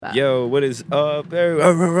Yo, what is up? We are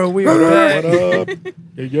back. What up?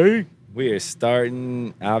 Yeah. We are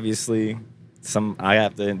starting. Obviously, I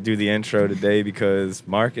have to do the intro today because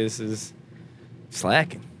Marcus is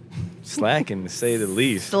slacking to say the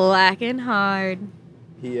least. Slacking hard.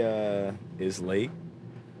 He is late.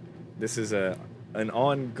 This is an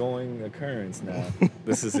ongoing occurrence now.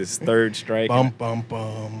 This is his third strike.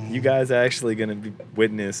 Bum. You guys are actually gonna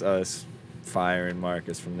witness us firing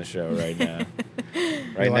Marcus from the show right now.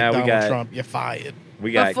 Right now, Donald we got Trump. You're fired.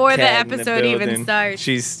 We got Before the Kat in episode even building. starts.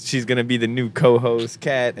 She's gonna be the new co-host,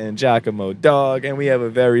 Kat and Giacomo Dog, and we have a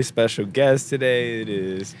very special guest today. It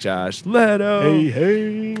is Josh Leto.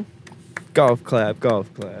 Hey. Golf clap. God,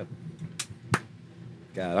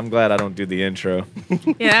 I'm glad I don't do the intro.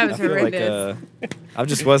 Yeah, that was I feel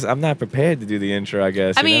horrendous. I'm not prepared to do the intro. I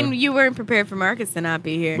guess. I you mean, know? you weren't prepared for Marcus to not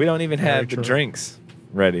be here. We don't even Very have the true. drinks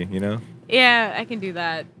ready. You know. Yeah, I can do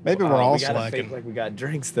that. Maybe we're all we gotta slacking. fake like we got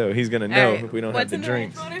drinks though. He's gonna know Alright, if we don't what's have the in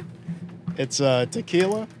ranch drinks. water? It's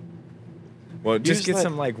tequila. Well, just Use get that-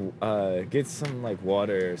 some like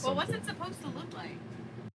water or something. Well, what's it supposed to look like?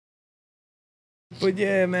 But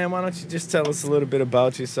yeah, man, why don't you just tell us a little bit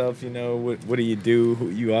about yourself? You know, what do you do? Who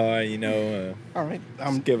you are? You know, All right.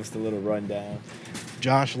 just give us the little rundown.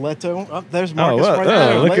 Josh Leto. Oh, there's Oh, Marcus right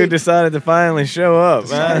there. look who late. decided to finally show up,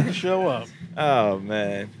 Decided to man. show up. Oh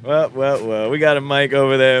man. Well. We got a mic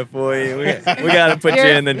over there for you. We got to put you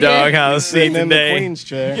in the doghouse seat Sitting in the today. Queen's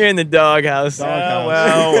chair. You're in the doghouse. Doghouse.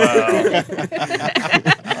 Well.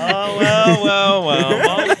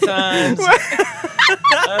 All the times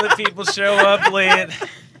other people show up late,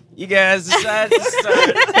 you guys decide to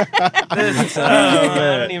start this time.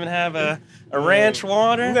 I don't even have a ranch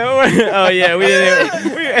water. No, oh yeah, we didn't.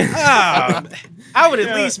 I would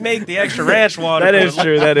at least make the extra ranch water. That for is the-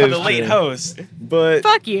 true. That for is the late true. host. But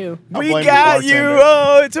Fuck you. I'll we blame the got you. bartender.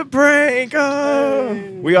 Oh, it's a prank. Oh.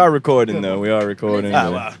 We are recording though. We are recording.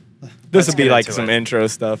 Oh, well. This would be get like into some it. intro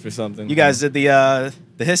stuff or something. You guys did the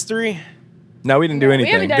history? No, we didn't do No, we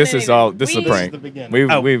anything. haven't done This is anything. all. This is a We- This is prank. the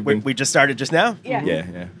beginning. We've been. we just started just now? Yeah.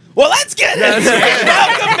 Yeah. Well, let's get into it.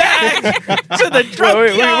 Welcome back to the drunk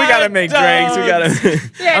Well, we gotta make drinks. We gotta.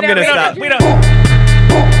 Yeah, I'm no, gonna we stop. don't- We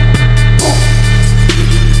don't.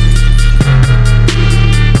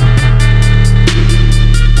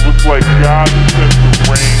 Looks like God sent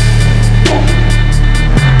the rain.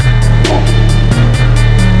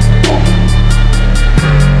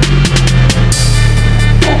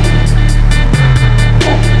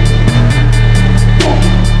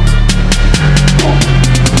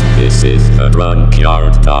 This is the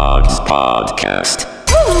Drunkyard Dogs podcast.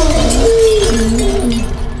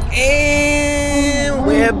 And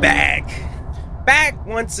we're back. Back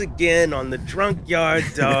once again on the Drunk Yard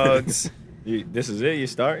Dogs. This is it. You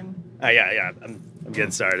starting? Yeah. I'm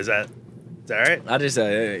getting started. Is that all right? I just.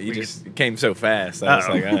 You just came so fast. I was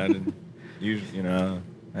Uh-oh. like, I didn't. You know.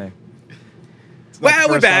 Hey. It's not Well,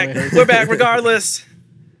 the we're first time back. I heard We're you. back regardless.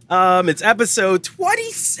 It's episode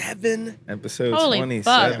 27. Episode Holy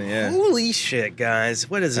 27. fuck. Yeah. Holy shit, guys.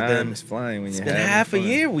 What has it been? Time's flying when It's you're been having half a fun.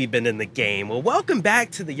 year we've been in the game. Well, welcome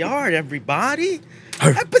back to the yard, everybody.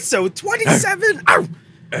 Episode 27. Arr!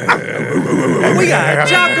 We got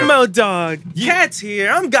Giacomo Dog. Cat's here.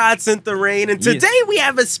 I'm God Sent the Rain. And Yeah. today we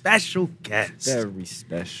have a special guest. Very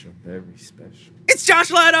special. Very special. It's Josh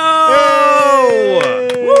Leto.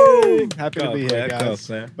 Woo! Happy to Go, be Claire, here, go, guys.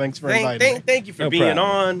 Claire. Thanks for inviting me. Thank you for No being problem.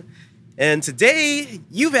 on. And today,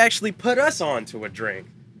 you've actually put us on to a drink.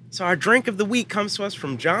 So our drink of the week comes to us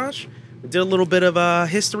from Josh. We did a little bit of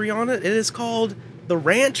history on it. It is called the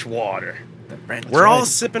Ranch Water. We're all right.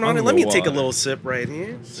 sipping on it. On Let the me take a water. little sip right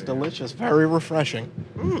here. It's delicious. Very refreshing.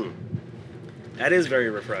 That is very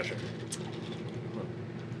refreshing.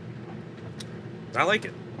 I like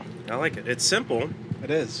it. It's simple,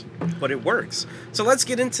 It is. but it works. So let's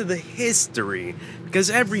get into the history, because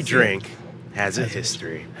every drink has a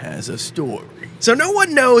history. Has a story. So no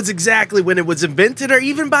one knows exactly when it was invented or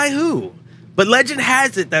even by who. But legend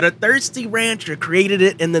has it that a thirsty rancher created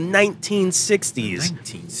it in the 1960s,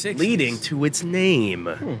 1960s. leading to its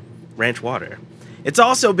name, Ranch Water. It's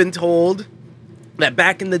also been told that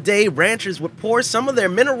back in the day, ranchers would pour some of their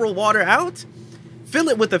mineral water out, fill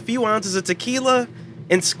it with a few ounces of tequila,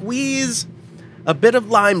 and squeeze a bit of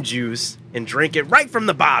lime juice and drink it right from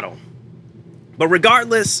the bottle. But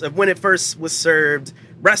regardless of when it first was served,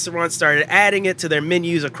 restaurants started adding it to their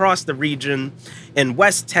menus across the region in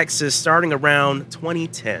West Texas starting around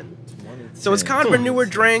 2010. So it's kind of a newer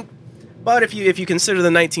drink, but if you consider the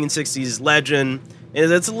 1960s legend,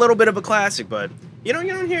 it's a little bit of a classic, but you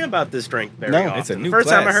don't hear about this drink very No, often. it's a new The first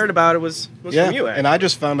time I classic. heard about it was Yeah, from you, and I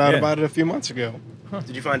just found out Yeah. about it a few months ago.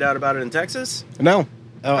 Did you find out about it in Texas? No,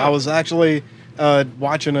 I was actually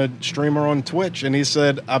watching a streamer on Twitch, and he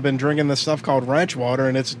said, I've been drinking this stuff called ranch water,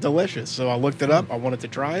 and it's delicious. So I looked it up. I wanted to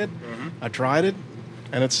try it. I tried it,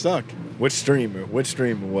 and it stuck. Which streamer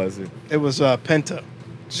was it? It was Penta.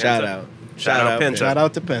 Shout out. Shout out Penta. Shout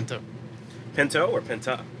out to Penta. Pinto or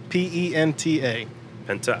Penta? Penta.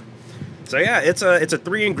 Penta. So yeah, it's a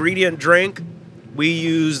 3-ingredient drink. We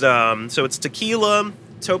used so it's tequila,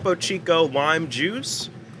 Topo Chico lime juice.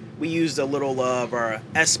 We used a little of our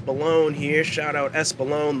Espolón here. Shout out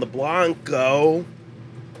Espolón the Blanco.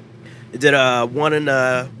 It did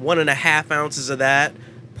 1.5 ounces of that.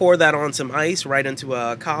 Pour that on some ice right into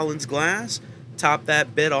a Collins glass. Top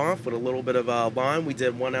that bit off with a little bit of lime. We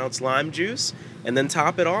did 1 ounce lime juice. And then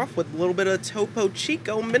top it off with a little bit of Topo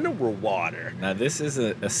Chico mineral water. Now this is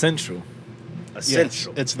essential.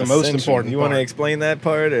 Essential. Yes, it's the most Essential. important You want to part. explain that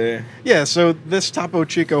part? Or? Yeah, so this Topo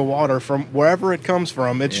Chico water, from wherever it comes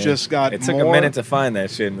from, it's Yeah. just got It took more... a minute to find that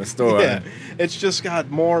shit in the store. Yeah, it's just got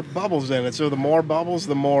more bubbles in it. So the more bubbles,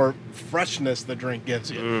 the more freshness the drink gives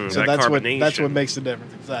you. So that that's carbonation. what makes the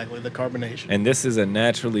difference. Exactly, the carbonation. And this is a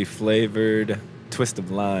naturally flavored twist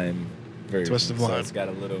of lime version. Twist of So lime. it's got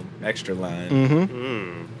a little extra lime.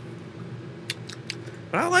 Mm-hmm.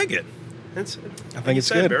 But I like it. It's I think it's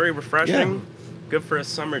said, good. very refreshing. Yeah. Good for a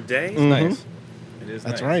summer day. Mhm. Nice. It is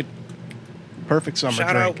That's nice. right. Perfect summer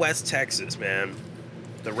Shout drink. out West Texas, man.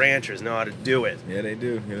 The ranchers know how to do it. Yeah, they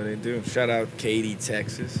do. Yeah, they do. Shout out Katy,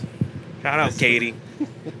 Texas. Shout out Katie.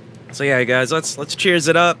 So yeah, guys, let's cheers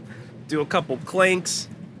it up. Do a couple clinks.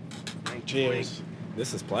 Cheers.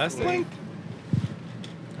 This is plastic. Clink.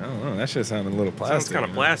 I don't know. That shit sounded a little plastic. Sounds kind of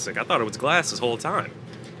you know? plastic. I thought it was glass this whole time.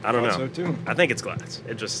 I don't know. Thought so, too. I think it's glass.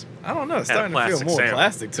 It just I don't know. It's Had a starting to feel plastic more sound.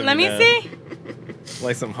 plastic to Let me now. see.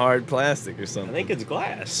 Like some hard plastic or I something. think it's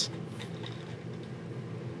glass.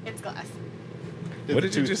 It's glass. What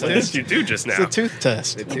did you just What say? did you do just It's now? a tooth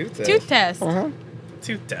test. The tooth test. Tooth test. Uh-huh.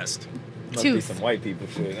 Tooth test. Must be Tooth. some white people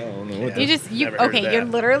shit. I don't know what You the- just you Never heard of okay? that. You're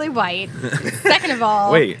literally white. Second of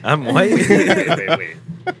all, Wait, I'm white? wait.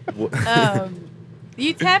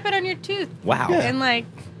 you tap it on your tooth Wow. Yeah. and like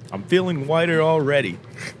I'm feeling whiter already.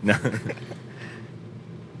 No.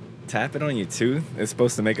 Tap it on your tooth. It's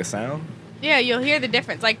supposed to make a sound. yeah, you'll hear the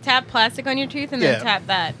difference. Like tap plastic on your tooth and Yeah. then tap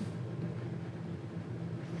that.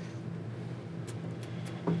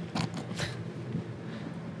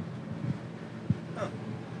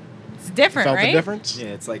 It's different, Felt right? the difference? Yeah,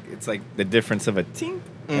 it's like the difference of a tink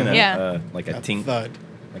and a, Yeah. like a A tink, thud.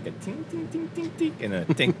 like a tink, tink, tink, tink, tink, and a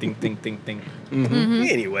tink, tink, tink, tink, tink. Mm-hmm.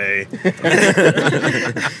 Anyway,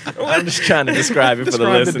 I'm just trying to describe it for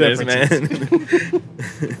the Describe the listeners,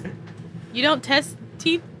 man. You don't test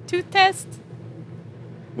tooth test.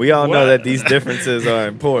 We all know What? that these differences are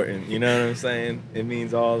important. You know what I'm saying? It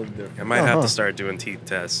means all of the. I might have Uh-huh. to start doing teeth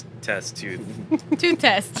test tooth. Tooth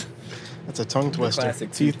test. That's a tongue twister.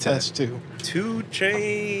 classic Teeth tooth test, too. 2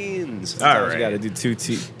 chains. All Sometimes you got to right. do two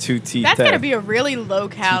teeth. That's tests. gotta be a really low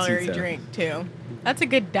calorie test. drink too. That's a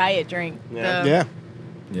good diet drink. Yeah. The- Yeah.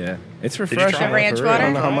 Yeah, it's you refreshing. try The ranch for real. I water?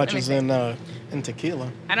 don't know how Let much me is see. in tequila.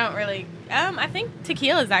 I don't really. I think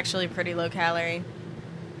tequila is actually pretty low calorie.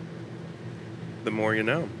 The more you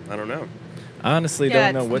know. I don't know. I honestly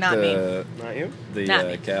Yeah, don't know it's what not Not you? the Not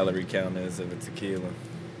me. calorie count is of a tequila.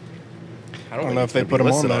 I don't think know it's if they gonna be put 'em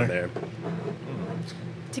on listed there.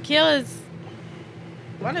 Tequila is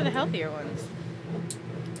one of the healthier ones.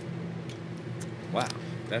 Wow,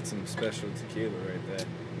 that's some special tequila right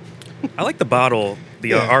there. I like the bottle, the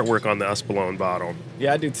Yeah. artwork on the Espolón bottle.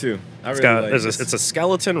 Yeah, I do too. I It's really got like there's this. it's a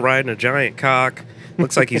skeleton riding a giant cock.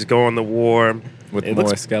 Looks like he's going to war. with it more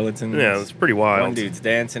looks- skeletons. Yeah, it's pretty wild. One dude's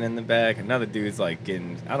dancing in the back. Another dude's like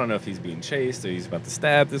getting. I don't know if he's being chased or he's about to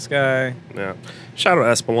stab this guy. Yeah. Shout out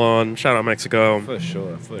Espolón. Shout out Mexico. For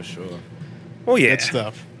sure, for sure. Oh yeah. Good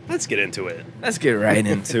stuff. Let's get into it. Let's get right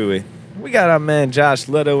into it. We got our man Josh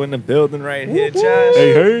Leto in the building right here. Josh,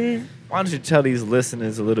 hey. why don't you tell these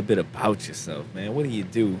listeners a little bit about yourself, man? What do you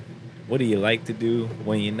do? What do you like to do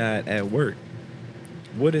when you're not at work?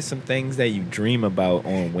 What are some things that you dream about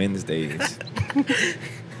on Wednesdays?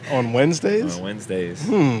 On Wednesdays? On Wednesdays.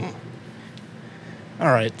 All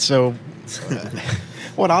right, so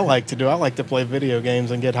what I like to do, I like to play video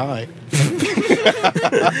games and get high.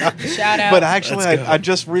 Shout out. But actually, Let's go. I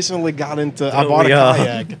just recently got into. I Don't bought a we all?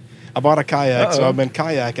 kayak. I bought a kayak, so Uh-oh. I've been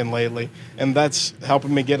kayaking lately, and that's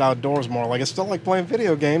helping me get outdoors more. Like I still like playing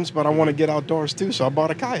video games, but I want to get outdoors too. So I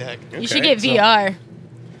bought a kayak. You should get so- VR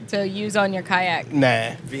to use on your kayak.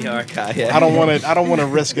 Nah, VR kayak. I don't want to. I don't want to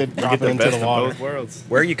risk it Get dropping the into best the of water. both worlds.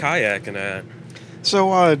 Where are you kayaking at?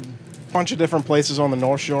 So a bunch of different places on the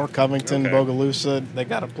North Shore, Covington, Okay. Bogalusa. They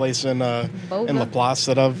got a place in La Boga. Place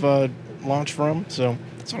that I've launched from. So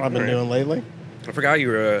That's what I've been doing lately. I forgot you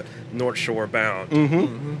were North Shore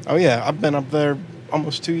bound. Oh yeah, I've been up there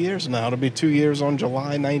almost 2 years now. It'll be 2 years on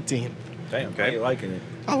July 19th. Damn, Okay. how you liking it?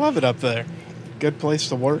 I love it up there. Good place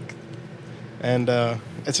to work, and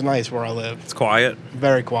it's nice where I live. It's quiet.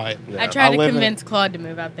 Very quiet. I tried to live in- convince Claude to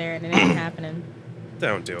move out there, and it ain't happening.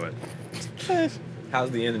 Don't do it.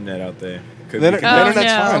 How's the internet out there? Could The be internet's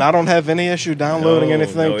no. fine. I don't have any issue downloading No,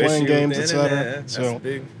 anything, no playing issue with games, the etc. internet. That's So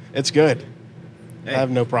big. it's good. Hey. I have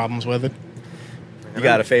no problems with it. You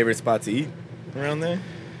got a favorite spot to eat around there?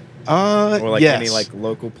 Or like yes. any like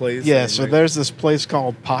local place? Yeah, Or, so like- there's this place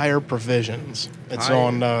called Pyre Provisions. It's Pyre?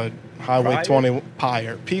 on Highway Pyre? 20.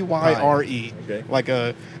 Pyre, Pyre.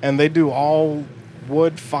 Okay. And they do all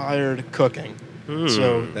wood-fired cooking.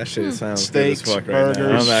 So That shit sounds Steaks, good as fuck right now.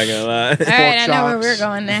 burgers. I'm not gonna lie. All right, I know where chops, we're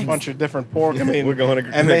going a next. bunch of different pork. I mean, We're going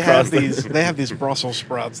and they have across the- these Brussels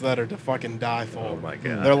sprouts that are to fucking die for. Oh my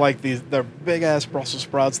god. They're like they're big ass Brussels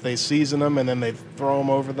sprouts. They season them and then they throw them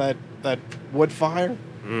over that wood fire.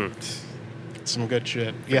 Some good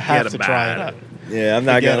shit. You have to about try it it. out. Yeah, I'm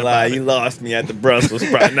not Forget gonna lie. about You lost me at the Brussels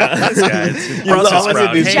sprout. Nah, Guys, You Brussels lost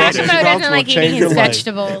sprout. these Hey, Brussels Giacomo sprouts doesn't will like eating change his your life.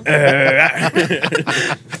 vegetables.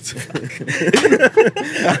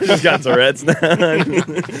 I just got Tourette's now. I don't think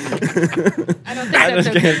I that's just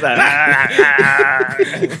okay. can't stop.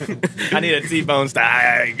 I need a T-bone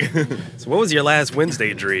steak. So what was your last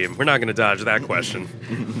Wednesday dream? We're not going to dodge that question.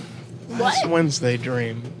 Last Wednesday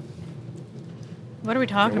dream. What are we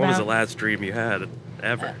talking What was about? the last dream you had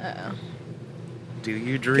ever? Uh-oh. Do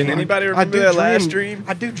you dream? Can anybody I remember do their last dream?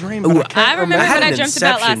 I do dream. Ooh, But I can't I remember had what an I dreamt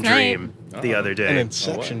about Inception last night. dream the other an day.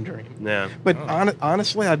 Inception dream. Yeah. But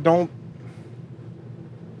honestly, I don't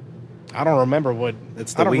remember what.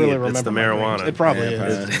 It's I the don't weed. really It's remember the my dreams. marijuana. It probably Yeah,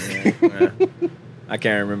 is. probably, yeah. I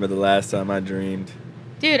can't remember the last time I dreamed.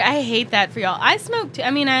 Dude, I hate that for y'all. I smoke too.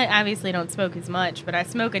 I mean, I obviously don't smoke as much, but I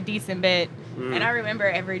smoke a decent bit. And I remember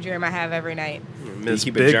every dream I have every night. Miss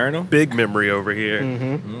keep a big, journal? Big memory over here.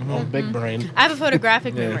 Oh, big brain. I have a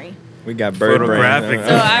photographic memory. We got bird Photographic. brain.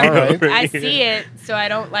 So I, All right. I see it, so I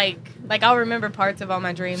don't like I'll remember parts of all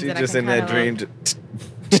my dreams. She's and just I in can that dream.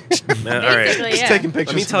 Man, all right. Basically, Just yeah. taking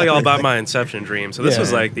pictures. Let me tell you all about my Inception dream. So this Yeah.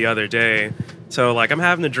 was like the other day. So like I'm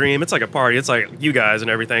having a dream. It's like a party. It's like you guys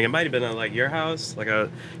and everything. It might have been at like your house, like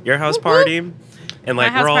your house Whoop, whoop. party, and like My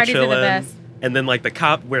house we're all parties are the chilling. best. And then like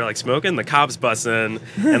we're like smoking. The cops bust in,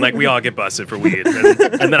 and like we all get busted for weed.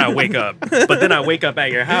 And then I wake up. But then I wake up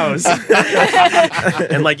at your house,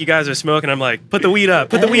 and like you guys are smoking. I'm like, put the weed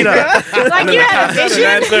up, put the weed up. Like you had a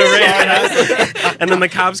vision. And then the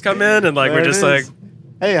cops come in, and like There we're it just is. like,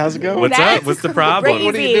 Hey, how's it going? what's That's up? What's the problem? crazy.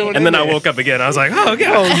 What are you doing? And then I in there? woke up again. I was like, oh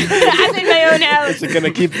god. I'm in my own house. Is it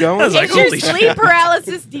gonna keep going? I was like, It's your holy shit. sleep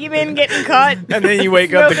paralysis demon getting caught. And then you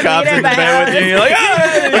wake up, the Smoking cops weed in in the my bed with you. house. And you're like,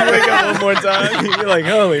 ah! And you wake up one more time. You're like,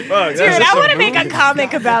 holy fuck. Dude, that's I just want a to make a movie.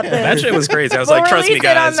 comic about this. That shit was crazy. I was We'll like, trust me,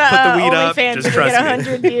 release it on guys. Put the weed up. OnlyFans Just when we trust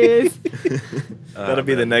get me. 100 views. That'll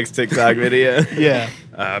be the next TikTok video. Yeah.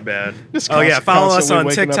 Bad. Just Oh yeah, follow us on constantly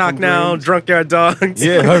waking up TikTok from now, dreams. Drunkyard Dogs.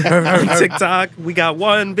 Yeah. on TikTok. We got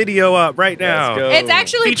one video up right now. Let's go. It's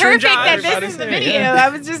actually Featuring perfect Josh. that this Everybody is the say it. video. I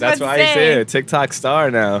was just That's about why to he's say. here. TikTok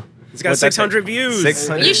star now. He's got What's that 600 thing? views.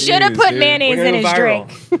 600 You should have views, put dude. mayonnaise We're in going his viral.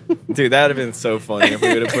 drink. Dude, that would have been so funny if we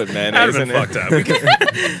would have put That mayonnaise would in have been it. fucked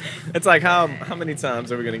up. It's like, how many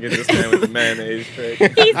times are we going to get this man with the mayonnaise trick?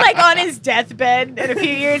 He's like on his deathbed in a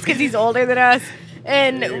few years because he's older than us.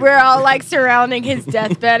 And we're all like surrounding his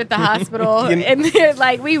deathbed at the hospital. And they're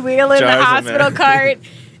like, we wheel in the Jars of hospital mayonnaise. cart.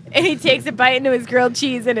 And he takes a bite into his grilled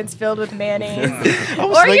cheese and it's filled with mayonnaise. I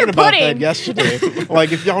was Or thinking your about pudding. that yesterday.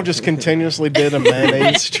 Like if y'all just continuously did a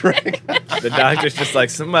mayonnaise trick. The doctor's just like,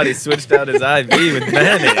 somebody switched out his IV with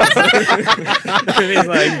mayonnaise. And he's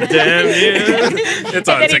like, damn you. It's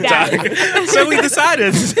on And then he TikTok. So we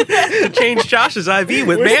decided to change Josh's IV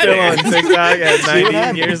with We're still on mayonnaise. TikTok at See what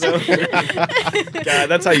 19 years old. God,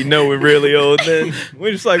 that's how you know we're really old then.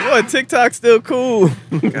 We're just like, what? TikTok's still cool.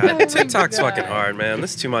 God, TikTok's God. fucking hard, man.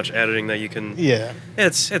 This is too much editing that you can. Yeah.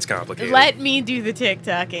 It's complicated. Let me do the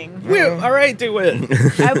TikToking. All right, do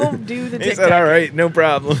it. I will do the He said, all TikTok. right, no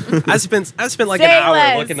problem. I spent like Say an hour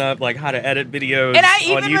less. looking up like how to edit videos. And I on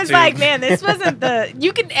even was YouTube. like, man, this wasn't the.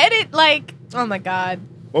 You can edit like. Oh my God.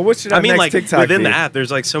 Well, what should I our mean, next like TikTok within be? the app,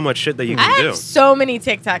 there's like so much shit that you I can do. have so many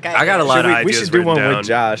TikTok ideas. I got a lot of we ideas should do written one down. with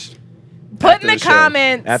Josh. Put after in the show.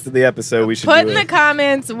 comments. After the episode, we should Put do in it. the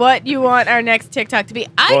comments what you want our next TikTok to be.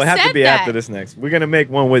 I Well, it said have to be that. after this next. We're gonna make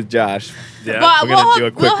one with Josh. Yeah. Well, We're gonna do a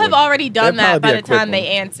we'll quick have one. already done That'd that by probably be the a quick time they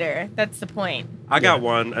one. answer. That's the point. I got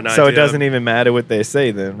one. An So idea. it doesn't even matter what they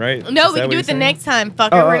say then, right? No, Is we that can what do you're it the saying? next time, fucker.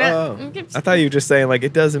 Oh, We're oh, not. oh. I thought you were just saying like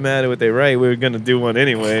it doesn't matter what they write. We were gonna do one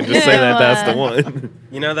anyway and just say No, that that's the one.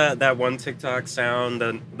 You know that one TikTok sound,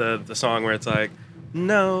 the song where it's like,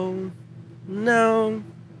 no,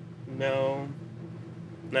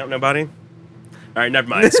 nobody. All right, never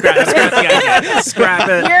mind. Scrap the idea. Scrap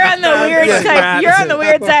it. You're on the weird Yeah. side. You're on the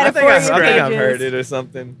weird side of I think 4 I've pages. heard it or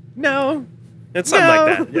something. No. It's something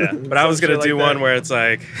like that, yeah. But I was Some gonna shit do like one that. where it's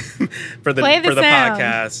like for the Play the sound.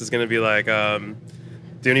 podcast is gonna be like,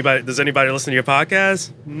 does anybody listen to your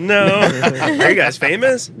podcast? No. Are you guys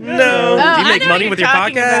famous? No. Oh, Do I you make know money what with you're your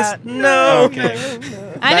talking podcast? about. No. Okay.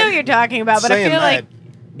 I know what you're talking about, but I Saying feel that, like, I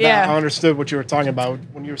yeah. understood what you were talking about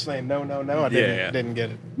when you were saying no. I Yeah. didn't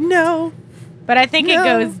get it. No. But I think it No.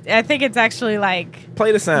 goes. I think it's actually like.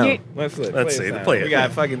 Play the sound. You- Let's see, sound. play it. We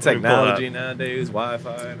got fucking Let me pull it technology up. nowadays,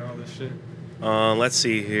 Wi-Fi and all this shit. Let's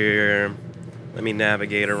see here. Let me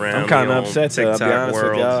navigate around. I'm kind the of old upset though, I'll be TikTok honest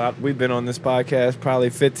world. with y'all. We've been on this podcast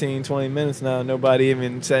probably 15, 20 minutes now. Nobody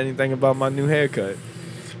even said anything about my new haircut.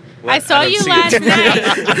 I saw don't you see last it.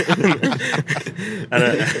 night. I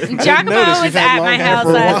don't- Giacomo notice was you've had at long my hair house for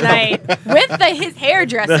a last while. night with his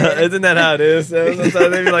hairdresser. Isn't that how it is? So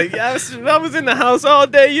sometimes they be like, yes, I was in the house all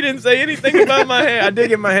day. You didn't say anything about my hair. I did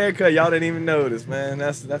get my hair cut. Y'all didn't even notice, man.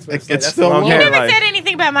 That's what It's like. That's still the long long. You hair never life. said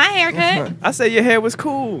anything about my haircut. I said your hair was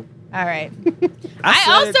cool. All right. I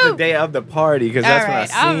said it also- the day of the party because All that's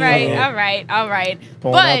right. when I seen it. All right.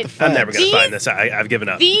 Pulling out the But facts. I'm never gonna These- find this. I've given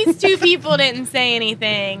up. these two people didn't say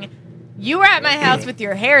anything. You were at my house with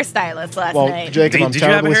your hairstylist last Well, night. Jacob, I'm Did you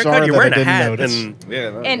have a terribly haircut? sorry You're that I wearing a didn't hat notice. and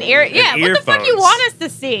Yeah. And ear, yeah. What the fuck you earphones. want us to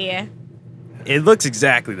see? it looks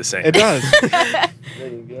exactly the same. It does. There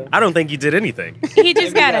you go. I don't think you did anything. He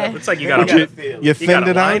just gotta. Looks like you got You, a. you You got thinned a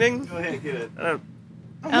it out. lining. Go ahead, get it. I don't-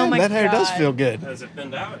 Oh, Oh man, my that hair does God. feel good. Does it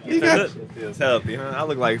thinned out? You thinned got- it? It feels healthy, huh? I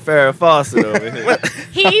look like Farrah Fawcett over here.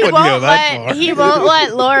 He wouldn't go won't that let far. he won't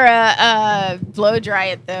let Laura blow dry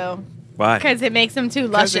it though, Why? because it makes him too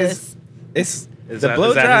 'Cause luscious. It's Is the that- blow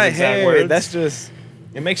is that dry his exact hair. words? That's just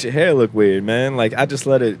it makes your hair look weird, man. Like I just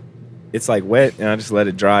let it. It's like wet, and I just let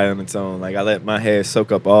it dry on its own. Like I let my hair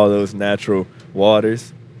soak up all those natural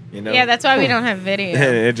waters, you know. Yeah, that's why we don't have video.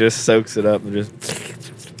 and it just soaks it up and just.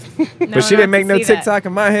 No But one she didn't wants make to no see that. TikTok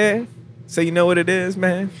in my hair. So you know what it is,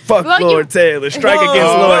 man. Fuck Well, Lord Taylor. Strike Whoa.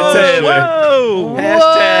 against Lord Taylor. Whoa! Hashtag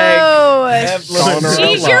Whoa. Have Calling her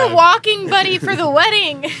She's out your loud. walking buddy for the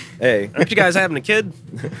wedding. Hey, Aren't you guys having a kid?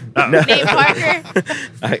 Oh. No. Nate Parker.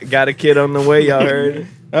 I got a kid on the way. Y'all heard it.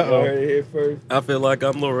 Uh-oh. Y'all heard it here first. I feel like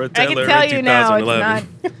I'm Laura I Taylor can tell in you now, 2011.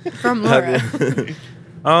 it's not from Laura.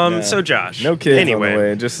 Nah. So Josh, No kids anyway, on the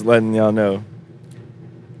way. Just letting y'all know.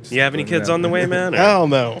 you have any kids on the way, man? Or- Hell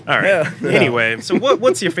no. All right. Yeah. Anyway, so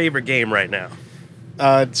what's your favorite game right now?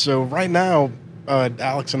 So right now,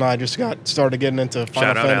 Alex and I just got started getting into Final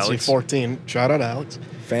Shout out Fantasy Alex. 14. Shout out Alex.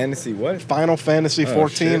 Fantasy what? Final Fantasy Oh,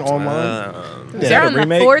 14 shit. online. Is there a on the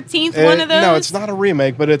remake? 14th one of those? No, it's not a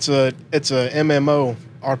remake, but it's a MMO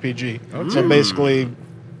RPG. So basically,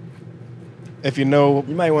 if you know,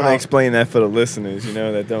 You might want to how- explain that for the listeners,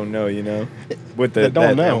 that don't know, With the That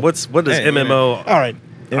don't know. what does Hey, MMO All right,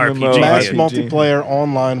 MMO RPG mass RPG. multiplayer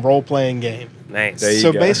online role playing game. Nice. There you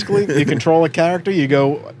So go. basically, you control a character. You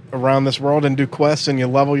go around this world and do quests, and you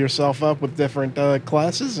level yourself up with different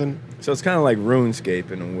classes. And So it's kind of like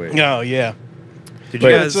RuneScape in a way. oh yeah, Did But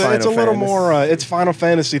you it's guys? Final a little Fantasy. more. It's Final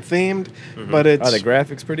Fantasy themed, but it's Are the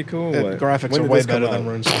graphics pretty cool? the What? graphics When are did way this come better than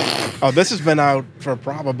out? RuneScape. Oh, this has been out for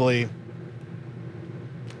probably,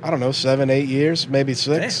 I don't know, 7, 8 years, maybe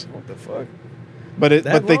 6. Damn, what the fuck? But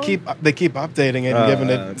That they long? keep updating it and giving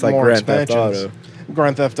it It's like more Grand Theft expansions. Auto.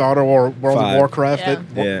 Grand Theft Auto or World 5. of Warcraft. Yeah.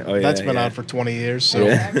 Yeah, oh, yeah, That's been yeah. out for 20 years, so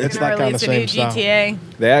Yeah. it's that kind of same style. GTA.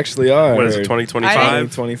 They actually are. What is it? I heard. 2025.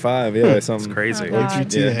 2025, yeah, something It's crazy. Oh, God.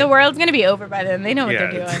 GTA. The world's gonna be over by then. They know what Yeah,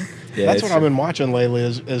 they're doing. Yeah, That's it's what I've been watching lately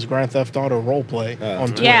is Grand Theft Auto roleplay on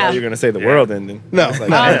Twitch. Yeah. You're gonna say the Yeah. world ending. No, It's like,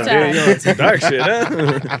 no. All damn, the time. dude, you know, some dark shit,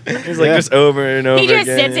 huh? He's like Yeah. just over and over He just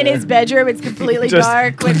again. sits in his bedroom. It's completely Just-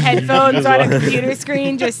 dark with headphones on a computer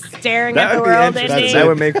screen, just staring That at the would be world interesting. ending That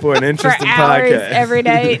would make for an for interesting hours podcast. every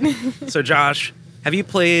night. So Josh, have you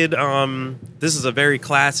played? This is a very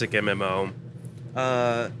classic MMO,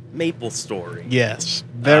 Maple Story. Yes,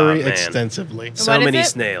 very man. extensively. So What is many it?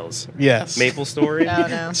 snails. Yes, Maple Story. Oh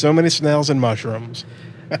no, so many snails and mushrooms.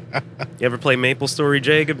 You ever play Maple Story,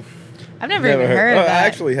 Jacob? I've never even heard of I that.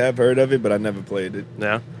 actually have heard of it, but I never played it.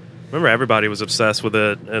 Yeah. Remember, everybody was obsessed with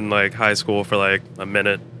it in like high school for like a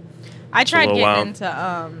minute. I tried little getting while. into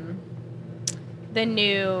the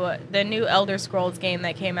new Elder Scrolls game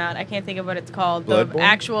that came out. I can't think of what it's called. The Bloodborne?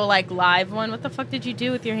 actual like live one. What the fuck did you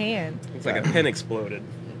do with your hand? It's like a pin exploded.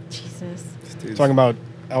 Jesus. Talking about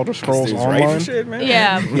Elder Scrolls Online. Shit, man.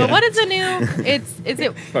 Yeah, but what is the new? Is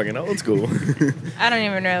it? Fucking old school. I don't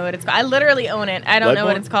even know what it's called. I literally own it. I don't know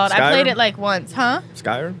what Bloodborne? it's called. I played Skyrim? it like once, huh?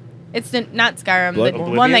 Skyrim? It's not Skyrim. The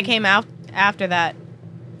Bloodborne? one that Oblivion? came out after that.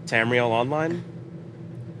 Tamriel Online?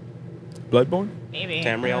 Bloodborne? Maybe.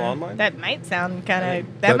 Tamriel Online? That might sound kind of.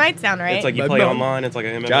 Blood- That might sound right. It's like you play Bloodborne? online. It's like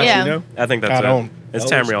an MMO. Josh, Yeah. you know? I think that's I it. don't. It's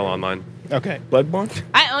Elder Tamriel Scrolls. Online. Okay. Bloodborne?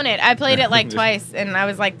 I own it. I played it like twice, and I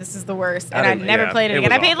was like, "This is the worst," and I didn't- never yeah, played it it again.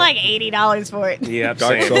 was I paid awful. like $80 for it, Yeah,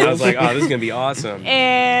 Dark same. I was Souls? like, oh, this is going to be awesome.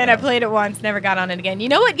 and I played it once, never got on it again. You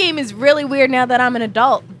know what game is really weird now that I'm an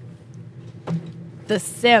adult? The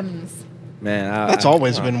Sims. Man, That's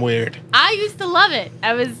always been weird. I used to love it.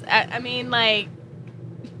 I mean, like,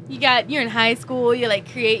 you're in high school, you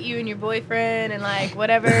like create you and your boyfriend and like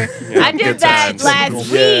whatever. Yeah, I did good that times. last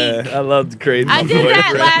Yeah, week. I loved creating I my did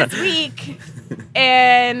that boyfriend. last week.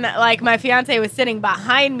 And like my fiance was sitting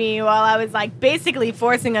behind me while I was like basically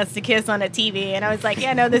forcing us to kiss on a TV, and I was like,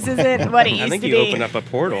 "Yeah, no, this isn't what it used I think to you be." opened up a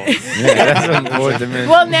portal. Yeah, that's some fourth dimension.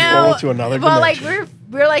 Well, now, Portal to another like dimension.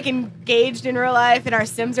 we're like engaged in real life, and our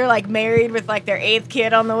Sims are like married with like their 8th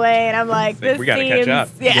kid on the way, and I'm like, Like, this we gotta catch seems, up.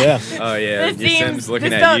 yeah. Oh yeah, This your seems- Sims looking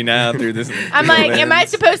this at don't- you now through this. I'm like, am I lens.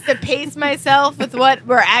 supposed to pace myself with what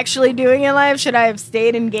we're actually doing in life? Should I have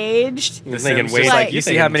stayed engaged? You're The thinking, Sims wait, just like, you you're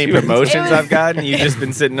see how many thinking too- promotions It was- I've gotten? You've just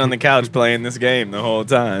been sitting on the couch playing this game the whole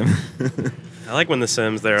time. I like when the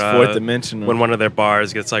Sims, they're Fourth dimensional. when one of their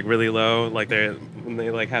bars gets like really low, like when they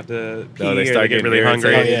like have to pee Oh, they or start they get getting really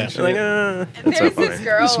hungry. irritated and They're like, that's so There's this funny.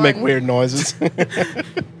 girl. Just make on- weird noises.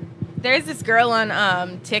 There's this girl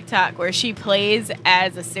on TikTok where she plays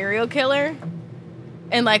as a serial killer.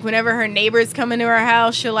 And like whenever her neighbors come into her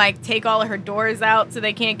house, she'll like take all of her doors out so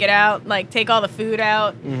they can't get out, like take all the food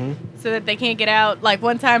out hmm so that they can't get out. Like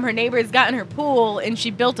one time her neighbors got in her pool and she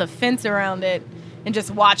built a fence around it and just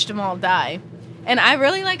watched them all die. And I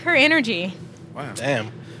really like her energy. Wow.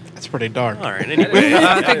 Damn. That's pretty dark. All right, anyway,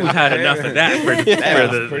 I think we've had enough of that for, That for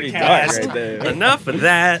was the pretty dark cast. right there. Enough of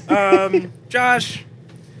that. Josh,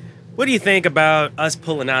 what do you think about us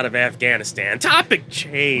pulling out of Afghanistan? Topic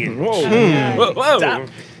change. Whoa, whoa.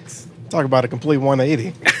 Talk about a complete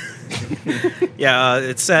 180. Yeah,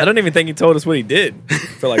 it's set. I don't even think he told us what he did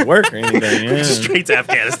for like work or anything. Yeah. Straight to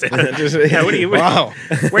Afghanistan. Just- Yeah, what do you? Wow.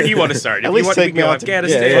 Where do you want to start? At If least you want take to me go out to-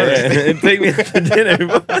 Afghanistan. Yeah. Take me out to dinner.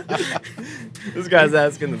 This guy's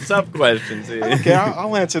asking the tough questions here. Okay,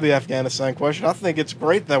 I'll answer the Afghanistan question. I think it's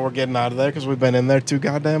great that we're getting out of there because we've been in there too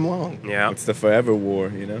goddamn long. Yeah. It's the forever war,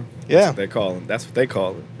 you know? Yeah. That's what they call it. That's what they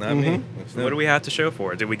call it. Not me. It's What them. do we have to show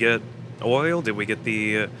for it? Did we get oil? Did we get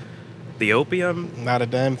the opium? Not a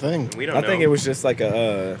damn thing. We don't I know. think it was just like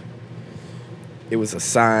it was a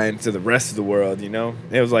sign to the rest of the world, you know?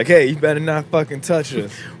 It was like, hey, you better not fucking touch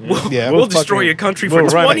us. Yeah. We'll destroy fucking- your country for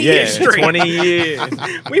we'll run 20 it. years Yeah, straight. 20 years.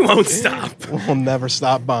 We won't stop. We'll never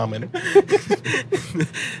stop bombing.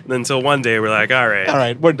 Until one day we're like, all right, All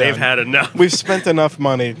right, we're done. they've had enough. We've spent enough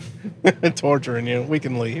money torturing you. We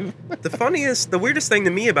can leave. The weirdest thing to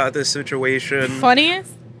me about this situation,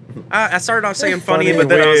 Funniest? I started off saying funny, Funny but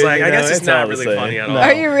then I was weird, like, you I know, guess it's it's not all the really same. funny at all. No.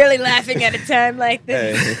 Are you really laughing at a time like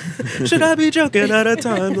this? Hey. Should I be joking at a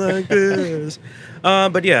time like this?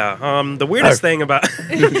 But yeah, the weirdest thing about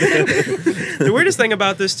the weirdest thing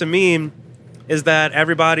about this to me is that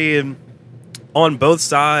everybody on both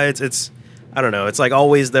sides, it's I don't know, it's like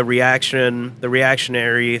always the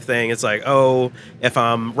reactionary thing. It's like, oh, if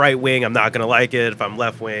I'm right wing, I'm not gonna like it. If I'm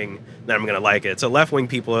left wing, then I'm gonna like it. So left wing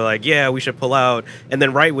people are like, yeah, we should pull out, and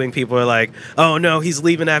then right wing people are like, oh no, he's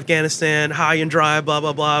leaving Afghanistan high and dry, blah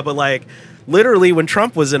blah blah. But like literally when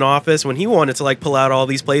Trump was in office, when he wanted to like pull out all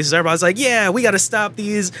these places, everybody's like, yeah, we got to stop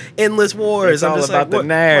these endless wars. It's I'm all just about like, the what?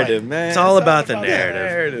 narrative, Right. man. It's all about the narrative.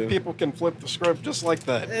 narrative. People can flip the script just like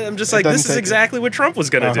that. And I'm just It like, this doesn't is take exactly what Trump was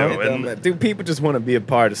gonna Uh-huh. do. And Dude, people just want to be a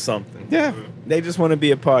part of something. Yeah. They just want to be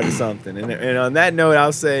a part of something. And on that note,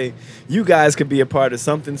 I'll say you guys could be a part of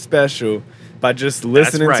something special by just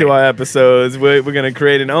listening right. to our episodes. We're going to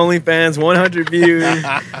create an OnlyFans 100 views.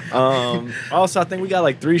 Also, I think we got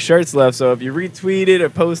like 3 shirts left. So if you retweet it or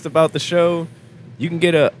post about the show, you can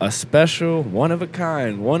get a special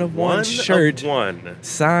one-of-a-kind, one-of-one shirt of one.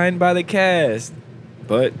 signed by the cast.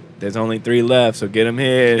 But there's only 3 left, so get them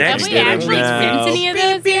here. Have Have Next we Get 'em actually now. sent any of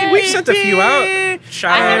those yet? We've sent a few out.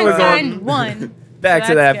 Shout I out, haven't signed one. Back So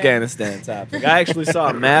to the that's good. Afghanistan topic. I actually saw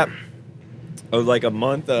a map of like a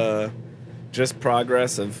month, just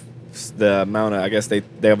progress of the amount of. I guess they've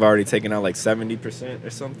already taken out like 70% or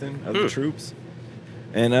something of the troops,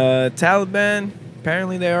 and Taliban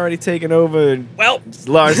apparently they're already taking over Well,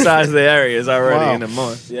 large size of the areas already Wow. in a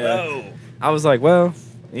month. Yeah. whoa. I was like, well,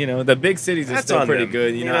 you know, the big cities are That's still on pretty them,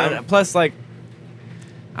 good. You you know, know? plus like,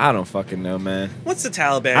 I don't fucking know, man. What's the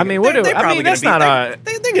Taliban? I mean, what do- They're I mean, probably that's gonna not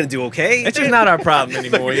be, our- They're going to do okay. It's just not our problem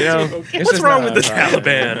anymore, you know. It's What's just wrong not with the our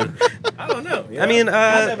problem. Taliban? I don't know. I mean,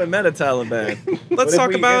 I never met a Taliban. Let's But if talk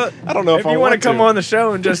we- about I don't know If if I you want to want come on the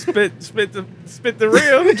show and just spit the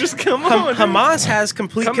real, just come on. dude. Hamas has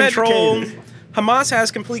complete Come control. educate us. Hamas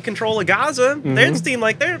has complete control of Gaza. They seem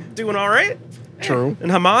like they're doing all right. True. And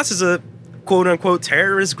Hamas is a quote unquote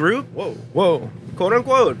terrorist group, Whoa. quote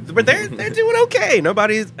unquote. But they're doing okay.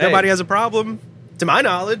 Nobody has a problem, to my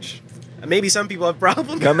knowledge. Maybe some people have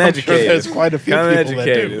problems. Come I'm sure educate. there's us. quite a few Come people that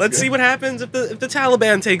educate do. us. Let's see what happens if the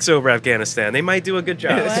Taliban takes over Afghanistan. They might do a good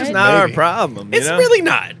job. It's just What? not our Maybe. problem. You It's know? really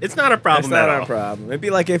not. It's not a It's problem not at our all. problem. It'd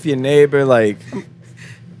be like if your neighbor, like,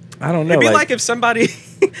 I don't know, It'd be like if somebody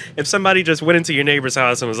just went into your neighbor's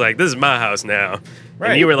house and was like, "This is my house now,"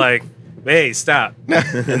 Right. and you were like, "Hey, stop,"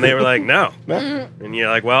 and they were like, "No," and you're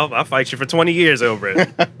like, "Well, I'll fight you for 20 years over it."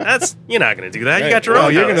 You're not gonna do that. You Right. got your Well,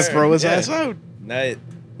 own you're house. going to throw his Yeah. ass out. That-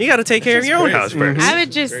 You got to take care of just your own crazy. house 1st I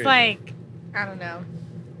would just Crazy. like, I don't know.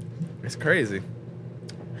 it's crazy.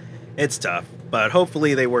 It's tough, but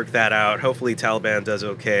hopefully they work that out. Hopefully Taliban does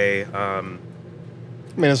okay. I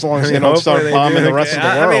mean, as long as they don't start Hopefully they bombing do the rest of the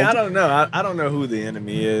okay. world. I mean, I don't know. I don't know who the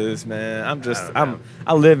enemy is, man. I don't know.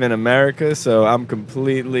 I live in America, so I'm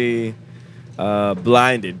completely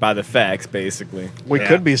blinded by the facts, basically. we Yeah.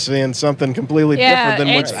 could be seeing something completely Yeah, different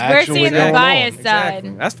than what's it's- we're actually seeing the going bias. on. Exactly.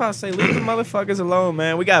 Side. That's why I say leave the motherfuckers alone,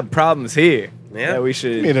 man. We got problems here. Yeah. that we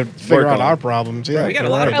should We need to figure work out on. our problems. Yeah, We got a you're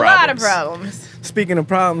lot of right. A lot of Problems. problems. Speaking of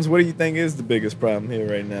problems, what do you think is the biggest problem here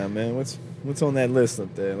right now, man? What's on that list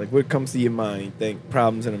up there? Like, what comes to your mind? You think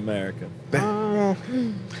problems in America?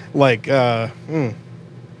 Like, I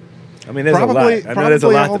mean, there's Probably- a lot. I know there's a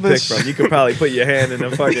probably lot all to pick this- from. You could probably put your hand in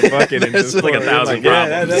the fucking bucket and There's just like pour it. 1,000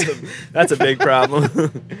 Yeah, problems. that's a big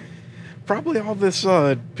problem. probably all this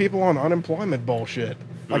people on unemployment bullshit.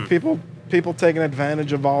 Like people taking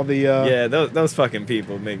advantage of all the yeah, those fucking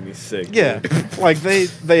people make me sick. yeah. dude. Like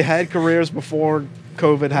they had careers before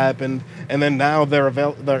COVID happened, and then now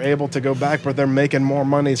they're able to go back, but they're making more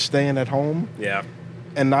money staying at home Yeah.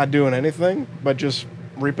 and not doing anything, but just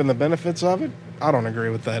reaping the benefits of it. I don't agree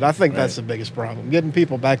with that. I think that's the biggest problem, getting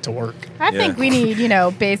people back to work. I think we need,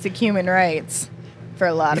 basic human rights for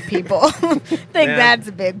a lot of people. I think Yeah. that's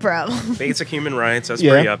a big problem. Basic human rights. That's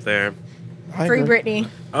Yeah. pretty up there. I Free agree. Britney.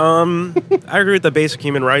 I agree with the basic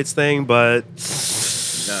human rights thing, but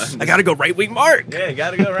I got to go right wing Mark. Yeah, you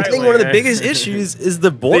gotta go right. I think one of the biggest issues is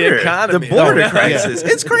the border. economy. The border Oh, yeah. crisis.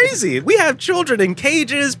 It's crazy. We have children in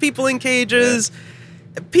cages, people in cages.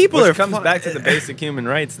 People Which are comes fu- back to the basic human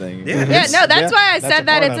rights thing. Yeah. Yeah, no, that's Yeah, why I that's said a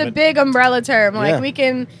that part it's of a it. big umbrella term. Like Yeah. we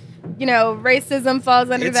can, racism falls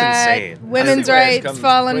under It's that. insane. Women's I see where it's rights coming-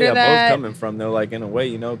 fall where under y'all that. both coming from though, like in a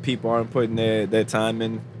way, people aren't putting their time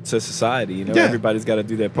into society. Yeah. Everybody's got to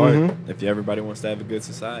do their part Mhm. if everybody wants to have a good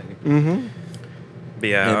society. Mm-hmm.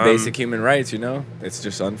 Yeah, And basic human rights, it's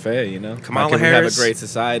just unfair. How Kamala can we Harris- have a great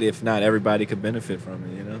society if not everybody could benefit from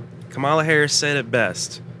it? Kamala Harris said it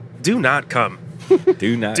best. Do not come.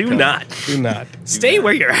 Do not. Do come. not. Do not. Stay not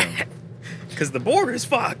where you're come. at. Because the border is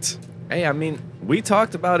fucked. Hey, I mean, we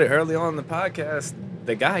talked about it early on in the podcast.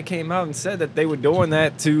 The guy came out and said that they were doing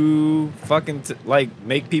that to fucking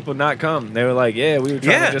make people not come. They were like, yeah, we were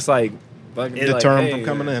trying Yeah. to just fucking be Deter like, them from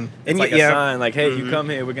coming in. It's And like yeah. a sign, like, hey, you Mhm. come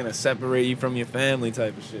here, we're gonna separate you from your family,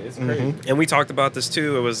 type of shit. It's crazy. And we talked about this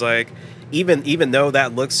too. It was like, even though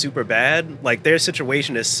that looks super bad, like their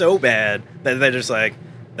situation is so bad that they're just like,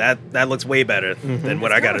 that looks way better than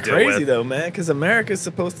what I got to deal Crazy with. though, man, because America's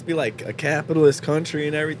supposed to be like a capitalist country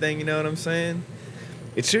and everything. You know what I'm saying?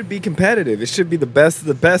 It should be competitive. It should be the best of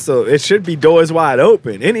the best. So it should be doors wide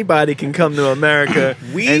open. Anybody can come to America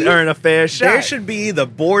and earn a fair shot. There should be the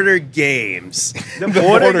border games. the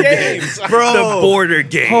border border games, games. bro. The border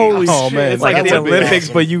games. Holy Oh, shit! man, It's like that the would be Olympics,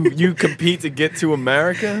 awesome. but you compete to get to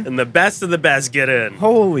America. And the best of the best get in.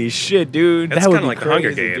 Holy shit, dude! That's that would kinda be like the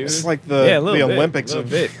Hunger crazy, Games. It's like Yeah, a the little bit, Olympics little of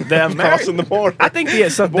bit. The crossing the border. I think they border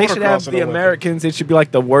should have crossing the Olympics. Americans. It should be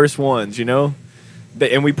like the worst ones,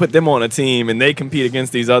 and we put them on a team, and they compete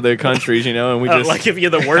against these other countries, and we just Like if you're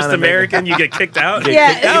the worst kinda make- American, you get kicked out. get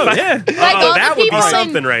Yeah. kicked out. Yeah. Like all the that would be people in-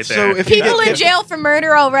 something right there. So if you People get in jail for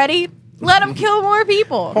murder already. Let them kill more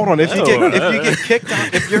people. Hold on, if you get kicked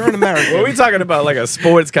out, if you're an American, Well, we talking about like a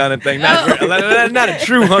sports kind of thing, not a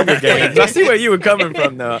true Hunger Games. I see where you were coming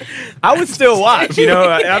from, though. I would still watch.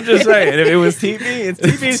 I'm just saying, if it was TV, it's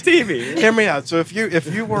TV. hear me out. So if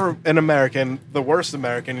you were an American, the worst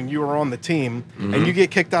American, and you were on the team, and you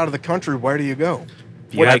get kicked out of the country, where do you go?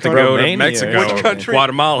 You have to go to Romania. Mexico, Which country?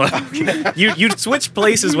 Guatemala. You switch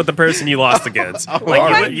places with the person you lost against.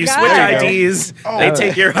 my You God. switch There you IDs. Oh. They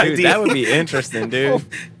take your Dude, ID. that would be interesting, dude.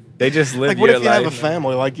 They just live Like, what your if you life. have a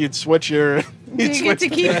family? Like, you'd switch your. Do you get to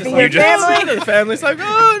keep It's your like, family? The family's like,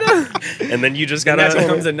 oh no. and then you just And that gotta.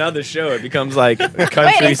 becomes another show. It becomes like a country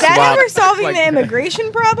Wait, is that swap. ever solving Like- the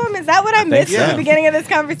immigration problem? Is that what I missed so. at the beginning of this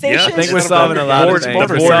conversation? Yeah, I think It's we're about solving a lot of border- things.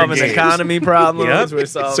 border We're solving games. economy problems. Yep. We're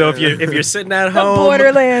solving. So if you're sitting at the home,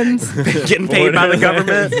 borderlands. getting paid by the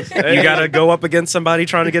Borderlands. government, you gotta go up against somebody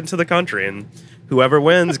trying to get into the country, and whoever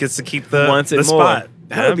wins gets to keep the wants it the more. spot.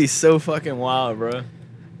 That would be so fucking wild, bro.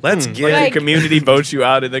 Let's Like, get. Like- the community votes you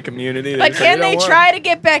out of the community. Like, say, can "We they don't want try to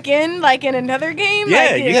get back in, like in another game? Yeah,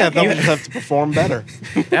 like, Yeah, okay. they'll have to perform better.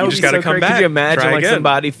 That would just be gotta so come crazy. back, Could you imagine try like again.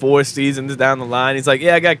 somebody 4 seasons down the line? He's like,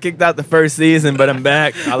 yeah, I got kicked out the first season, but I'm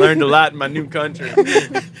back. I learned a lot in my new country.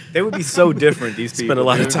 They would be so different, these people. Spent a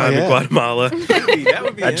lot of dude. time Yeah. in Guatemala. That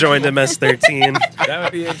would be I joined MS-13. That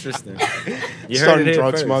would be interesting. You heard Starting it here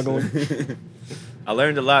drug first. smuggling. I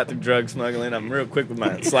learned a lot through drug smuggling. I'm real quick with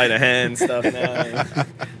my sleight of hand stuff now.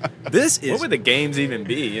 This is. What would the games even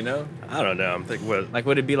be, I don't know. I'm thinking what. Like,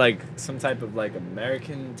 would it be like some type of like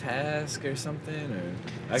American task or something?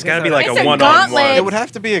 Or It's gotta be like It's a a one-on-one. gauntlet. It would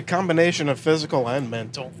have to be a combination of physical and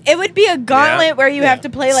mental. It would be a gauntlet Yeah. where you have to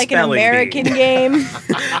play like an Spelling bee. American game,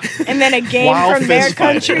 and then a game Wild from their fist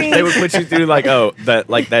fight. country. They would put you through like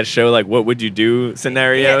that show like what would you do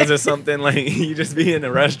scenarios or something, like you just be in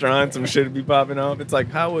a restaurant, some shit would be popping off. It's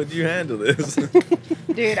like, how would you handle this?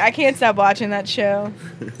 Dude, I can't stop watching that show.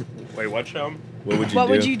 Wait, what show? What would you What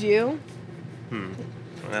do? would you do?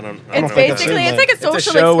 I don't It's think I've basically seen it's that. like a It's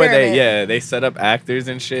social a show where experiment. they set up actors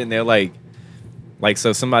and shit, and they're like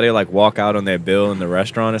so somebody will like walk out on their bill in the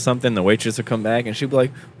restaurant or something. The waitress will come back and she'll be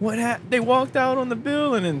like, "What happened? They walked out on the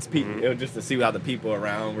bill," and then it's people, it'll just to see how the people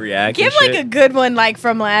around react. Give and like a shit. good one like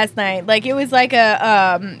from last night. Like it was like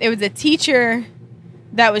it was a teacher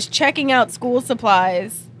that was checking out school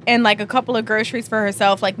supplies and like a couple of groceries for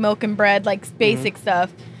herself, like milk and bread, like basic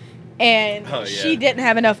stuff. And Oh, yeah. she didn't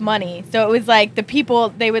have enough money. So it was like the people,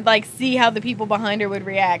 they would like see how the people behind her would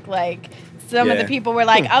react. Like some of Yeah. the people were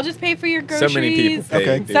like, I'll just pay for your groceries. So many people. Pay,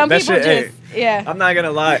 Okay. dude. Some That people shit, hey, just, yeah. I'm not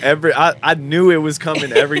gonna lie. I knew it was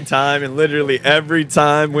coming every time, and literally every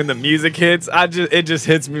time when the music hits, it just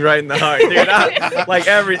hits me right in the heart, dude. It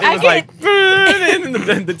I was like,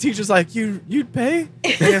 and the teacher's like, you'd pay? And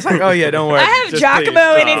it's like, oh yeah, don't worry. I have Just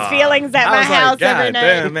Giacomo please. in his feelings at I my was like, house God every night.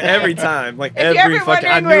 damn, man, every time, like If you're every ever fucking,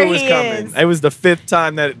 I knew wondering it was where he coming. is. It was the 5th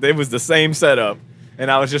time that it was the same setup, and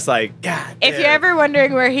I was just like, God. If damn. you're ever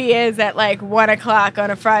wondering where he is at like 1:00 on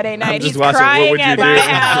a Friday night, just he's watching What crying Would You at Do? my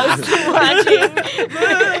house,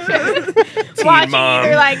 watching Mom.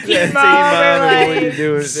 either like Teen Yeah, Mom or what would you like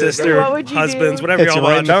do? Sister, What would you husbands, do? whatever It's y'all a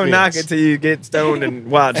watch. range Don't of knock fears. it till you get stoned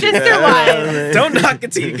and watch it. Sister Wives. Don't knock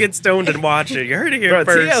it till you get stoned and watch it. You heard it here Bro,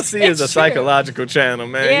 first. TLC is a It's true. psychological channel,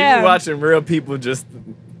 man. Yeah. You be watching real people just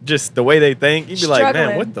the way they think. You'd be like, man,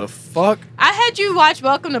 Struggling. what the fuck? I had you watch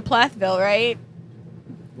Welcome to Plathville, right?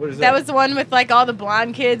 What is That was the one with like all the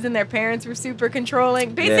blonde kids and their parents were super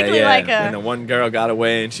controlling. Basically like And the a one girl got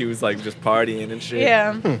away and she was like just partying and shit.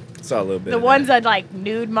 yeah. Saw a little bit. The of ones that. that like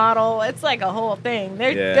nude model. It's like a whole thing.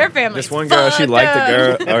 Yeah. Their family. This one girl, she liked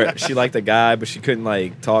up. the girl, or she liked the guy, but she couldn't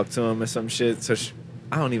like talk to him or some shit. So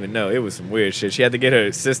I don't even know. It was some weird shit. She had to get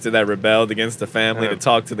her sister that rebelled against the family to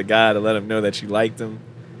talk to the guy to let him know that she liked him.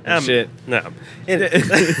 And shit. No. Yeah, so Real-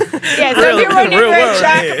 if you're wondering real where world,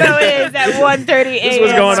 Giacomo yeah. is at 1:30 a.m. This is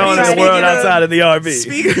what's going on in the Speaking world of- outside of the RV. He's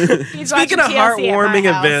Speaking watching of TLC at my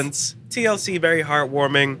heartwarming house. events, TLC very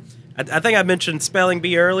heartwarming. I think I mentioned Spelling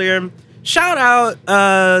Bee earlier. Shout out One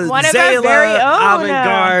of our Zayla, very own,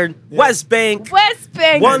 Avant-Garde, West Bank. West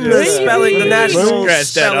Bank. Won the baby. spelling, the national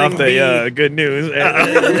Scratch that spelling off bee. the good news.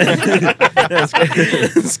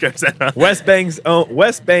 Scratch that off.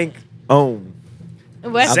 West Bank own.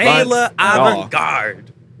 West Avant- Zayla Garde.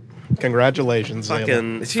 Avant-Garde. Congratulations, Zayla.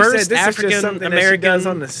 Fucking She first said this African is just something that she American does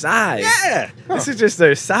on the side. Yeah. This is just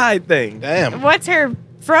their side thing. Damn. What's her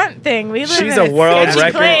front thing? We live She's in a world sketchy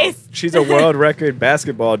record. place. She's a world record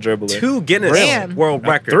basketball dribbler. 2 Guinness Damn. World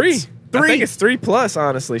Records. Three. I think it's 3+.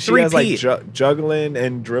 Honestly, she has like 3P. juggling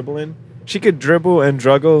and dribbling. She could dribble and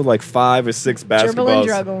druggle like 5 or 6 basketballs. Dribble and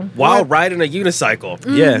druggle. While riding a unicycle.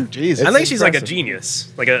 Yeah, Jesus. I think she's like a impressive.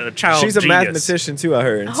 genius, like a child. She's a genius. mathematician too. I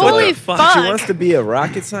heard. Holy What the fuck. fuck? She wants to be a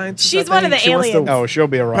rocket scientist. She's I one of think. the She wants to- aliens. Oh, she'll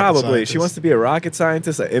be a rocket Probably. scientist. She wants to be a rocket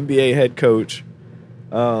scientist, an NBA head coach.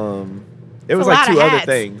 It was a like lot of 2 other hats.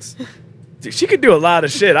 things. Dude, she could do a lot of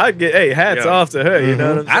shit. I'd get hats Yeah. off to her. You know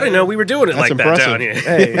what I'm saying? I didn't know we were doing it That's like impressive. that down here.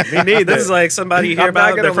 Hey, me neither. This is like somebody you hear I'm not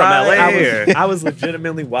about. gonna They're from lie, LA. I was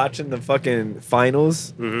legitimately watching the fucking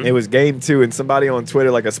finals. Mhm. It was game 2, and somebody on Twitter,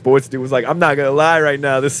 like a sports dude, was like, "I'm not gonna lie, right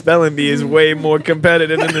now, this spelling bee is way more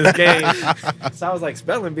competitive in this game." So I was like,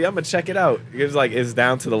 "Spelling bee, I'm gonna check it out." It was like it's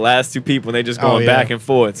down to the last 2 people, and they just Oh, going yeah. back and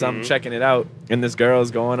forth. So I'm Mhm. checking it out, and this girl's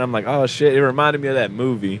going. I'm like, "Oh shit!" It reminded me of that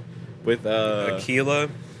movie with Aquila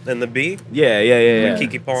and the Bee. yeah.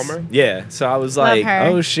 Kiki Palmer. Yeah, so I was Love like, her.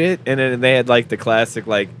 "Oh shit!" And then they had like the classic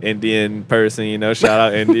like Indian person, you know, shout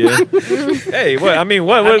out India. Hey, what? I mean,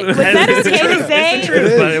 what? Was that It's the okay to truth. say? It's the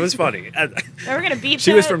truth, but it was funny. We're gonna beat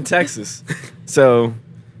She was that? from Texas, so,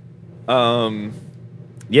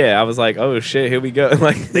 yeah, I was like, "Oh shit, here we go!"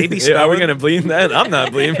 Like, They be are we spelling? gonna bleep that? I'm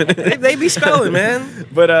not bleeping it. they be spelling, man.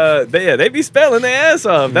 But they be spelling their ass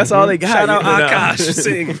off. That's all they got. Shout out you know? Akash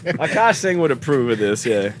Singh. Akash Singh would approve of this,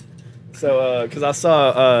 yeah. So, because I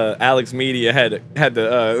saw Alex Media had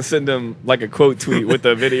to send him like a quote tweet with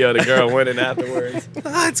the video of the girl winning afterwards.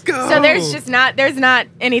 Let's go. So there's not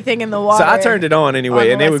anything in the water. So I turned it on anyway, on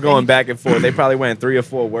the and they were West going Bank. back and forth. They probably went 3 or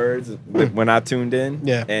 4 words when I tuned in.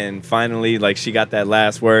 Yeah. And finally, like, she got that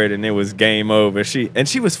last word, and it was game over. She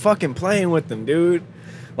was fucking playing with them, dude.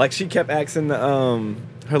 Like, she kept asking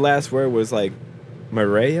her last word was like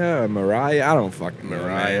Mariah or Mariah. I don't fucking know.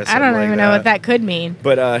 Mariah. I don't like even know that. what that could mean.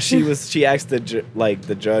 But she asked the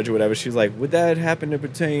judge or whatever. She was like, "Would that happen to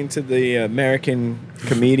pertain to the American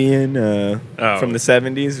comedian from the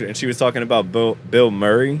 '70s?" And she was talking about Bill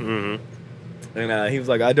Murray. Mhm. And he was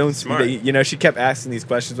like, "I don't see Smart. that." You know, she kept asking these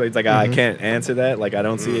questions. But he's like, "I can't answer that. Like, I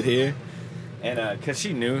don't see it here." And because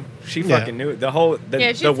she knew, she Yeah. fucking knew the Yeah,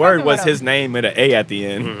 she's the word fucking was with his him. name with an A at the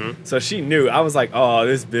end. Mhm. So she knew. I was like, "Oh,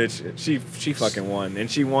 this bitch, she fucking won." And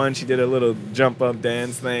she won. She did a little jump up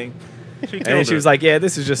dance thing. She And killed she it. was like, "Yeah,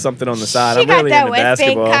 this is just something on the side. She I'm got really that into West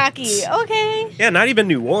Bank basketball." cocky. Okay. yeah, not even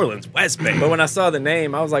New Orleans, West Bay. But when I saw the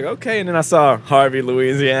name, I was like, "Okay." And then I saw Harvey,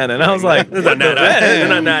 Louisiana, and I was like, They're not up.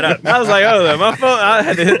 They're not up. I was like, "Oh, my phone." I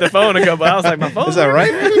had to hit the phone a couple. I was like, "My phone." Is that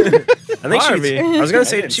right? I think Harvey. I was gonna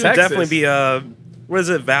say In she would Texas. definitely be what is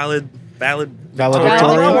it? Valedictorian. All I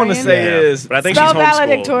Valedictorian? want to say Yeah. is But I think Spell she's homeschooled.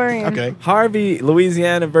 valedictorian. Okay. Harvey,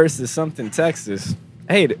 Louisiana versus something Texas.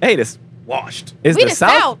 Hey, this Washed. is We the the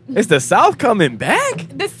South. South. Is the South coming back?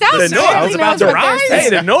 The South The North certainly was about knows to what they're rise. saying. Hey,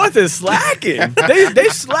 the North is slacking. they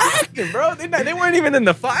slacking, bro. They weren't even in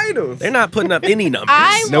the finals. They're not putting up any numbers.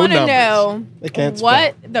 I No want to numbers. know They can't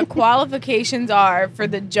what the qualifications are for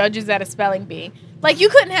the judges at a spelling bee. Like, you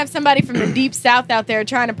couldn't have somebody from the deep south out there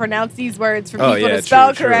trying to pronounce these words for people to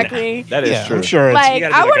spell true. correctly. That is Yeah, true. I'm sure it's Like,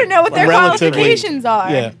 gotta be I like want to a know what their relatively- qualifications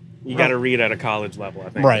are. yeah. You got to read at a college level. I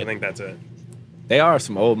think. Right. I think that's it. They are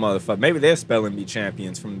some old motherfuckers. Maybe they're spelling bee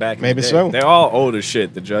champions from back in Maybe the day. so. They're all old as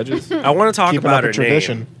shit, the judges. I want to talk Keeping about up a her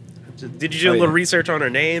tradition. name. Did you do a Oh, little yeah. research on her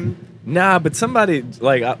name? Nah, but somebody,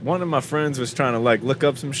 like, one of my friends was trying to, like, look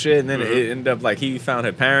up some shit, and then it ended up, like, he found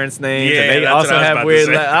her parents' names, Yeah, and they that's also what I was have about to weird,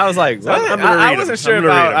 say. I was like, So what? I'm gonna I read wasn't them. sure I'm if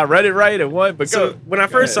gonna read I them. read it right or what, but So go. when I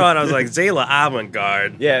first saw it, I was like, Zayla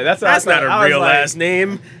Avant-Garde. Yeah, that's That's what I not thought. I a was real like- last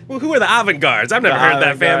name. Well, who are the Avant-Gardes? I've never The heard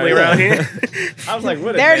that family around Avant-Garde. here. I was like,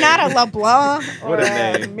 what a They're name. not a LeBlanc or What a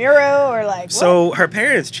a name. Miro or like. what? So her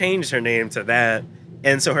parents changed her name to that.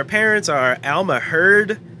 And so her parents are Alma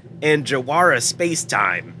Hurd and Jawara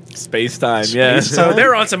Spacetime. Space Time, yeah. So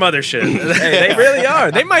they're on some other shit. Hey, they really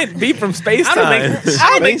are. They might be from Space I Time. don't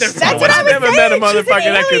think they're That's from what I I've was never met a saying. She's an motherfucker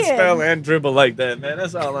that could alien. spell and dribble like that, man.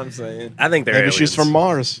 That's all I'm saying. I think they're Maybe she's aliens. from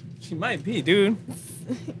Mars. She might be, dude.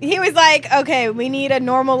 He was like, okay, we need a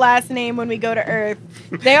normal last name when we go to Earth.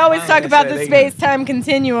 They always I talk was about gonna the say they- space-time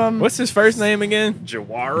continuum. What's his first name again?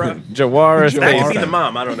 Jawara. Jawara That could Space be the Time.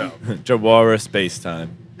 mom. I don't know. Jawara Space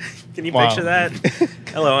Time. Can you Wow. picture that?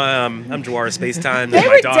 Hello, I'm Jawara Spacetime. They My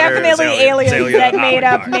were daughter, definitely Zelia- aliens Zelia that made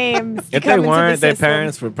up Avant-Garde. names. to If they come into the weren't, their system.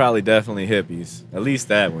 parents were probably definitely hippies. At least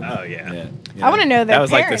that one. Oh, yeah. I want to know their That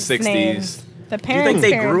was like the parents' 60s. names. The Do you parents.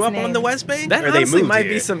 think they grew parents' up on names. the West Bank? That or they honestly moved might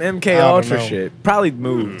here? be some MK I don't Ultra know. shit. Probably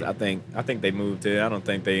moved. I think they moved here. I don't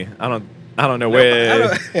think they. I don't know I where.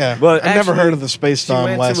 don't- Yeah. Well, I've never actually, heard of the space She time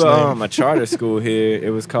went last to name. a charter school here.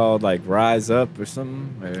 It was called like Rise Up or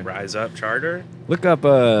something. Or- Rise Up Charter. Look up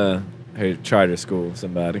her charter school.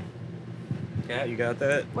 Somebody Yeah, you got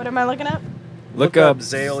that. What am I looking up? look up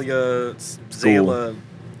Zayla. School.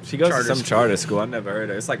 She goes Charter to some school. charter school. I've never heard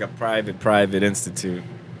of it. It's like a private institute.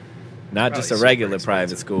 Not just a Probably regular super private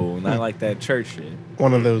expensive. school. Not like that church shit.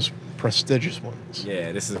 One of those prestigious ones.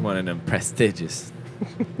 Yeah, this is one of them prestigious.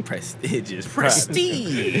 Prestigious.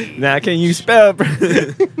 Prestige. Now, can you spell?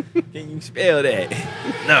 Can you spell that?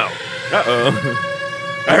 No. Uh-oh.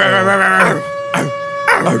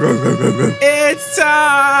 It's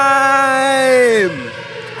time.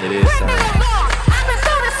 It is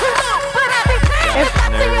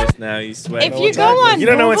nervous now. You sweat. If you go on You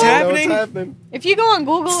don't know what's Google- happening? If you go on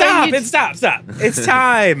Google, Stop and you it! Stop! It's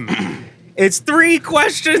time. It's 3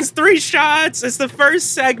 questions, 3 shots. It's the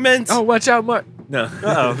first segment. Oh, watch out, Mark. No.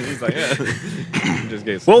 Uh-oh. He's like, yeah. Just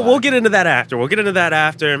get We'll get into that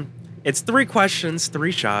after. It's 3 questions,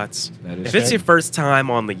 3 shots. That is If it's okay. your first time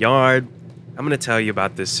on the yard, I'm going to tell you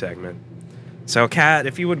about this segment. So, Kat,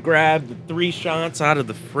 if you would grab the 3 shots out of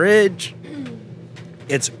the fridge,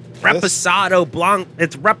 it's Reposado Blanc.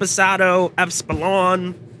 It's Reposado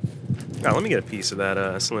Espolon. Oh, let me get a piece of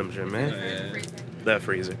that Slim Jim, man. That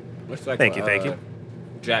freezer. Looks like Thank you.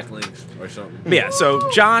 Jack Links or something. But yeah, so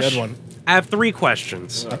Josh, Good one. I have 3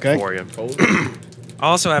 questions Okay. for you. Cold? I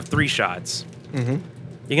also have 3 shots. Mm-hmm.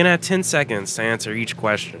 You're going to have 10 seconds to answer each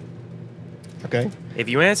question. Okay. If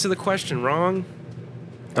you answer the question wrong,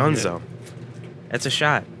 dunzo. That's a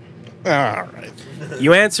shot. All right.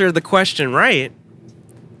 You answer the question right,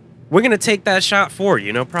 we're going to take that shot for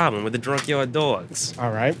you, no problem, with the Drunk Yard Dogs.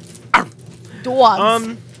 All right.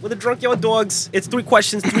 dogs. With the Drunk Yard Dogs, it's 3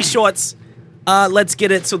 questions, 3 shorts. Let's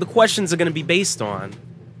get it. So the questions are going to be based on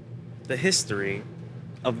the history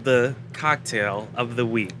of the cocktail of the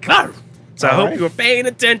week. So I All hope right. you were paying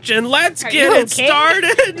attention. Let's Are get you it okay?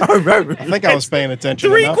 started. I think I was paying attention.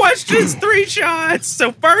 3 enough. questions, 3 shots.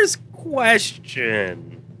 So first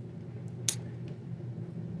question.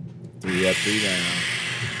 3 up, 3 down.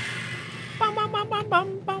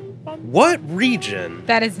 What region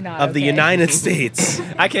that is not of the okay. United States?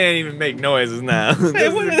 I can't even make noises now.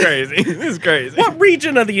 This what- is crazy. This is crazy. What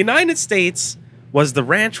region of the United States was the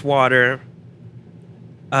ranch water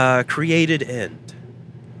created in?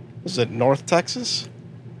 Was it North Texas?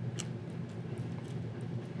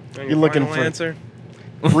 You're looking for- answer?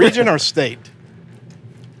 Region or state?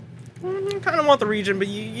 Kind of want the region, but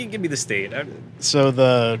you give me the state. So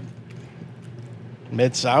the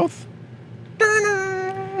Mid-South?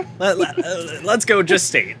 Let's go just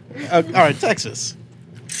state. All right, Texas.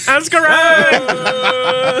 That's correct.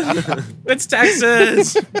 It's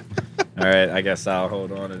Texas. All right, I guess I'll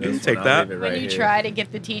hold on to this. Take one. that. I'll leave it When right you here. try to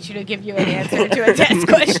get the teacher to give you an answer to a test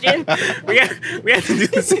question. we had to do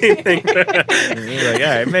the same thing. He's like, all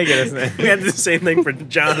right, make it. We had to do the same thing for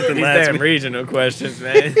Jonathan These last damn week. regional questions,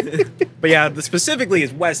 man. But yeah, specifically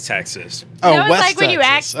is West Texas. Oh, that was West like when you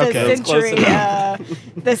Texas. asked the Okay. close century,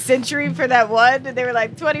 the century for that one, and they were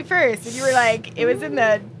like 21st, and you were like, it was in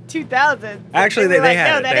the 2000s. Actually, And they were like,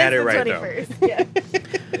 had no, it. that They had is it the right, though. 21st.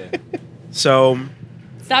 Yeah. So,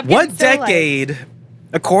 Stop what getting so, like- decade,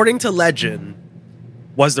 according to legend,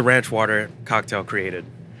 was the ranch water cocktail created?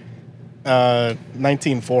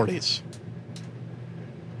 1940s.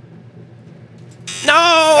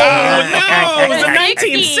 No, it was the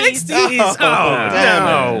 1960s. 1960s. Oh, damn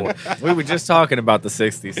no. We were just talking about the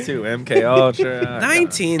 60s, too. MK Ultra.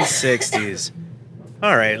 1960s.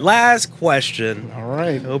 All right, last question. All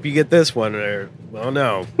right. Hope you get this one. Or, well,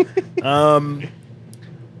 no.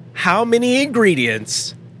 How many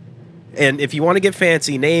ingredients? And if you want to get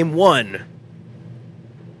fancy, name one.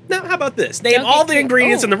 Now, how about this? Name Don't all get the cute.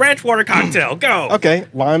 ingredients Oh. in the ranch water cocktail. Go. Okay,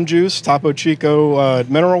 lime juice, Topo Chico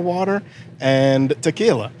mineral water, and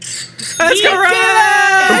tequila. That's He did correct. it!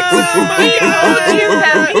 Oh my He told you God.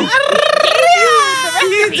 that.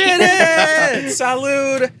 He did it.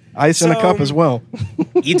 Salud. Ice in a So- cup as well.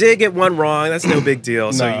 You did get one wrong. That's no big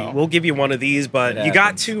deal. So No. we'll give you one of these, but It you got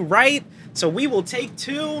happens. 2 right. So we will take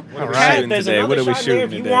 2. What are we right. shooting There's today? another What are we shot there if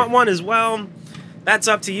shooting you today? want one as well. That's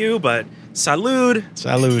up to you, but salud.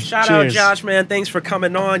 Salud. Shout out Cheers. Josh, man. Thanks for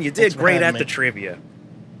coming on. You did Thanks for great having at me. the trivia.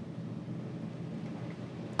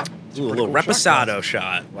 Ooh, a pretty little cool shot, reposado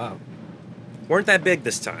shot. Wow. Weren't that big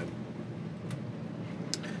this time.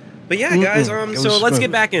 But yeah, guys, It was so let's get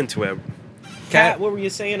smooth. back into it. Kat, what were you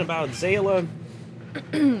saying about Zayla?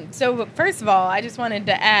 So first of all, I just wanted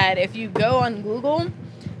to add, if you go on Google,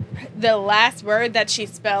 the last word that she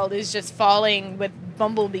spelled is just falling with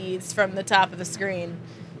bumblebees from the top of the screen.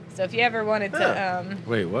 So if you ever wanted to,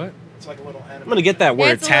 Wait, what? It's like a little I'm gonna get that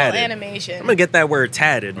word it's a little tatted. animation. I'm gonna get that word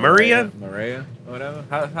tatted. Maria? Maria? Whatever.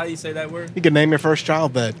 How do you say that word? You can name your first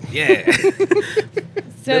child that. Yeah.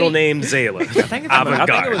 So Middle name Zayla. I think it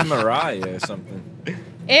Avant-garde. was Mariah or something.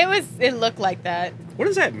 It looked like that. What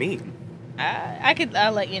does that mean?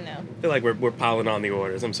 I'll let you know. I feel like we're piling on the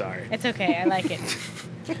orders. I'm sorry. It's okay. I like it.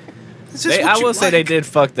 It's just what I you will say they like. did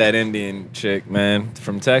fuck that Indian chick, man,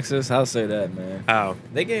 from Texas. I'll say that, man. Oh.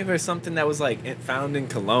 They gave her something that was like found in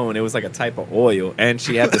cologne. It was like a type of oil, and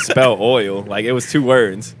she had to spell oil. Like it was 2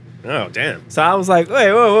 words. Oh, damn. So I was like,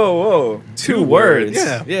 wait, whoa. 2 words.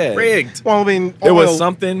 Yeah. Rigged. Well, I mean, It oil, was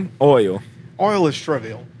something oil. oil is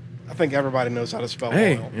trivial. I think everybody knows how to spell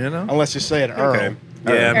Hey, oil. you know? Unless you say it Earl. Okay.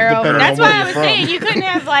 Yeah. Earl, Depending that's on where why I you're was from. saying you couldn't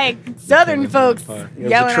have like Southern folks It was a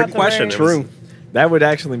yelling trick out the question. words. It was- True. That would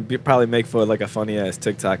actually probably make for like a funny ass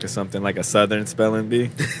TikTok or something, like a Southern spelling bee,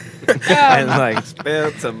 and like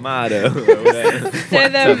spell tomato. Or whatever. So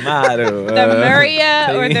the Tomato. Maria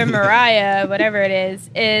or the Mariah, whatever it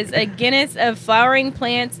is a genus of flowering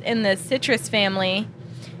plants in the citrus family.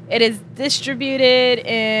 It is distributed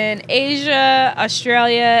in Asia,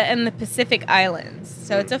 Australia, and the Pacific Islands.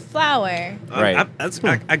 So it's a flower. Right.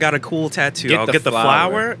 I got a cool tattoo. Get I'll the get the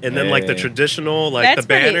flower. flower and then like the Yeah. traditional, like That's the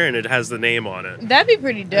banner, pretty- and it has the name on it. That'd be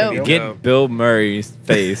pretty dope. That'd Get Bill Murray's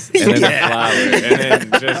face and then Yeah. the flower, and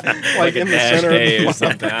then just like a in the dash center of the A or flower.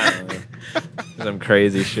 something. I don't know. Some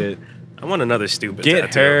crazy shit. I want another stupid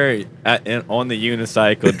Get tattoo. her on the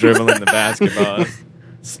unicycle dribbling the basketball,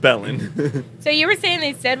 spelling. So you were saying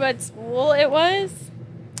they said what school it was?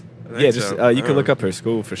 I think Yeah, just so. you can look up her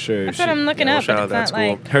school for sure. That's what I'm looking yeah, up, we'll shout but out it's that not school.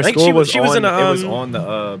 like... Her I think school she was- was she was on. in a, It was um, on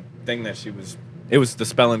the thing that she was. It was the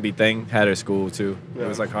spelling bee thing. Had her school too. It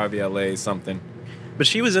was like Harvey LA something. But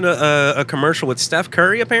she was in a commercial with Steph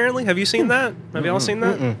Curry. Apparently, have you seen that? Have y'all seen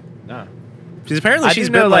that? Nah. She's apparently I she's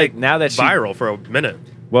do know, been like now that she- viral for a minute.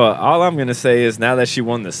 Well, all I'm gonna say is now that she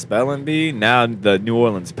won the spelling bee, now the New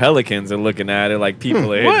Orleans Pelicans are looking at it like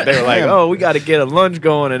people are. What? They're like, Damn. oh, we got to get a lunch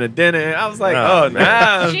going and a dinner. And I was like, Oh, oh, man.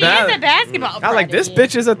 now, She now. is a basketball I was like, this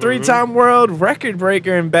prodigy. bitch is a 3-time world record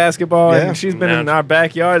breaker in basketball, Yeah. and she's been in Nah. our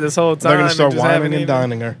backyard this whole time. They're going to start and just haven't whining and even-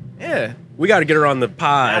 dining her. Yeah. We got to get her on the Now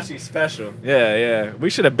pod. she's special. Yeah. We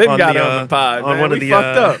should have been got her on the pod. on man. one We of the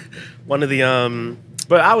fucked up. one of the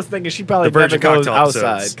But I was thinking she probably The Virgin never goes Cocktail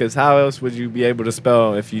outside episodes. because how else would you be able to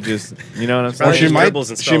spell if you just, you know what I'm Or saying? Probably she just might, dribbles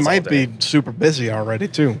and she spells might all be day. super busy already,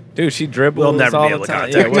 too. Dude, she dribbles We'll never all be the able to time.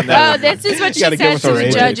 contact Yeah, we'll her. Oh, never- this is what she gotta said get with to her the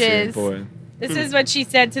age. judges. Boy. This is what she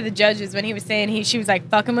said to the judges when he was saying she was like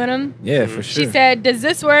fucking with him. Yeah, for sure. She said, "Does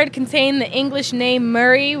this word contain the English name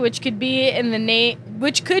Murray, which could be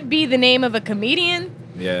the name of a comedian?"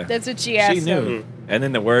 yeah. That's what she asked She knew. him. And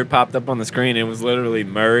then the word popped up on the screen. It was literally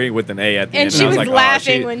Murray with an A at the And end. she I was like, oh,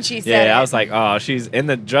 laughing when she said Yeah, it. I was like, oh, she's. And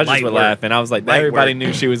the judges Light were work. laughing. I was like, Light everybody work.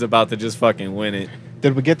 knew she was about to just fucking win it.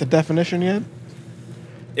 Did we get the definition yet?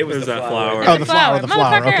 It was the flower. Oh, the flower,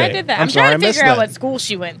 Motherfucker, okay. I did that. I'm I'm sorry, trying I to missed figure out that. what school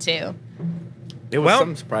she went to. It was Well-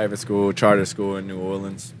 some private school, charter school in New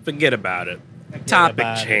Orleans. Forget about it. Topic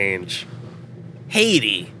about it. change.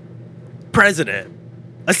 Haiti. President.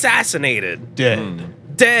 Assassinated. Dead.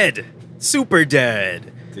 Dead. Super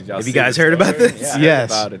dead. Did y'all Have you see guys the heard about story? this? Yeah, I heard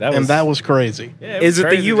Yes. about it. And that was crazy. Yeah, it Is was it the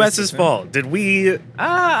crazy just U.S.'s to- fault? Did we?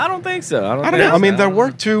 I don't think so. I don't I don't think know. I mean, so. there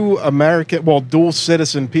were 2 American, dual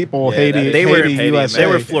citizen people, Yeah, Haiti, they were- Haiti, Haiti, USA. They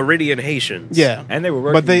were Hey. Floridian Haitians. Yeah. And they were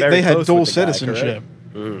working But they very had close dual with the guy, citizenship.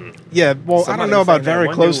 Mm. Yeah, well, I Somebody don't know was about saying that very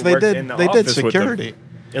one close. dude They worked did in the they did office with them. security.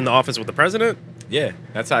 In the office with the president. Yeah,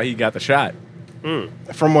 that's how he got the shot.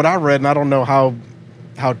 From what I read, and I don't know how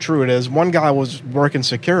true it is, one guy was working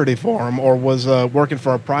security for him, or was working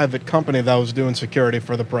for a private company that was doing security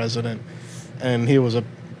for the president, and he was a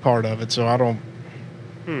part of it. So I don't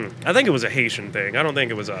I think it was a Haitian thing. I don't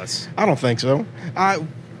think it was us. think so. I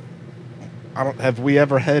don't. Have we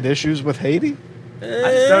ever had issues with Haiti? I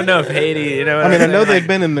just don't know if Haiti, you know. What I mean, I I'm know saying? they've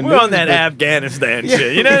been in the We're news, on that but- Afghanistan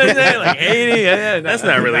shit. You know what I'm saying? Like Haiti. That's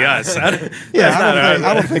not really us. Yeah,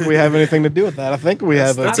 I don't think we have anything to do with that. I think we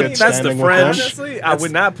have a that's good the- that's the standing with French. them. Honestly, I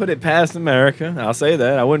would not put it past America. I'll say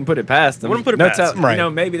that. I wouldn't put it past them. Wouldn't put it No past tell- them. Right. You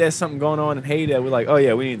know, maybe there's something going on in Haiti that we're like, oh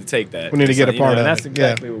yeah, we need to take that. We need to Just get a you part know, of and it. that's Yeah.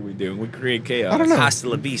 exactly what we do. We create chaos. I don't know. Hasta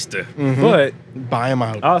la vista. But Buy them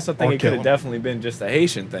out. I also think or it kill could have 'em. definitely been just a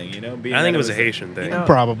Haitian thing, you know? Being I think that it was a Haitian thing. you know,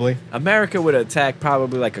 Probably. America would attack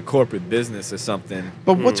probably like a corporate business or something.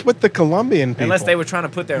 But what's with the Colombian people? Unless they were trying to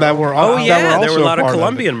put their that own- were Oh, that yeah, were there were a also lot of part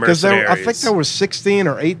Colombian it. 'Cause I think mercenaries. there were 16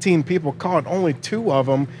 or 18 people caught. Only 2 of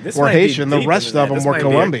them This were might be Haitian. The deeper rest than of that. them This were might be a-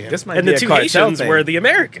 Colombian. This might And be the a two cartel Haitians thing. were the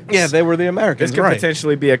Americans. Yeah, they were the This Americans, could right?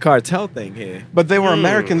 potentially be a cartel thing here. But they were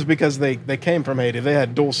Americans because they came from Haiti. They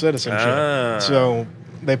had dual citizenship. Ah. So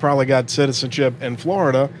they probably got citizenship in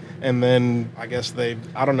Florida, And then I guess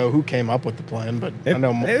I don't know who came up with the plan, but I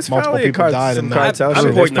know It's multiple probably people died some in that. cartel I'm shit.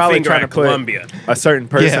 They're pointing the probably finger trying to at put Colombia. a certain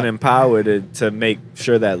person Yeah. in power to make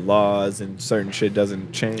sure that laws and certain shit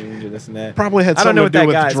doesn't change and this and that. Probably had I don't know something to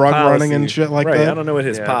what do that with guy's drug running and policies- shit like right, that. I don't know what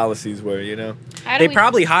his Yeah. policies were, you know? How do They we-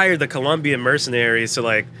 probably hired the Colombian mercenaries to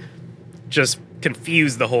like just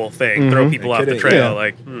confuse the whole thing, throw people They off the could've- trail. yeah.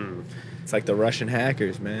 Like, It's like the Russian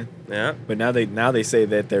hackers, man. yeah. But now they say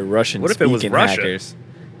that they're Russian What if it was speaking Russia? hackers.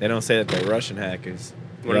 They don't say that they're Russian hackers.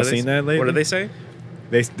 What Y'all do they seen say? that lately? What do they say?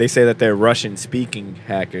 They say that they're Russian speaking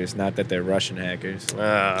hackers, not that they're Russian hackers.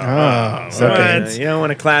 So okay. you don't want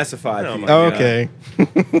to classify Oh, people. my you know? Okay.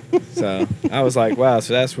 So I was like, wow,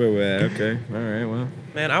 so that's where we're at. Okay. All right, well.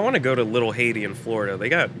 Man, I want to go to Little Haiti in Florida. They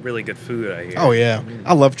got really good food, I hear. Oh yeah,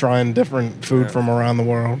 I love trying different food from around the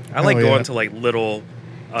world. I like Hell going yeah. to like little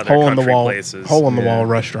other hole in the country wall, places. hole in the Yeah. wall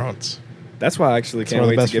restaurants. That's why I actually can't where the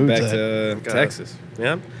wait to best get back food's to God. Texas.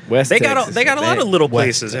 Yeah. West They Texas. got a lot of little West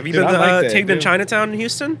places. Have you Dude, been I like that, taken in dude. Chinatown in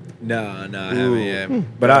Houston? No, I Ooh. haven't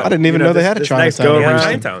yet. But I didn't even know they had a next Chinatown go in around, Houston.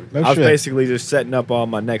 Chinatown. No I was shit. basically just setting up all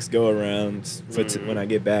my next go arounds for when I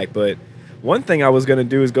get back. But one thing I was gonna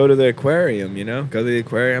do is go to the aquarium. You know, go to the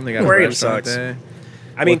aquarium. They got Aquarium a restaurant sucks. there.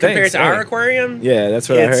 I mean, Well, compared thanks, to our hey. aquarium, Yeah, that's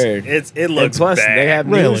what I heard. it And looks plus, bad. they have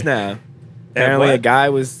Really? news now. They have Apparently, what? a guy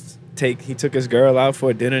he took his girl out for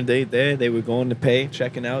a dinner date there. They were going to pay,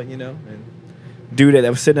 checking out, you know. And dude that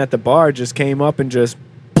was sitting at the bar just came up and just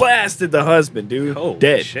blasted the husband, dude, Holy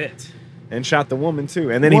dead, shit. and shot the woman too.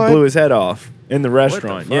 And then What? he blew his head off in the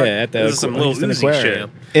restaurant. fuck? Yeah, at the This is some Lil Houston Uzi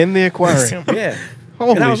aquarium. In the aquarium. Yeah,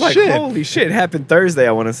 Holy and I was like, shit. holy shit! It happened Thursday,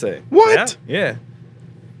 I want to say. What? Yeah.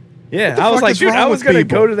 Yeah, the I was fuck like, is dude, wrong I was with gonna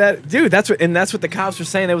people? go to that, dude. That's what the cops were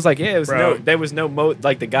saying. It was like, yeah, Bro. there was no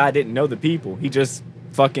like the guy didn't know the people. He just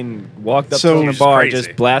fucking walked up So- to the He's bar, crazy.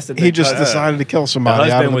 just blasted. He just the decided to kill The somebody out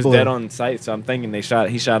of husband the was blue. dead on sight, so I'm thinking he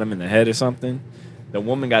shot him in the head or something. The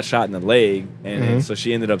woman got shot in the leg, and Mm-hmm. so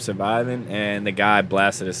she ended up surviving. And the guy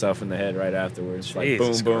blasted himself in the head right afterwards. Like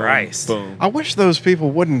Jesus boom, boom, Christ. boom. I wish those people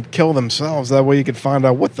wouldn't kill themselves. That way you could find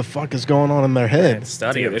out what the fuck is going on in their head.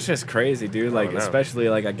 Study Dude, him. it's just crazy, dude. Like, know. especially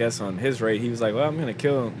like I guess on his rate, he was like, "Well, I'm gonna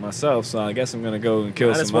kill myself, so I guess I'm gonna go and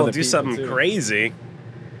kill Might as some well other do people something too." crazy.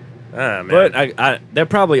 Ah, man. But they're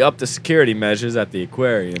probably up to security measures at the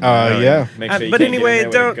aquarium. Yeah. Make Uh, sure you but can't get in anyway, there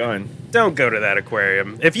with a don't- gun. Don't go to that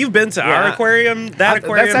aquarium. If you've been to Yeah, our aquarium, that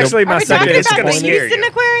aquarium. That's actually Are my we second talking about the disappointment. scare Houston you.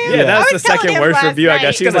 Aquarium? Yeah, I that's the was telling second him worst last review I night.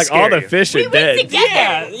 got. She was Gonna like, all scare the you. fish We are went dead. together.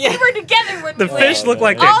 Yeah, yeah. We were together when The we fish went. look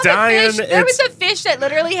like All they're dying. the fish, there was It's- a fish that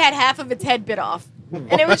literally had half of its head bit off.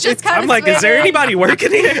 And it was just kind of I'm like, is there anybody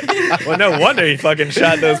working here? Well, no wonder he fucking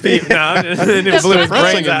shot those people. No, I'm just, and it The blew his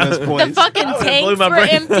fucking- brains out. this The place. fucking blew tanks my were brain.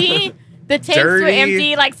 empty. The tanks were Dirty.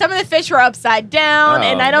 empty. Like some of the fish were upside down, Oh,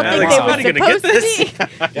 and I don't man. think Like, they somebody were gonna get supposed to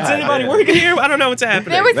this? be. Is anybody working here? I don't know what's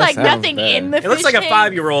happening. There was That like sounds nothing bad. in the it looks like a fish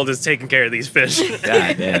 5-year-old is taking care of these fish.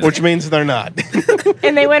 God damn. Which means they're not. tank.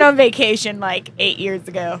 And they went on vacation like 8 years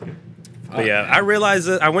ago. But yeah, I realized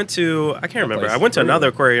that I can't remember. place I went to is another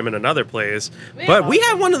aquarium in another place, but we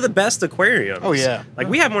have one of the best aquariums. Oh, yeah. Like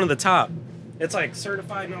we have one of the top. It's like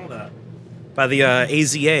certified and all that by the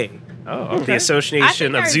AZA, Oh, the okay. I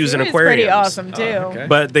Association think of our Zoos and zoo is Aquariums. pretty awesome too. Oh, okay.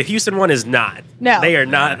 But the Houston one is not. No. they are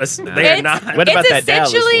not. They are not. What about it's that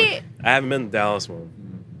Dallas essentially I haven't been to Dallas one.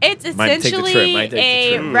 it's Might take the trip, essentially might take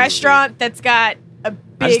the a trip. restaurant that's got a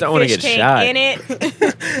I just big don't wanna fish get tank shot. in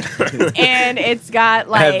it, and it's got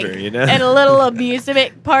like Ever, you know? and a little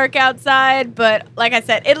amusement park outside. But like I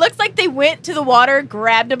said, it looks like they went to the water,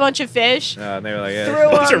 grabbed a bunch of fish, And they were like, threw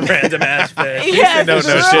yeah. Bunch them, of random ass fish. yeah, They don't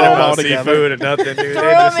know threw shit them- about together. seafood or nothing, dude. threw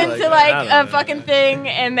They're just them into I like don't a know. fucking thing,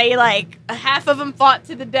 and they like half of them fought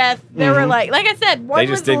to the death. They were like I said, one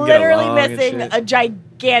just was didn't get literally along and missing shit. a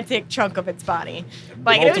gigantic chunk of its body.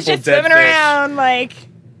 Like it was Multiple just dead swimming fish. around like.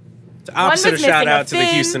 The opposite was of shout missing a out to the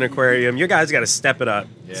fin. Houston Aquarium. You guys got to step it up.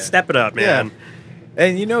 Yeah. Step it up, man.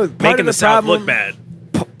 And you know, part Making of the the South problem, look bad.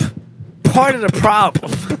 part of the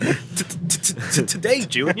problem. Today,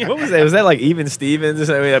 Junior. What was that? Was that like Even Stevens or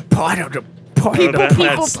something? Like, part of the People,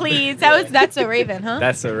 That's- please. That's a Raven, huh?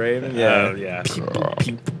 That's a Raven. Oh, yeah.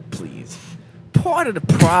 People, please. Part of the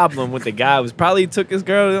problem with the guy was probably he took his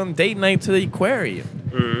girl on date night to the aquarium.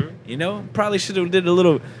 Mhm. You know, probably should have did a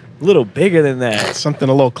little bigger than that. Something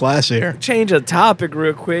a little classier. Change the topic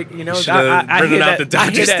real quick. You know, Should've I rented hear out that- the I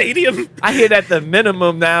hear Dodger that- Stadium. I hear that the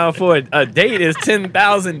minimum now for a date is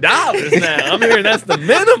 $10,000 now. I'm hearing that's the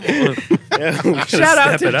minimum. Shout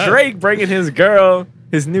out step it to up. Drake bringing his girl,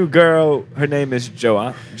 his new girl. Her name is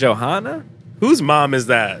Johanna. Whose mom is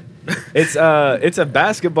that? It's a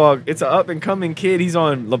basketball. It's an up and coming kid. He's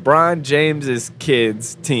on LeBron James's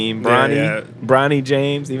kids team. Bronny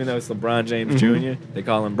James, even though it's LeBron James Jr., they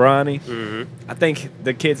call him Bronny. I think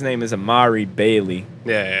the kid's name is Amari Bailey.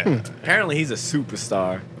 Yeah. Apparently, he's a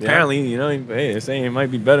superstar. Apparently, they're saying he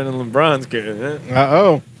might be better than LeBron's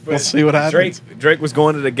kid. We'll see what happens. Drake was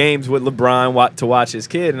going to the games with LeBron to watch his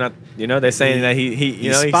kid, and they're saying that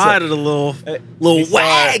he spotted a little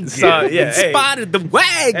wagon. Spotted the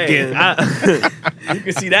wagon. Hey, you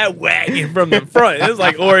can see that wagon from the front. It was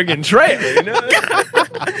like Oregon Trail. You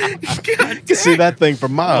can see that thing for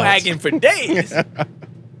miles. Wagon for days.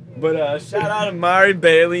 But shout out to Mari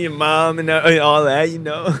Bailey and mom and all that.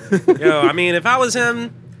 Yo, I mean, if I was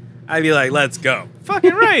him, I'd be like, let's go.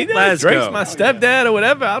 Fucking right. Let's Drake's go. my stepdad or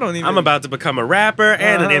whatever. I'm about to become a rapper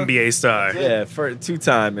and an NBA star. Yeah, for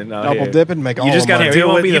 2-time and double dipping, make all you just the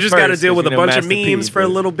money. you just got to deal with a bunch of memes for a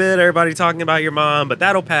little bit. Everybody talking about your mom, but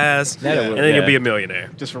that'll pass, and then you'll be a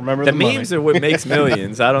millionaire. Just remember the money. memes are what makes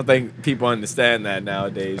millions. I don't think people understand that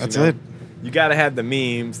nowadays. That's it. You got to have the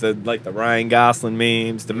memes, like the Ryan Gosling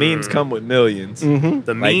memes. The memes come with millions.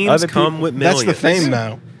 The memes come with millions. That's the fame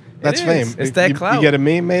now. That's fame. It's that clout. You get a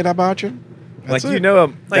meme made about you. That's like it.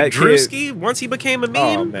 Like Drewski, once he became a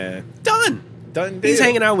meme, oh man, done deal. He's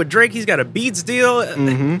hanging out with Drake. He's got a Beats deal.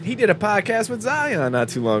 He did a podcast with Zion not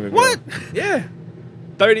too long ago. What? Yeah.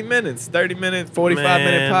 30 minutes, 45-minute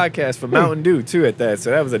podcast for Mountain Dew too at that.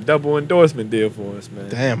 So that was a double endorsement deal for us, man.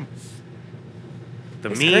 Damn. The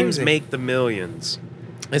memes make the millions.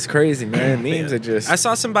 It's crazy, man. Memes are just. I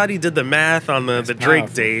saw somebody did the math on the Drake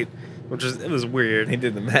powerful. date, it was weird. He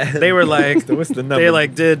did the math. They were like, what's the number? They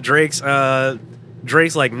like did Drake's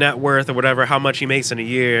like net worth or whatever, how much he makes in a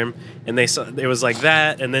year, and it was like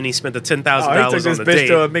that, and then he spent the $10,000 he took this on the bitch date.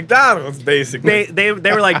 to a McDonald's, basically. They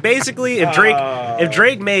were like, basically, if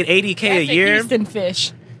Drake made $80K a year, Houston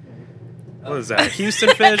fish. what is that?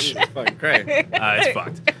 Houston fish? Fucking crazy. It's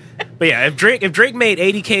fucked. But yeah, if Drake made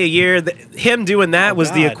 $80K a year, him doing that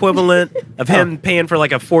was the God. equivalent of him paying for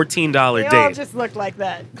like a $14 They date. all just look like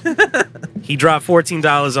that. He dropped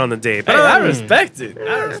 $14 on the date. Hey, I respect it.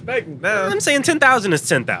 I respect it now. I'm saying 10,000 is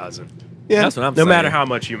 10,000. Yeah. That's what I'm No saying. matter how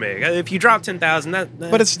much you make. If you drop 10,000, that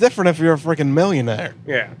But it's different if you're a freaking millionaire.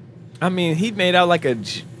 yeah. I mean, he made out like a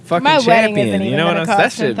fucking My wedding champion. isn't You even know what gonna I'm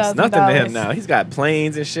saying? That cost shit's nothing to him $10,000. now. He's got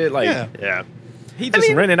planes and shit. Like, Yeah. he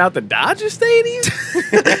just rented out the Dodger Stadium.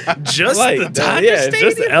 Just Like, the Dodger yeah, Stadium?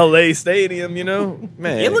 just the LA Stadium,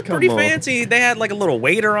 Man, It looked come pretty on. fancy. They had like a little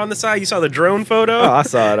waiter on the side. You saw the drone photo? Oh, I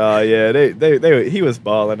saw it. Oh, yeah. He was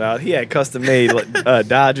balling out. He had custom made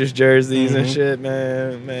Dodgers jerseys and shit,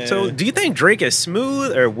 man. So, do you think Drake is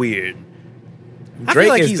smooth or weird? I Drake feel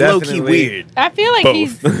like is he's low-key definitely weird. I feel like both.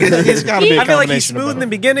 He's got to be a I feel like he's combination of smooth in both. the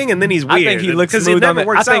beginning and then he's weird. I think he looks because smooth it on never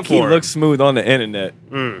the. I works out think he for him. looks smooth on the internet.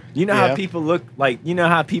 You know Yeah. how people look like. You know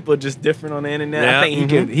how people are just different on the internet. Yeah. I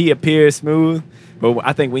think he appears smooth, but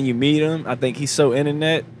I think when you meet him, I think he's so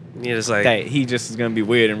internet You're just like, that he just is gonna be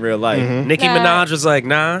weird in real life. Nicki Nah. Minaj was like,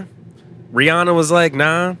 nah. Rihanna was like,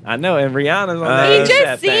 nah. I know, and Rihanna's on he that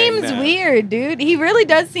just thing seems now. weird, dude. He really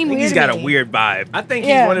does seem I think weird. he's got to a me. weird vibe. I think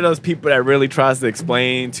Yeah. he's one of those people that really tries to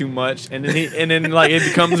explain too much, and then like it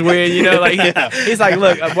becomes weird, Like he's like,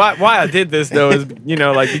 look, why I did this though is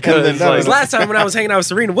like because then that like, was Last time when I was hanging out with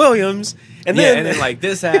Serena Williams, and yeah, then, and then like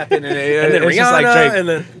this happened, and then it's just like Rihanna, Drake, and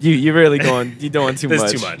then you really you doing too there's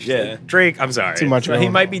much. too much. Yeah. Drake, I'm sorry. Too much. So he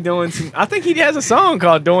might be doing too. I think he has a song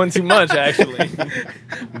called "Doing Too Much." Actually,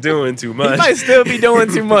 Doing too he much. might still be doing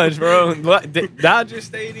too much, bro. Dodger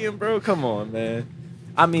Stadium, bro. Come on, man.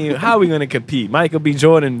 I mean, how are we gonna compete? Michael B.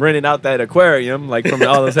 Jordan rented out that aquarium, like from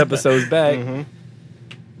all those episodes back.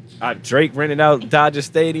 Drake rented out Dodger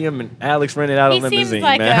Stadium, and Alex rented out a He limousine. seems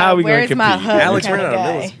like Man, how are we gonna where's compete? my hug Alex kind ran of out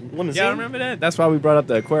guy. of limousine. Y'all remember that? That's why we brought up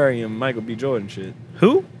the aquarium, Michael B. Jordan shit.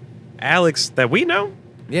 Who? Alex that we know?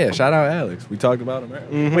 Yeah, shout out Alex. We talked about him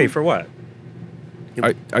earlier. Wait, for what?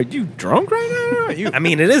 Are you drunk right now? Are you? I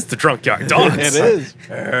mean, it is the Drunk Yard Dogs. It is.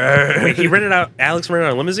 Wait, Alex rented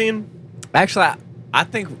out a limousine? Actually, I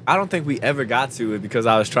don't think we ever got to it because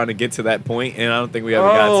I was trying to get to that point, and I don't think we ever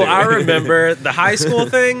got to it. I remember the high school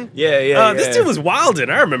thing. Yeah. This dude was wildin'.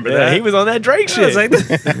 I remember Yeah, that. he was on that Drake I shit. was like,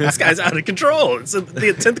 this guy's out of control. It's the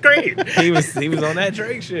 10th grade. he was on that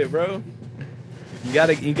Drake shit, bro.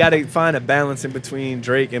 You gotta find a balance in between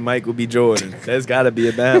Drake and Michael B. Jordan. There's gotta be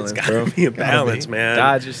a balance, Gotta bro. be a balance, man.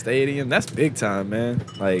 Dodger Stadium, that's big time, man.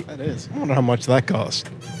 Like, That is. I wonder how much that cost.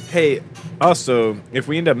 hey, also, if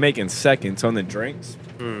we end up making seconds on the drinks,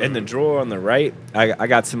 In the drawer on the right, I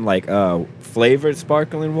got some like flavored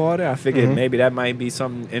sparkling water. I figured maybe that might be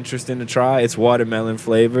something interesting to try. It's watermelon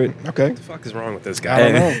flavored. Okay. What the fuck is wrong with this I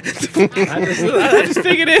guy? don't know. I just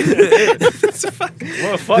figured it.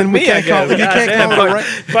 Well, fuck Then we me, I can't call- guess. you can't Goddamn, call it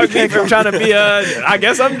fuck, fuck me for trying to be I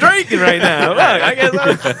guess I'm drinking right now. Look, I guess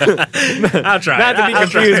I'm. I'll try. Not to be I'll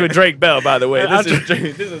try. confused with Drake Bell, by the way. I'll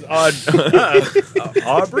This is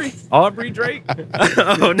Aubrey Drake.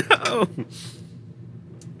 Oh no.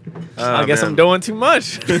 I guess man. I'm doing too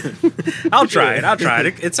much. I'll try it. I'll try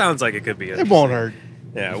it. It sounds like it could be. It won't hurt.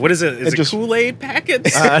 Yeah. What is it? Is It it just- Kool-Aid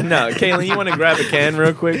packets? No, Kaylin, you want to grab a can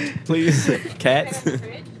real quick, please? Cat. The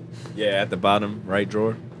fridge? Yeah, at the bottom right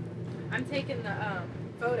drawer. I'm taking the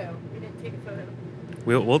photo. We didn't take a photo.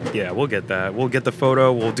 We'll get that. We'll get the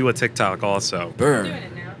photo. We'll do a TikTok also. We're doing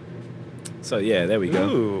it now. So yeah, there we go.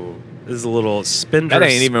 Ooh, this is a little spin. That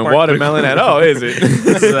ain't even watermelon at all, is it?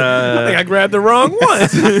 I think I grabbed the wrong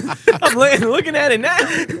one. I'm looking at it now.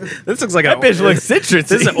 This looks like That bitch looks citrusy.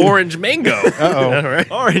 This is an orange mango. Uh-oh. Right?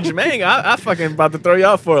 Orange mango. I fucking about to throw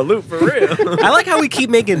y'all for a loop for real. I like how we keep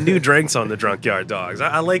making new drinks on the Drunk Yard Dogs.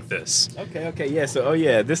 I like this. Okay, yeah. So,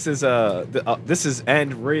 this is this is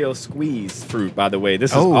and real squeeze fruit, by the way.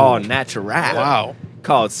 This is Oh. all natural. Wow.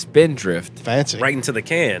 Called Spindrift. Fancy. Right into the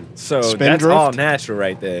can. So that's Spindrift? all natural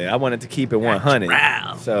right there. I wanted to keep it 100.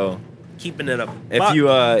 Natural. So Keeping it up. if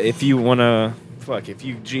you wanna if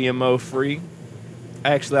you GMO free.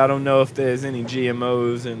 Actually, I don't know if there's any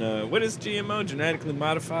GMOs in what is GMO? Genetically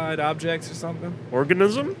modified objects or something?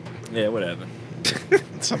 organism. Yeah, whatever.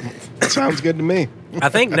 Sounds good to me. I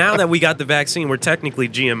think now that we got the vaccine, we're technically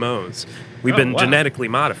GMOs. We've been wow. genetically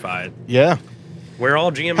modified. Yeah. We're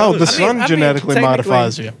all GMOs. Hell, the I sun mean, genetically technically-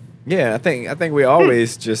 modifies you. Yeah, I think we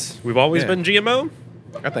always just We've always Yeah. been GMO.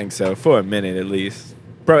 I think so, for a minute at least.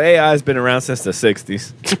 Bro, AI's been around since the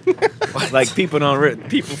 60s. Like people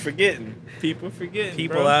forgetting. People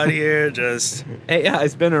bro. out here just.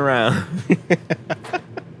 AI's been around.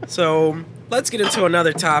 So let's get into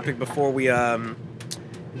another topic before we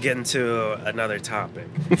get into another topic.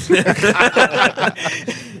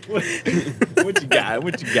 What you got?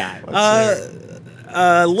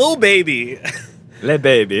 Lil Baby. Le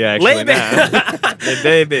Baby, actually. Le Ba- nah. Le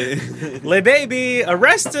Baby. Lil Baby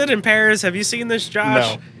arrested in Paris. Have you seen this,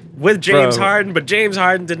 Josh? No. With James Bro. Harden, but James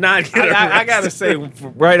Harden did not get arrested. I gotta say,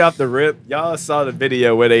 right off the rip, y'all saw the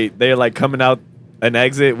video where they're like coming out an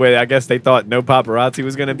exit where I guess they thought no paparazzi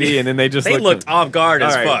was gonna be, and then they just they looked off guard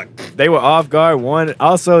as All right. fuck. They were off guard. One,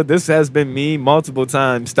 also, this has been me multiple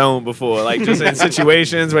times stoned before, like just in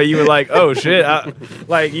situations where you were like, "Oh shit!" I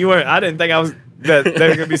didn't think I was that there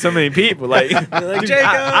were gonna be so many people. Like, Like, Jacob!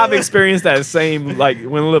 I've experienced that same like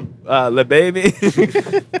when Le Baby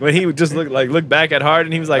when he would just look back at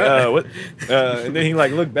Harden. He was like, "What?" And then he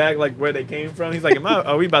like looked back like where they came from. He's like,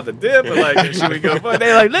 "Are we about to dip? Or like should we go?"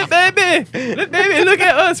 They like, "Le Baby, look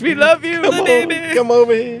at us. We love you, Le Baby." Come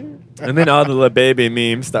over here. And then all the Le Baby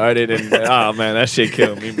memes started, and oh man, that shit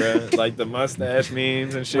killed me, bro. Like the mustache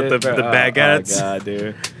memes and shit. With the bro. baguettes. Oh god,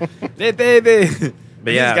 dude. Le Baby.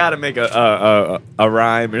 But He's yeah. got to make a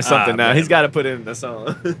rhyme or something now. man. He's got to put it in the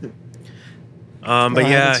song. But I yeah,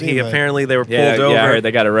 haven't seen that. apparently they were pulled yeah, over. I heard they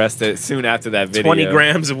got arrested soon after that video. 20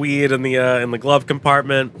 grams of weed in the glove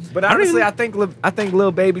compartment. But honestly, I think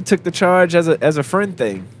Lil Baby took the charge as a friend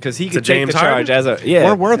thing because he could take James the charge Harden? as a yeah.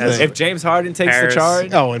 Where were as- they? If James Harden takes Paris. the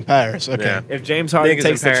charge, Oh, in Paris. Okay. Yeah. if James Harden Niggas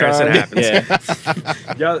takes in the Paris, charge, it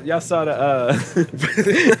happens. yeah. y'all saw the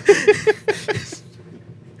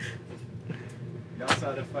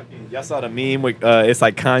y'all saw the meme with it's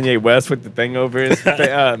like Kanye West with the thing over his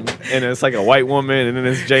and it's like a white woman and then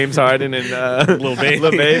it's James Harden and Lil Baby.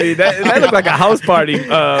 Lil Baby. That looked like a house party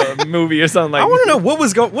movie or something like. I want to know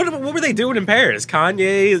what were they doing in Paris?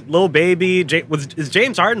 Kanye, Lil Baby, is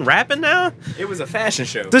James Harden rapping now? It was a fashion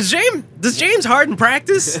show. Does James Harden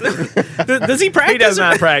practice? Does he practice? He does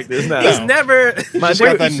not practice. No. He's never My Just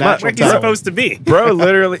got dude- that my- natural where he's talent. supposed to be. Bro,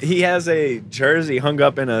 literally, he has a jersey hung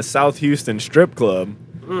up in a South Houston strip club,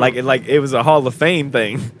 like it was a Hall of Fame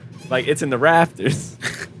thing, like it's in the rafters.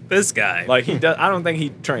 This guy, Like he does. I don't think he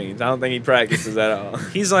trains. I don't think he practices at all.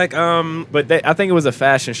 he's like, But I think it was a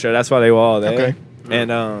fashion show. That's why they were all there. Okay.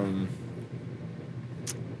 And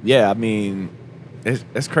yeah, I mean,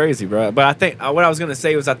 it's crazy, bro. But I think what I was gonna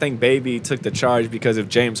say was I think Baby took the charge because if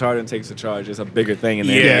James Harden takes the charge, it's a bigger thing in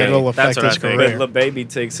the Yeah, NBA. it'll that's affect what I his think. But career. Lil Baby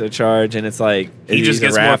takes a charge, and it's like He he's just a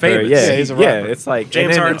gets more rapper. famous. Yeah, Yeah, he's a yeah. rapper. It's like James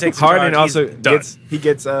and then Harden takes the Harden charge, also he's done.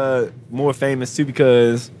 gets more famous too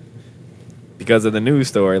because of the news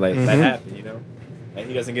story like that Mhm. happened, you know, and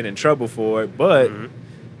he doesn't get in trouble for it. But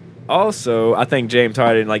Also, I think James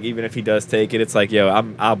Harden, like, even if he does take it, it's like, yo,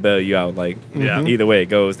 I'll bail you out. Like, Yeah. either way it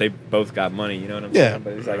goes, they both got money. You know what I'm Yeah. saying?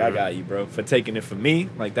 But it's like, I got you, bro. For taking it from me,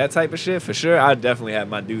 like that type of shit, for sure. I'd definitely have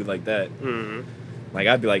my dude like that. Mhm. Like,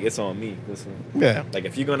 I'd be like, it's on me. Listen. Yeah. Like,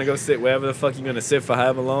 if you're gonna go sit wherever the fuck you're gonna sit for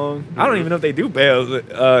however long, I don't even know if they do bails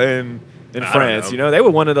in I France. don't know. You know, they were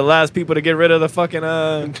one of the last people to get rid of the fucking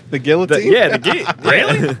The guillotine.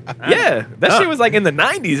 Really? yeah. That shit was like in the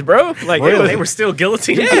 90s, bro. Like, Really? They were still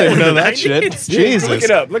guillotined. Yeah. I didn't know in the that shit. 90s? Jesus. Look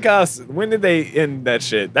it up. Look how. When did they end that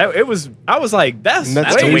shit? I was like, that's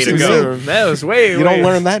That's way the way to too go. soon. That was way. You don't way-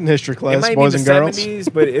 learn that in history It class, might boys be and the girls.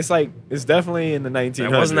 70s, but it's like it's definitely in the 1900s.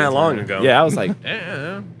 That wasn't that long man. ago. Yeah, I was like,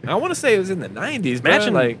 I want to say it was in the 90s. Bro.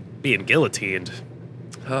 Imagine like, being guillotined.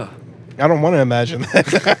 I don't want to imagine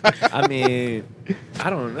that. I mean, I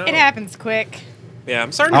don't know. It happens quick. Yeah,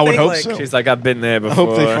 I'm starting to I would think hope like, so. She's like, I've been there I before.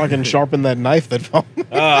 hope they fucking sharpen that knife that fell.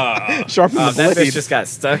 Sharpen Oh, the that blade. bitch just got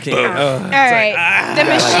stuck in. All right. The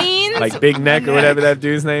machines. Like Big Neck or whatever that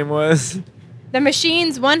dude's name was. The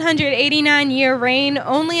machine's 189-year reign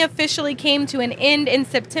only officially came to an end in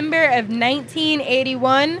September of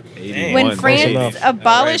 1981 when Close France enough.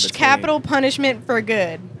 abolished capital punishment for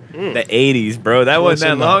good. The 80s, bro. That Close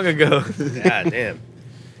wasn't that long ago. God damn.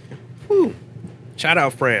 Whew. Shout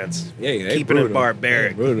out France. Yeah, they Keeping it brutal.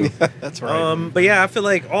 barbaric. They brutal. That's right. But yeah, I feel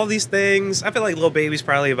like all these things. I feel like Lil Baby's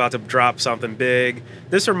probably about to drop something big.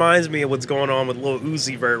 This reminds me of what's going on with Lil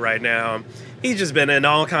Uzi Vert right now. He's just been in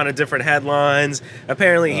all kind of different headlines.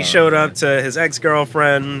 Apparently, he showed up to his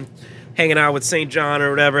ex-girlfriend hanging out with St. John or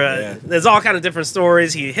whatever. Yeah. There's all kind of different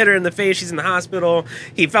stories. He hit her in the face. She's in the hospital.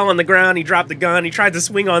 He fell on the ground. He dropped the gun. He tried to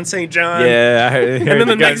swing on St. John. Yeah, I heard And then the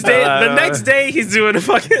gun next day, fell out. he's doing a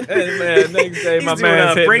fucking Hey, man, next day, he's my doing man's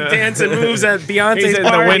hitting break dancing moves at He's Beyonce's hitting the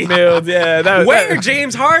party. windmills. Yeah, that was Where that,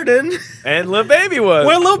 James Harden? and Lil Baby was.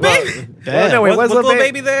 Where Lil Baby? Damn. no, it Was- was was Lil Lil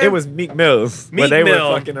Baby there? It was Meek Mills. Meek But they Mill.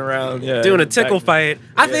 were fucking around. Yeah, Doing a tickle Back- fight.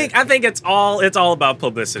 I think it's all about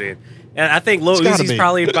publicity. And I think Lil It's gotta Uzi's be.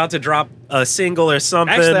 probably about to drop a single or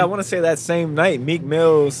something. Actually, I want to say that same night, Meek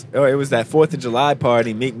Mills, or it was that 4th of July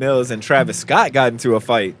party, Meek Mills and Travis Scott got into a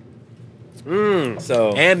fight.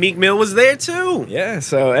 So, and Meek Mill was there too. yeah,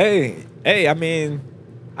 so, hey, I mean,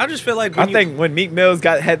 I just feel like I think when Meek Mills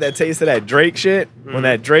had that taste of that Drake shit, when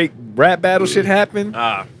that Drake rap battle shit happened,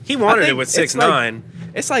 he wanted I it think with it's 6ix9ine.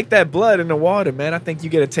 it's like that blood in the water, man. I think you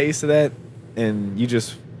get a taste of that, and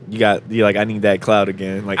you're like, I need that clout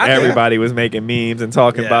again. Like, I think- everybody was making memes and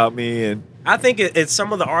talking Yeah. about me, and I think it's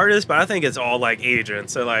some of the artists, but I think it's all like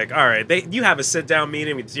agents. So like, all right, you have a sit down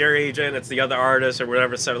meeting with your agent, it's the other artist or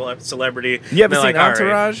whatever celebrity. you ever and they're seen like, all right.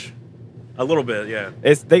 Entourage? A little bit, yeah.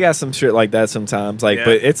 They got some shit like that sometimes, like, Yeah.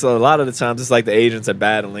 but it's a lot of the times it's like the agents are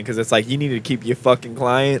battling because it's like you need to keep your fucking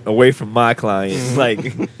client away from my client, like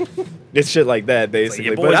it's shit like that basically.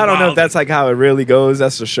 your But boy's I don't know wild. if that's like how it really goes.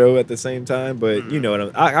 That's the show at the same time, but you know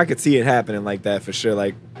what I could see it happening like that for sure.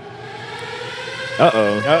 Like,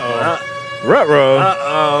 Ruh-roh.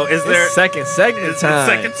 Uh-oh. Is there It's second segment is it time.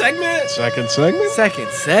 second segment? Second segment? Second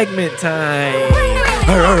segment time.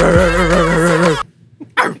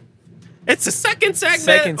 It's the second segment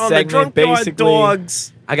Second on segment, the Drunk Yard basically.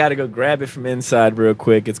 Dogs. I gotta go grab it from inside real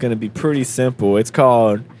quick. It's gonna be pretty simple. It's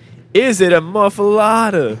called Is It a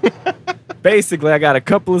Muffalata? Basically, I got a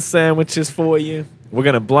couple of sandwiches for you. We're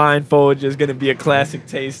gonna blindfold you. It's gonna be a classic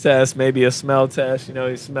taste test, maybe a smell test. You know,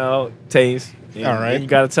 you smell, taste. And, All right. and you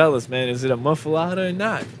gotta tell us, man, is it a muffalata or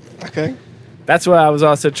not? Okay. That's what I was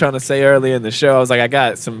also trying to say earlier in the show. I was like, I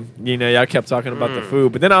got some, y'all kept talking about the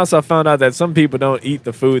food, but then I also found out that some people don't eat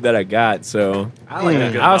the food that I got. So I like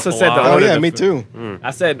a good I also said the muffalata. Oh, order yeah, the me food. too.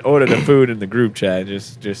 I said order the food in the group chat.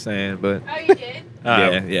 Just saying, but Oh, you did?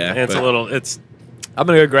 yeah. It's but a little. It's I'm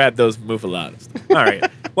gonna go grab those muffaladas. all right.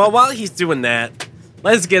 Well, while he's doing that,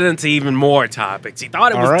 let's get into even more topics. He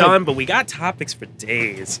thought it All was right. done, but we got topics for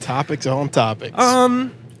days. Topics on topics.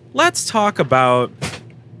 Let's talk about.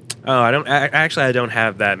 Oh, I don't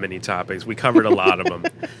have that many topics. We covered a lot of them.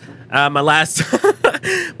 My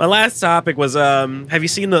last topic was. Have you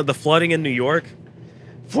seen the flooding in New York?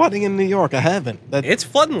 Flooding in New York. I haven't. It's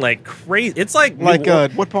flooding like crazy. It's like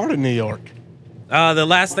What part of New York? The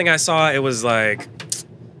last thing I saw, it was like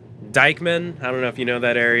Dykeman. I don't know if you know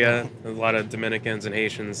that area. A lot of Dominicans and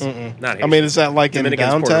Haitians. Not Haitians. I mean, is that like in Dominicans,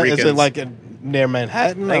 Puerto downtown? Is it Ricans. like near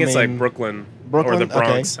Manhattan? I think it's like mean, Brooklyn Brooklyn? or the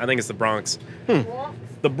Bronx. I think it's the Bronx.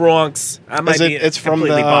 The Bronx. I might Is it? be It's from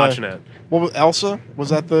completely the. botching it. What was Elsa? Was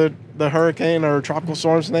that the the hurricane or tropical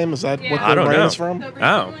storm's name? Is that Yeah. what I the don't rain know. is from? The recent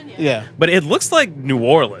Oh. one, Yeah. But it looks like New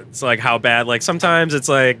Orleans, like how bad. Like sometimes it's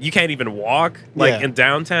like you can't even walk, like Yeah. in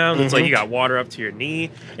downtown. It's like Mhm. you got water up to your knee.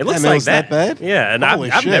 It looks Man, it like was that bad? Yeah, and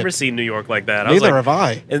Holy I've shit. never seen New York like that. I was Neither like, have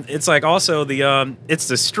I. and it's like also the it's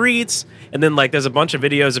the streets, and then like there's a bunch of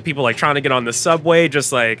videos of people like trying to get on the subway,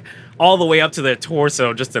 just like all the way up to their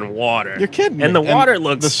torso, just in water. You're kidding me. And the water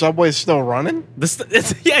looks. The subway's still running?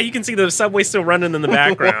 Yeah, you can see the subway still running in the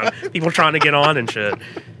background. People trying to get on and shit.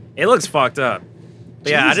 It looks fucked up.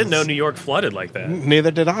 But yeah, I didn't know Jesus. New York flooded like that. Neither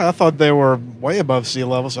did I. I thought they were way above sea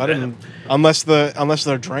level, so I didn't. Unless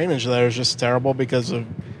their drainage there is just terrible because of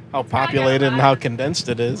how populated and how condensed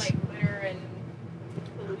it is. Like litter and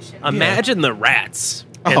pollution. Imagine the rats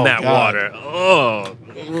in Oh, that God. water. Oh.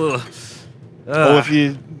 Ugh. Well, if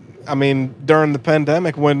you, I mean, during the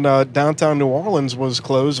pandemic when downtown New Orleans was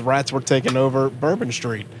closed, rats were taking over Bourbon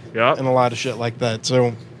Street Yep. and a lot of shit like that.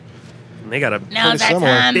 So They got a. Now's pretty our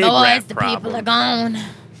similar. time, Big boys. rat The problem. people are gone.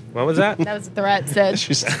 What was that? That was what the rat said.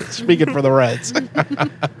 she's speaking for the rats.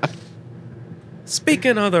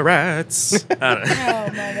 Speaking of the rats. I don't know. Oh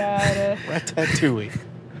my god. Ratatouille.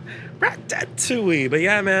 Ratatouille. But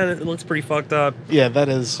yeah, man, it looks pretty fucked up. Yeah, that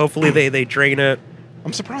is. Hopefully they drain it.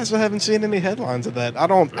 I'm surprised I haven't seen any headlines of that. I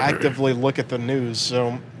don't actively look at the news,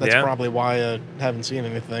 so that's Yeah. probably why I haven't seen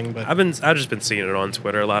anything. But I've just been seeing it on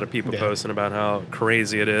Twitter. A lot of people Yeah. posting about how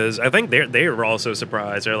crazy it is. I think they were also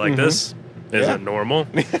surprised. They're like, Mhm. this isn't Yeah. normal.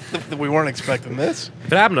 we weren't expecting this.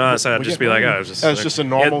 If it happened to us, I'd We just get be like, rain. oh, it's just, Oh, it's just a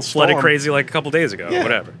normal it flooded storm. crazy like a couple days ago. Yeah.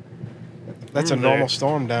 Whatever. That's a Mm, normal there.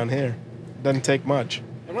 storm down here. Doesn't take much.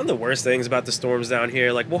 And one of the worst things about the storms down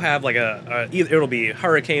here, like we'll have like either it'll be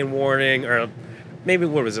hurricane warning or maybe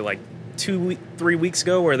what was it like 3 weeks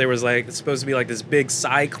ago where there was like it's supposed to be like this big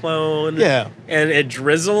cyclone. Yeah. And it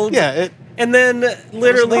drizzled. Yeah, And then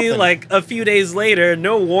literally nothing. like a few days later,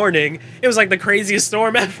 no warning, it was like the craziest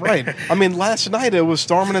storm ever. right. I mean, last night it was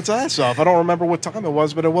storming its ass off. I don't remember what time it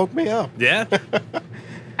was, but it woke me up. Yeah.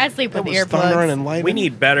 I sleep It with was thundering earplugs. and lightning. We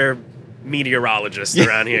need better meteorologists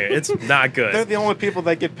around here. It's not They're good. the only people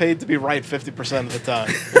that get paid to be right 50% of the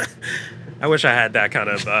time. I wish I had that kind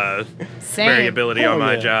of Same. variability on Oh,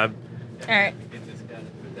 my yeah. job. All right.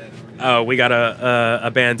 Oh, we got a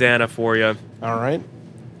bandana for you. All right.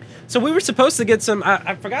 So we were supposed to get some.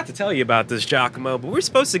 I forgot to tell you about this, Giacomo, but we were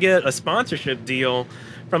supposed to get a sponsorship deal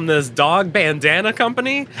from this dog bandana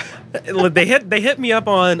company. They hit me up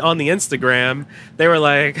on the Instagram. They were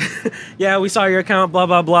like, "Yeah, we saw your account, blah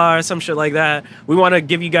blah blah, or some shit like that. We want to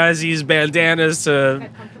give you guys these bandanas to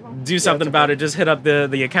do something about it. Just hit up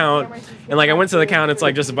the account." And like I went to the account, it's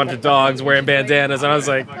like just a bunch of dogs wearing bandanas, and I was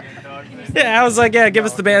like, "Yeah, give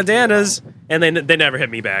us the bandanas," and they never hit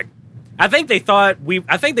me back. I think they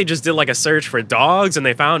just did like a search for dogs and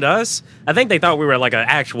they found us. I think they thought we were like an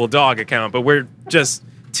actual dog account, but we're just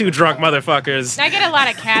two drunk motherfuckers. I get a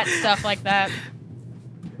lot of cat stuff like that.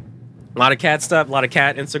 A lot of cat stuff, a lot of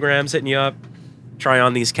cat Instagrams hitting you up. Try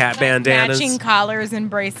on these cat bandanas. Matching collars and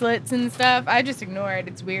bracelets and stuff. I just ignore it.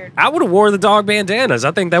 It's weird. I would have wore the dog bandanas.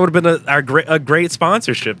 I think that would have been a great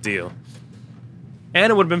sponsorship deal.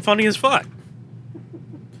 And it would have been funny as fuck.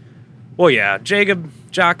 Well, yeah,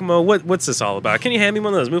 Giacomo, what's this all about? Can you hand me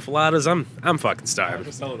one of those muffaladas? I'm fucking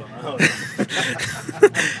starved. Hold on.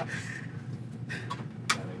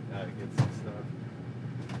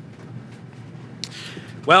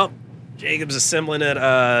 Well, Jacob's assembling it.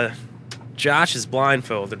 Josh is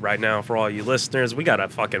blindfolded right now for all you listeners. We got a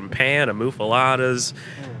fucking pan of muffaladas.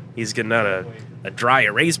 He's getting out a dry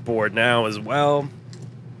erase board now as well.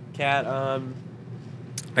 Cat,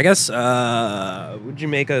 I guess, would you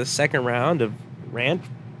make a second round of rant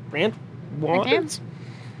waters?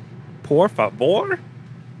 Por favor?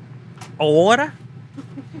 Ahora?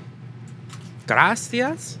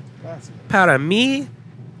 Gracias. Para mí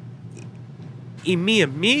y mi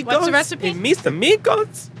amigos. What's the recipe? Y mis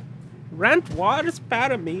amigos. Rent waters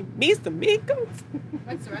para mí, mis amigos.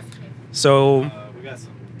 What's the recipe? So, We got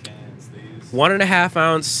some cans. These. 1.5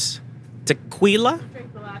 ounce tequila.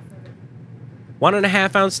 Drink the last of it.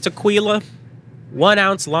 1.5 ounce tequila. 1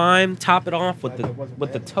 ounce lime. Top it off with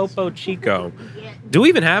the Topo Chico. Yeah. Do we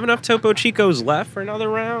even have enough Topo Chicos left for another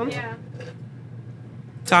round? Yeah.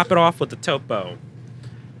 Top it off with the Topo.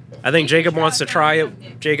 I think Jacob wants to try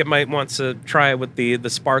it. Jacob might want to try it with the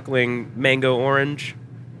sparkling mango orange.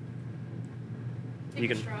 You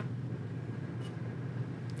can.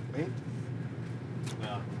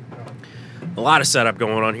 A lot of setup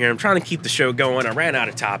going on here. I'm trying to keep the show going. I ran out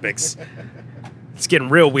of topics. It's getting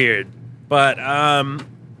real weird. But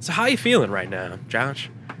so how you feeling right now, Josh?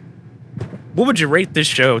 What would you rate this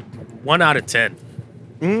show? 1 out of 10.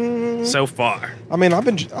 so far? I mean, I've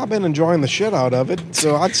been enjoying the shit out of it,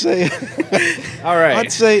 so I'd say All right.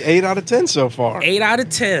 I'd say 8 out of 10 so far. 8 out of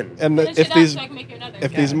 10. And Finish if it up these so I can make you another.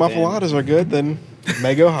 if these God damn. muffaladas are good, then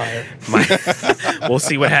may go higher. We'll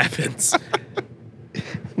see what happens.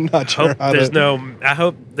 Not sure Hope how there's to. I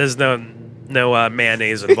hope there's no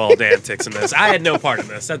mayonnaise involved antics in this. I had no part in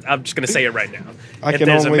this. I'm just gonna say it right now. I If can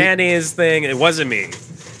there's only- a mayonnaise thing, it wasn't me.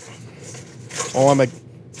 Oh,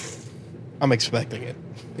 I'm expecting it,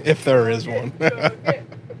 if there is one.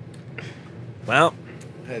 Well,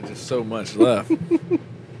 I had just so much left.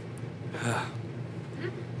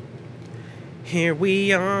 here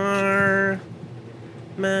we are.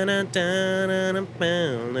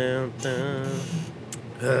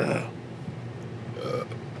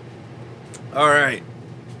 All right.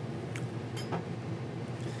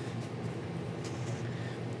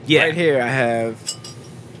 Yeah. Right here, I have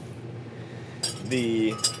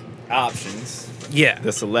the options, Yeah.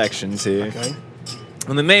 the selections here. Okay.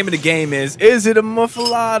 And the name of the game is it a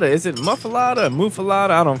muffalata? Is it muffalata? Muffalata?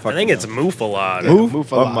 I don't I fucking think it's know. muffalata. Moof or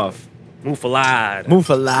muffalata. muff? Muffalata.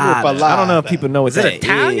 Muffalata. Muffalata. I don't know if people know what Is it that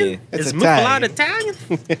Italian? is. It's Is Italian. muffalata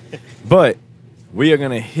Italian? But we are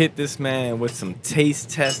going to hit this man with some taste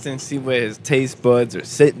testing, see where his taste buds are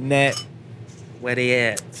sitting at. Where they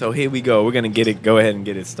at? So here we go. We're going to go ahead and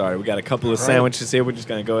get it started. We got a couple of Right. sandwiches here. We're just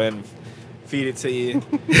going to go ahead and feed it to you.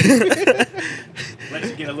 Let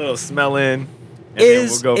you get a little smell in. And then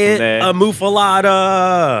Is we'll go it from there. a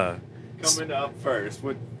muffalata? Coming up first.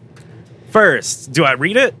 What? First, do I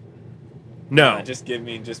read it? No. Just give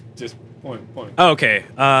me, just point. Okay.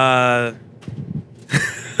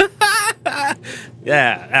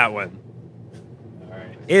 Yeah, that one. All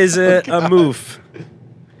right. Is it a moof?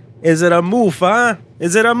 Is it a moof, huh?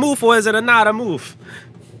 Is it a moof or is it not a moof?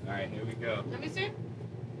 All right, here we go. Let me see.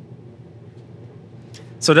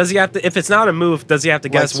 So does he have to? If it's not a moof, does he have to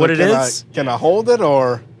Like, guess so what it can is? Can I hold it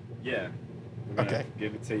or? Yeah. We're gonna Okay.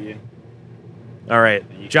 Give it to you. All right.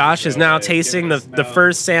 You can Josh go is now ahead and give tasting it a the smell.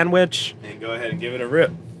 first sandwich. And go ahead and give it a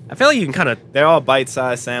rip. I feel like you can kind of. They're all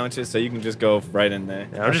bite-sized sandwiches, so you can just go right in there.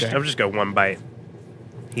 I'll just Okay. go one bite.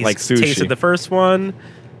 He's Like sushi. tasted the first one.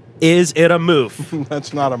 Is it a moof?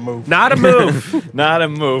 That's not a move. Not a moof. Not a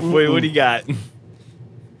move. Wait, what do you got?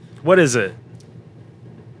 What is it?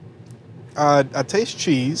 I taste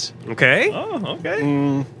cheese. Okay. Oh, okay.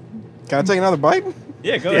 Can I take another bite?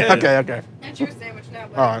 Yeah, go Yeah. ahead. Okay. That's your sandwich now.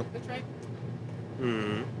 But All right. That's right.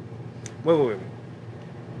 Hmm. Wait.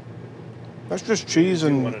 That's just cheese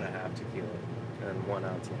and 1.5 tequila and 1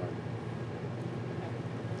 ounce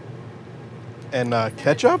lime.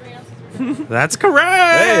 Ketchup. 3 ounces of That's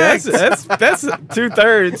correct. Hey, that's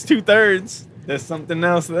 2/3. 2/3. There's something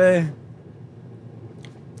else there.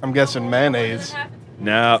 I'm guessing mayonnaise.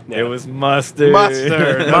 No, Yeah. it was mustard. Mustard,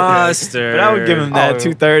 okay. Mustard. But I would give him that. Oh.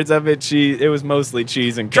 2/3 of it cheese. It was mostly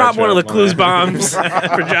cheese and Drop ketchup. one of the clues that. bombs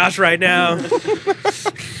for Josh right now.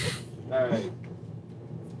 All right.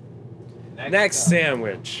 Next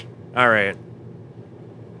sandwich. All right.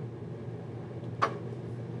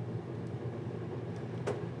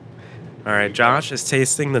 All right. Josh is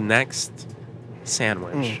tasting the next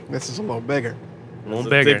sandwich. This is a little bigger. A little That's a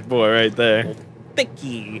bigger. thick boy right there.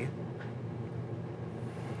 Thicky.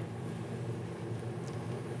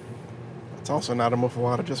 It's also not a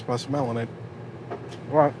muffalata just by smelling it.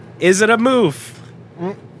 Right. Is it a moof?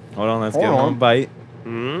 Hold on, let's Hold give him a on. bite.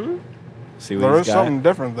 Hmm. See what There he's is got. something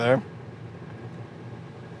different there.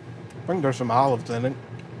 I think there's some olives in it.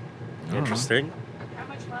 Interesting. How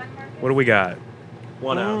much lime, Marcus? What do we got?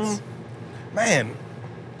 1 ounce. Man,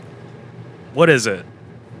 What is it?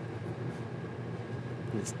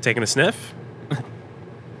 It's taking a sniff?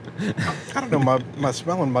 I don't know. My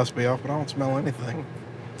smelling must be off, but I don't smell anything.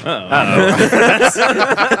 That's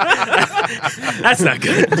not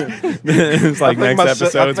good. It's like I think next my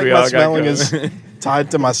episodes I think we my all got smelling going. is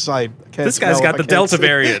tied to my sight. I can't This guy's smell got if the I can't Delta see.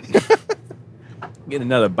 variant. Get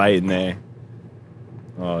another bite in there.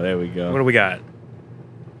 Oh, there we go. What do we got?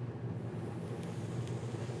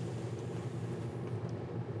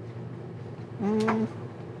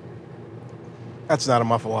 That's not a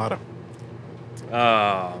muffalata.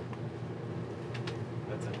 Oh.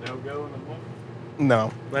 That's a no-go in the book.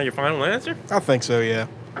 No, Now your final answer? I think so. Yeah.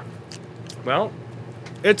 Well,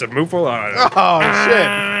 it's a muffalata. Oh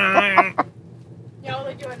shit! Y'all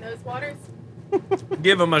are doing those waters?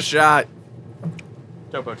 Give him a shot.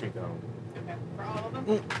 Topo Chico. Okay. For all of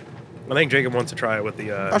them? I think Jacob wants to try it with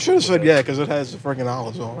the. I should have said yeah because it has the freaking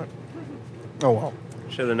olives on it. Oh well,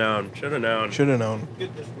 Should have known. Should have known. should have known.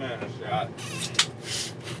 Get this man a shot.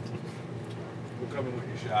 We'll come in with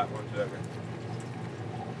your shot, whatever.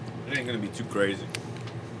 It ain't gonna be too crazy.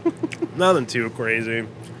 Nothing too crazy.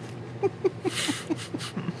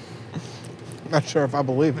 Not sure if I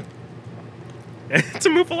believe it. It's a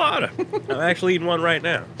muffalata. I'm actually eating one right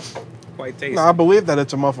now. Quite tasty. No, I believe that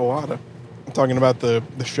it's a muffalata. I'm talking about the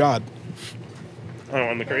shot. Oh,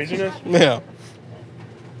 on the craziness? Yeah.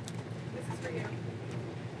 This is for you.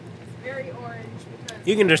 It's very orange because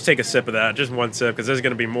You can just take a sip of that, just one sip, because there's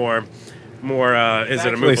going to be more. Is it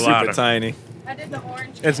a Actually super muffalata? tiny. I did the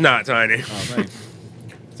orange. It's not tiny. Oh, man.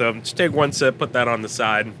 So just take one sip, put that on the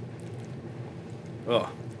side. Oh.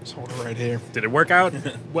 Just hold it right here. Did it work out?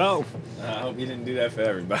 Well, I hope you didn't do that for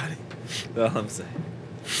everybody. That's all I'm saying.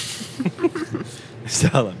 That's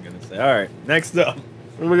all I'm going to say. All right, next up.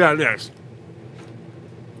 what do we got next?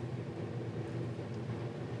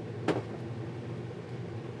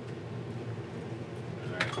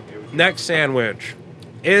 Next sandwich.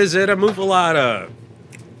 Is it a muffalata?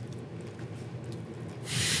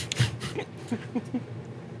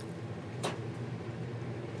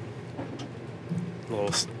 Little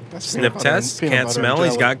That's sniff peanut butter test. and- peanut Can't butter and smell.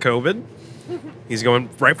 He's jelly. got COVID. He's going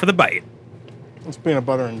right for the bite. It's peanut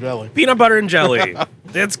butter and jelly. Peanut butter and jelly.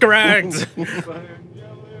 That's correct.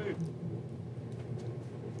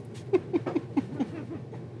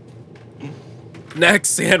 Next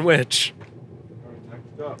sandwich.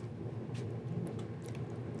 Next up.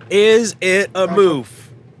 Is it a moof?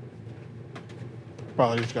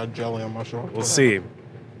 Probably just got jelly on my shoulder. We'll see.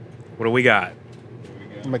 What do we got?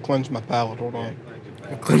 I'm gonna cleanse my palate. Hold on.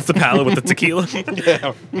 Cleanse the palate with the tequila.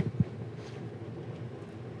 Yeah.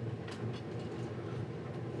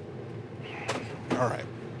 All right.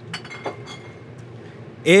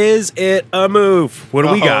 Is it a move? What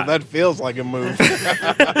do we Oh, got? That feels like a move.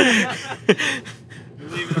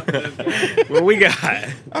 What do we got?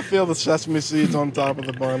 I feel the sesame seeds on top of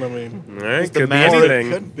the bun. I mean, All right, the could be magic. or it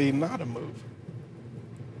anything. could be not a move.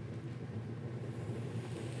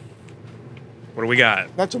 What do we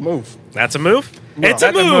got? That's a move. That's a move? No. It's a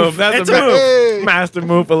That's move. That's It's a a move. Hey! Master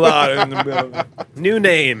muffalata in the building. New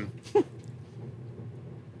name.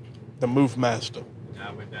 The move master.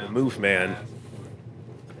 The Move Man.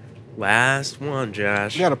 Last one,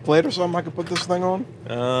 Josh. You got a plate or something I could put this thing on?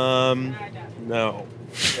 No.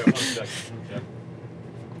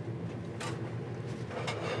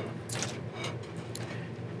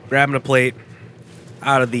 Grabbing a plate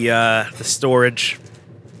out of the storage.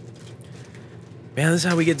 Man, this is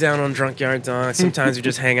how we get down on Drunk Yard Dog. Sometimes we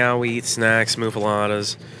just hang out, we eat snacks,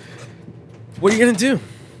 muffaladas. What are you gonna do?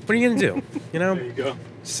 What are you gonna do? You know? There you go.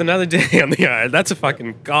 Just another day on the yard. That's a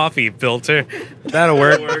fucking coffee filter. That'll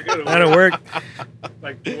work. That'll work.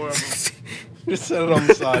 Like 4 of them. Just set it on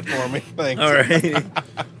the side for me. Thanks. All right.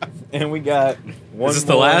 And we got one Is this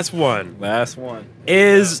the more. last one? Last one.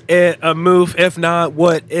 Is it a move? If not,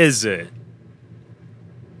 what is it?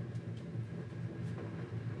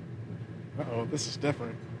 Uh-oh, this is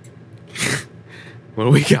different. What do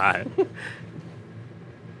we got?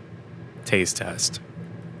 Taste test.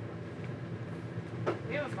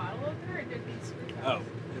 We have a bottle opener or did these screw Oh.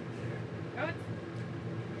 Oh,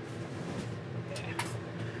 it's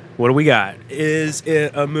What do we got? Is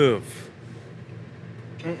it a move?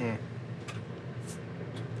 Mm-mm.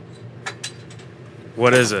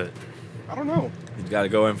 What is it? I don't know. You got to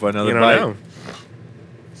go in for another You don't bite. know.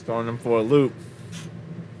 It's throwing them for a loop.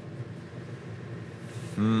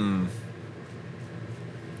 Hmm.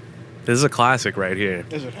 This is a classic right here.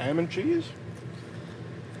 Is it ham and cheese?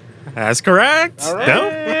 That's correct. All right. No?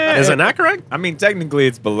 Is it not correct? I mean, technically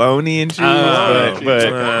it's bologna and cheese, Oh, but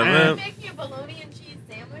Can you make me a bologna and cheese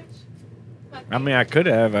sandwich? I mean, I could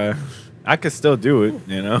have. I could still do it,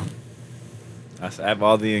 you know. I have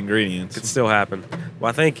all the ingredients. Could still happen.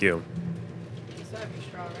 Well, thank you. You still have your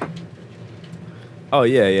straw, right? Oh,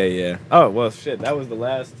 yeah. Oh, well, shit. That was the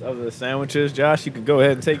last of the sandwiches. Josh, you can go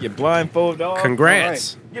ahead and take your blindfold off.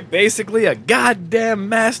 Congrats. You're basically a goddamn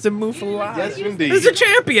master muffalata. Yes, He's indeed. a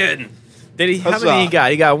champion. Did he? How Huzzah. many he got?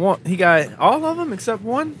 He got one. He got all of them except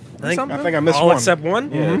one. Or I something? think I missed All one. except one?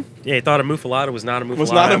 Yeah. Yeah, he thought a muffalata was not a muffalata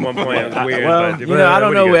Was not a at one point. It was weird. Well, but, you know, I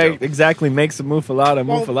don't know what are you what gonna do? exactly makes a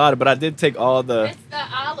muffalata, but I did take all the. It's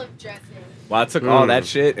the olive dressing. Well, I took all that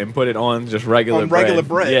shit and put it on just regular On bread. regular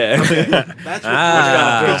bread. Yeah. Okay. That's what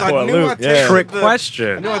Ah. because For I a knew loop, I tasted yeah. Trick the, I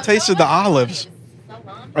question. knew I tasted the olives.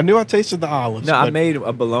 I knew I tasted the olives. No, I but- made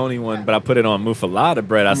a bologna one, but I put it on muffalata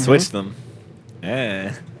bread. I switched them.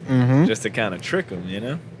 Yeah. Mhm. Just to kind of trick them, you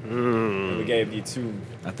know? And we gave you 2,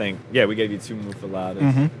 I think. Yeah, we gave you 2 muffaladas.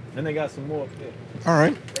 Mhm. And they got some more up there. All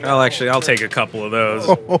right. I'll take a couple of those.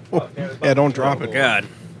 Yeah, don't drop it. God.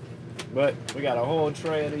 But we got a whole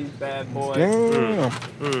tray of these bad boys. Damn.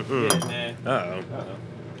 Yeah, man. Uh-oh.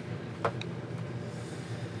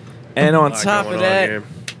 And on A lot top going of on that, here.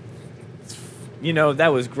 that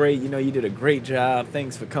was great. You did a great job.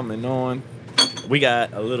 Thanks for coming on. We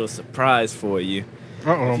got a little surprise for you.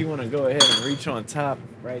 Uh-oh. If you want to go ahead and reach on top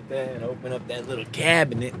right there and open up that little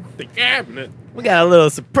cabinet. The cabinet. We got a little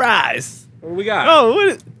surprise. What we got? Oh, what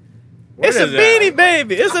is... It's a is that? Beanie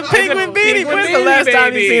Baby. It's a penguin beanie. penguin When's the beanie last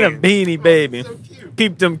time you baby. seen a Beanie Baby?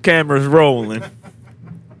 Keep them cameras rolling.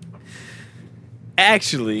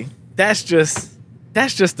 Actually, that's just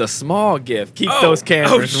a small gift. Keep those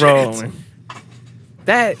cameras shit. rolling.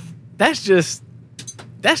 That's just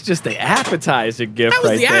the appetizer gift That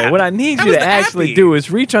was right the there. app. What I need That you was to the actually appy. do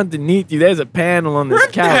is reach underneath you. There's a panel on this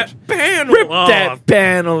Rip couch. that panel Rip off. that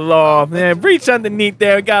panel off, man. Reach underneath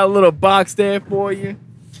there. We got a little box there for you.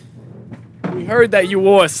 We heard that you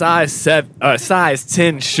wore a size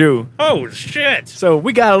 10 shoe. Oh, shit. So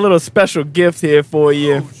we got a little special gift here for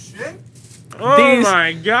you. Oh, These-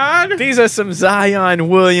 my God. These are some Zion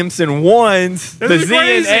Williamson ones, the This is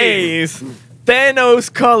ZNAs.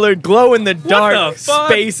 Thanos colored, glow in the dark, the fuck?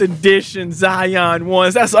 space edition Zion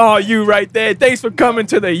ones. That's all you right there. Thanks for coming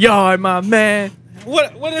to the yard, my man.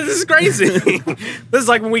 What is this crazy? This is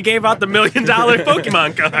like when we gave out the $1 million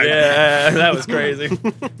Pokemon card. Yeah, that was crazy.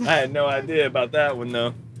 I had no idea about that one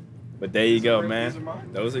though. But there you go, man.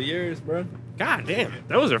 Those are yours, bro. God damn it.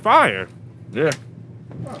 Those are fire. Yeah.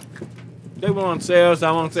 They were on sale, so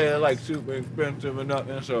I won't say they're like super expensive or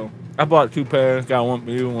nothing. So I bought 2 pairs. Got one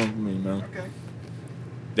for you, one for me, man. Okay.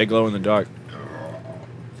 They glow in the dark.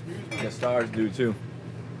 The stars do too.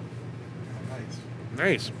 Nice.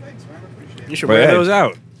 Nice. Thanks, man. I appreciate You it. should But wear hey. those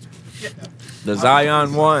out. The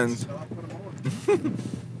Zion ones. I'll put 'em on.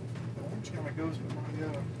 Orange kinda goes with my,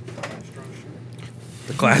 Astro shirt.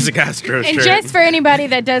 The classic Astro And shirt. just for anybody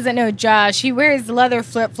that doesn't know Josh, he wears leather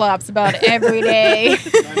flip-flops about every day.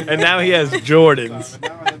 And now he has Jordans. But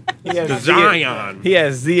now I have- He has The Zion. He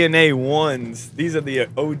has ZNA ones. These are the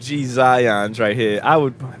OG Zions right here. I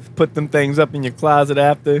would put them things up in your closet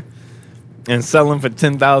after and sell them for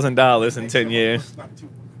 $10,000 in 10 years. It's not too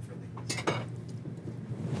long for these.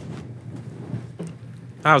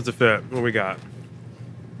 How's the fit? What we got?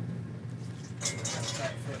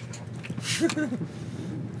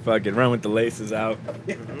 Fucking run with the laces out.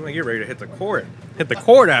 Like you're ready to hit the court. Hit the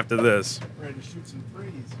court after this. Ready to shoot some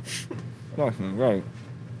threes. Fucking right.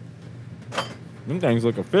 Them things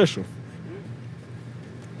look official.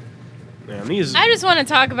 Man, these. I just want to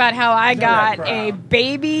talk about how I that got a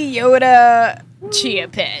Baby Yoda Chia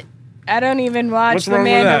Pet. I don't even watch What's The wrong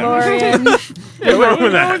with that? Mandalorian. What's wrong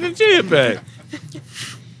with that? the chia pet?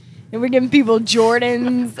 And we're giving people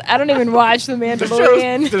Jordans. I don't even watch The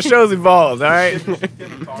Mandalorian. The show's evolved, all right?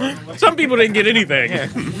 Some people didn't get anything.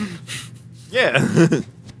 Yeah.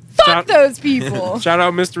 Fuck those people. Shout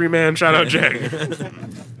out Mystery Man. Shout out Jay.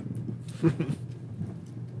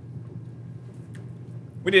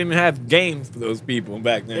 We didn't even have games for those people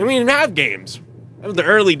back then. And we didn't have games. That was the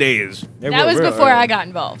early days. They That were was real before early. I got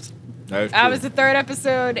involved. That is I true. was the 3rd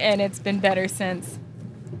episode, and it's been better since.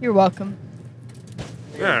 You're welcome.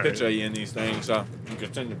 We got a Alright. picture of you in these things, so you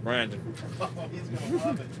can send to Brandon. Oh, he's gonna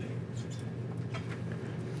love it.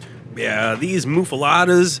 Yeah, these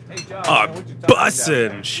muffaladas are what you talking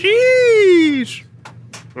bussin'. Sheesh.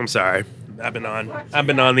 I'm sorry. I've been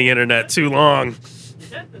on the internet too long. Is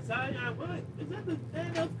that the Zion what? Is that the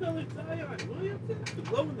Thanos colored Zion Williamson? The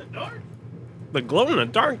glow in the dark? The glow in the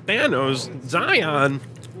dark Thanos Zion.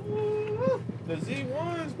 The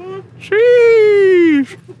Z1s, boy.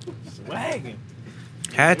 Sheesh. Swagging.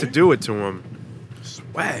 Had to do it to him.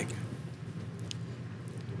 Swag.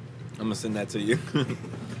 I'm gonna send that to you.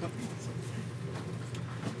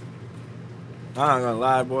 I'm not gonna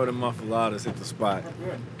lie, boy, the muffaladas hit the spot.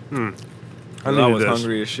 I I needed was this.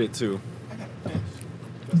 hungry as shit too.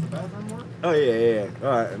 Does the bathroom work? Oh yeah. All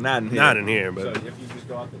right, not in here. Not in here, So but if you just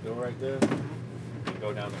go out the door right there, and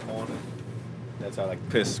go down the corner. That's how like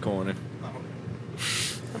piss corner.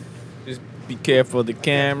 Just be careful of the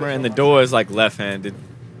camera, and the door is like left-handed.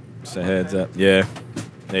 Just a heads up. Yeah.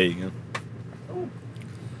 There you go.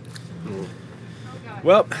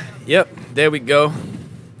 Well, yep. There we go.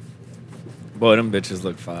 Boy, them bitches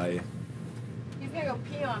look fire. He's gonna go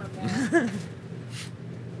pee on him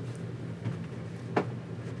now.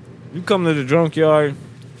 You come to the junkyard,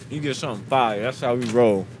 you get something fire. That's how we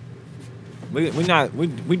roll. We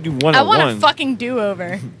do one I on want one. a fucking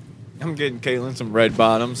do-over. I'm getting Caitlin some red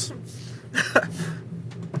bottoms.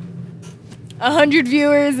 100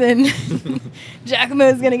 viewers, and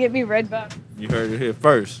Giacomo's gonna get me red bottom. You heard it here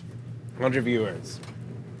first. 100 viewers.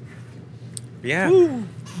 Yeah.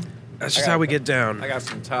 That's just how we get down. I got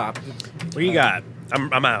some top. What you got?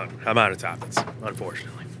 I'm out. I'm out of topics,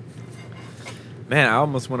 unfortunately. Man, I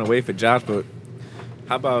almost want to wait for Josh, but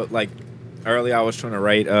how about like earlier I was trying to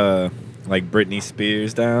write like Britney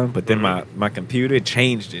Spears down, but then my computer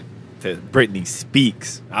changed it to Britney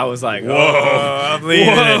Speaks. I was like, Whoa. I'm leaving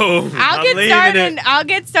it. I'll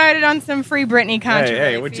get started on some free Britney controversy.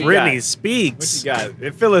 Hey, what you Britney got? Speaks. What you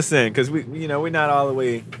got? Fill us in, because we're not all the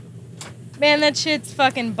way. Man, that shit's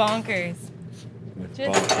fucking bonkers.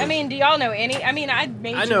 I mean, do y'all know any? I mean, I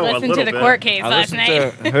made I you know a listen to little the bit. court case I last listened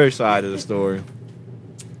night. to her side of the story.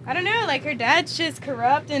 I don't know, like her dad's just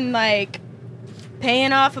corrupt and like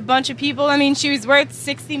paying off a bunch of people. I mean, she was worth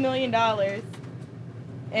 $60 million.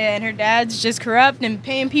 And her dad's just corrupt and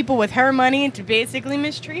paying people with her money to basically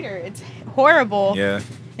mistreat her. It's horrible. Yeah.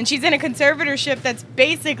 And she's in a conservatorship that's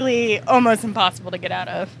basically almost impossible to get out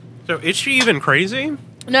of. So is she even crazy?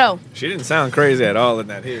 No. She didn't sound crazy at all in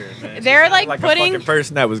that hearing, man. She They're, sounded like, a fucking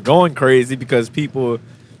person that was going crazy because people.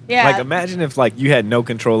 Yeah. Like, imagine if like you had no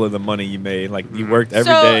control of the money you made, like you worked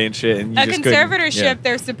every So, day and shit, and you a just couldn't. conservatorship, Yeah.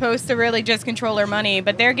 they're supposed to really just control her money,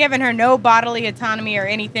 but they're giving her no bodily autonomy or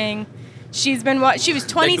anything. She was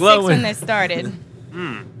 26 glowing. when this started.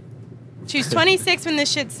 She was 26 when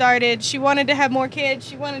this shit started. She wanted to have more kids.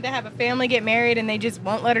 She wanted to have a family, get married, and they just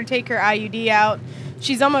won't let her take her IUD out.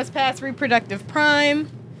 She's almost past reproductive prime.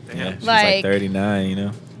 Yeah, she's like- like 39, you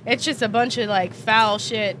know. It's just a bunch of like foul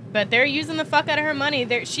shit, but they're using the fuck out of her money.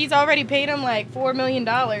 She's already paid him like $4 million.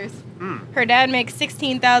 Her dad makes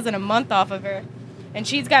 $16,000 a month off of her, and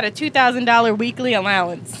she's got a $2,000 weekly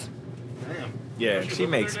allowance. Yeah, she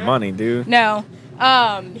makes money, dude. No,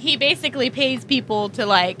 he basically pays people to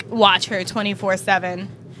like watch her 24/7.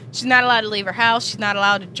 She's not allowed to leave her house. She's not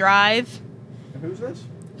allowed to drive. Who's this?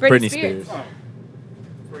 Britney Spears.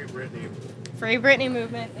 Free Britney. Free Britney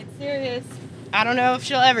movement. It's serious. I don't know if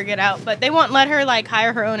she'll ever get out, but they won't let her like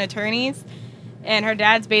hire her own attorneys, and her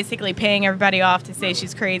dad's basically paying everybody off to say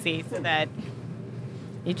she's crazy so that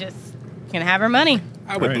you just can have her money.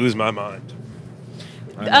 I would Right. lose my mind.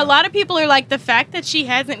 A lot of people are like, the fact that she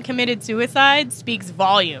hasn't committed suicide speaks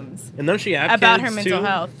volumes And don't she have about kids her mental too?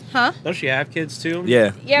 health. Huh? Don't she have kids too?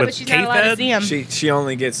 Yeah, Yeah, With but she's not allowed to K-Fed? see them. she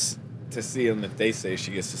only gets to see him if they say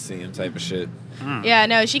she gets to see him, type of shit. Yeah,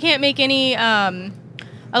 no, she can't make any.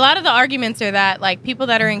 A lot of the arguments are that like people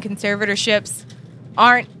that are in conservatorships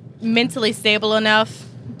aren't mentally stable enough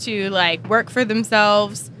to like work for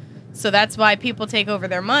themselves, so that's why people take over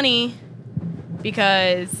their money,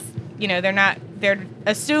 because you know they're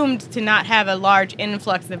assumed to not have a large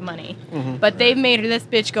influx of money. But they've made this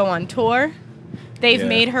bitch go on tour. They've Yeah.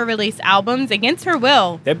 made her release albums against her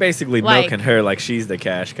will. They're basically Like- milking her like she's the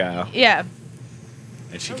cash cow, Yeah.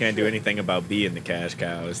 and she can't do anything about being the cash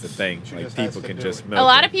cow. Is the thing. Like just has people to can do just it. milk A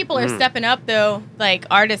lot her. of people are stepping up though, like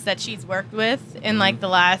artists that she's worked with in like the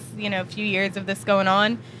last, few years of this going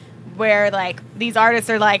on, where like these artists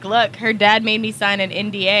are like, look, her dad made me sign an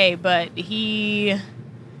NDA, but he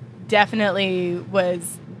definitely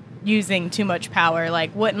was using too much power,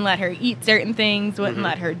 like wouldn't let her eat certain things, wouldn't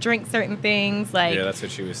let her drink certain things, like Yeah, that's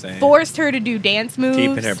what she was saying. forced her to do dance moves.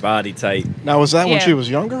 Keeping her body tight. Now, was that when Yeah. she was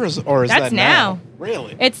younger, or is That's that now.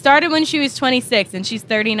 Really? It started when she was 26 and she's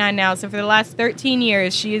 39 now, so for the last 13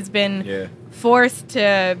 years she has been Yeah. forced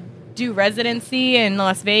to do residency in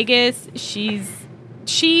Las Vegas. She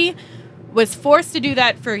was forced to do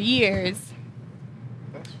that for years.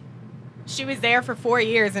 She was there for 4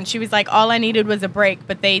 years and she was like, all I needed was a break,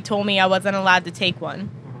 but they told me I wasn't allowed to take one,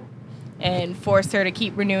 and forced her to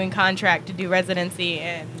keep renewing contract to do residency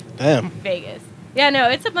in Damn. Vegas. Yeah, no,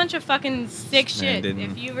 it's a bunch of fucking sick shit. didn't-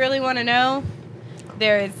 If you really want to know,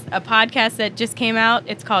 there's a podcast that just came out.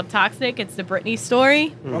 It's called Toxic. It's the Britney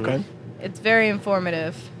story. Okay. It's very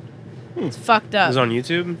informative. It's fucked up. Is it on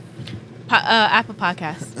YouTube? Apple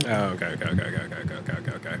Podcast. Oh, okay.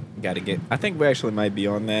 Got to get. I think we actually might be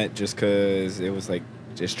on that just because it was like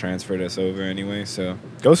just transferred us over anyway. So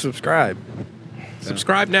go subscribe.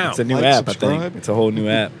 Subscribe now. It's a new Like, app. I subscribe. think it's a whole new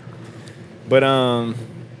app. But on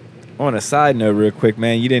a side note, real quick,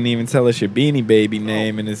 man, you didn't even tell us your Beanie Baby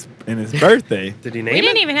name and his birthday. Did he name We it?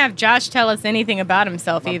 didn't even have Josh tell us anything about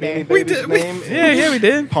himself My either. Beanie Baby's name Yeah, is we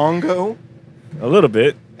did Pongo, a little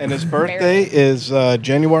bit. and his birthday is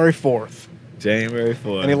January 4th. January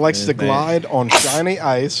 4th. And he likes to glide on shiny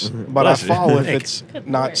ice, but I Bless you. fall if Thank it's Good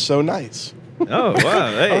not Lord. so nice. Oh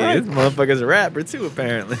wow! Hey, right. this motherfucker's a rapper too,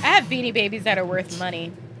 apparently. I have Beanie Babies that are worth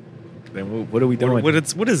money. Then what are we doing? What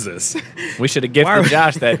is this? We should have gifted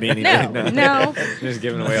Josh that Beanie No, Baby. no. Just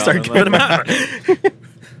giving away all Start the giving money. them out.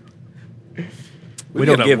 We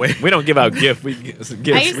get don't give out gifts. We gifts. used We to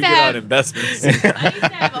give out have- investments. I used to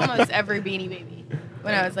have almost every Beanie Baby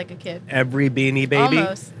when I was like a kid. Every Beanie Baby.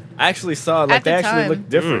 Almost. I actually saw like At the they actually time. look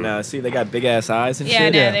different now. See, they got big ass eyes and Yeah,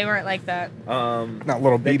 shit. no, Yeah. they weren't like that. Not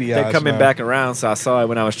little They, beady they're eyes. coming now. back around, so I saw it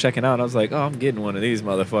when I was checking out. I was like, "Oh, I'm getting one of these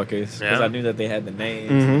motherfuckers," because Yeah. I knew that they had the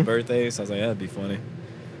names and the birthdays. So I was like, "That'd be funny."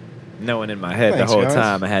 Knowing in my head Thanks, the whole guys.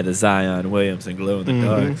 time I had the Zion Williamson glow in the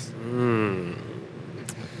darks.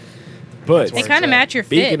 But They kind of match your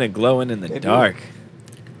speaking fit. of glowing in the They do. dark,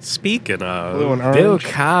 Speaking Blue of, and Bill orange.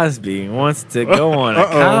 Cosby wants to go on a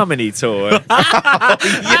Uh-oh. comedy tour. Like we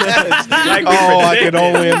Oh, I predicted. can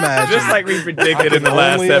only imagine. Just like we predicted I in the can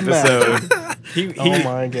last only episode. He, Oh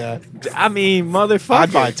my god! I mean, motherfucker.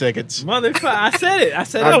 I'd buy tickets. Motherfucker, I said it. I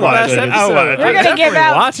said it I'd in the buy last tickets. episode. We're gonna I'm give definitely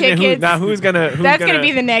out watching it. tickets. Now who's gonna? That's gonna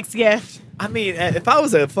be the next gift. I mean, if I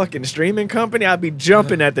was a fucking streaming company, I'd be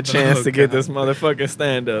jumping at the chance Oh, to get God. this motherfucker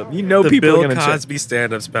stand up. You know, the people Bill are gonna check. Cosby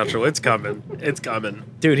stand-up special. It's coming. It's coming.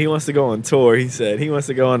 Dude, he wants to go on tour. He said he wants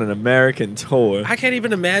to go on an American tour. I can't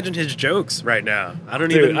even imagine his jokes right now. I don't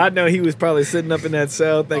Dude, even. I know he was probably sitting up in that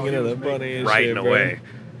cell thinking of the funniest writing shit, bro. away.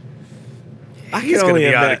 I He's can gonna only be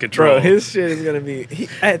out of imagine- control. Bro, his shit is gonna be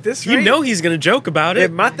at this rate. You know he's gonna joke about If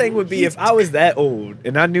it. my thing would be if I was that old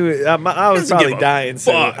and I knew it, I was Doesn't probably give a dying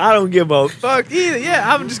soon. fuck. I don't give a fuck either.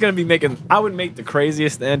 Yeah, I'm just gonna be making. I would make the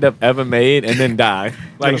craziest stand up ever made and then die.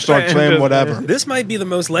 Gonna start saying just- whatever. This might be the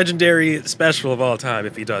most legendary special of all time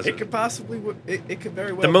if he does It it. could possibly. It could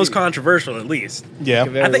very well. The most be. controversial, at least. Yeah.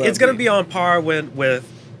 Very I think well it's gonna be. be on par with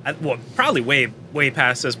well, probably way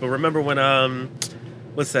past this. But remember when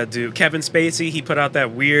what's that dude? Kevin Spacey. He put out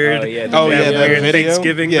that weird, Oh, yeah, Oh yeah, Yeah, that weird video.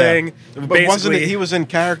 Thanksgiving Yeah. thing. But wasn't it? He was in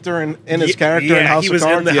character in his character yeah, in House he of was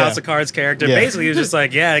Cards. in the Yeah. House of Cards character. Yeah. Basically, he was just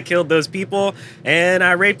like, "Yeah, I killed those people and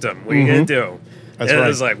I raped them. What are you gonna do?" That's and right. it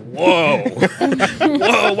was like, "Whoa,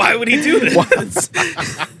 whoa! Why would he do this?"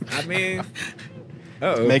 I mean,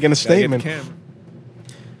 uh-oh. Making a Gotta get statement. the camera.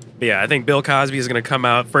 But yeah, I think Bill Cosby is gonna come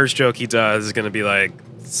out. First joke he does is gonna be like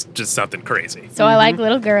just something crazy. So I like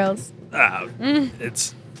little girls.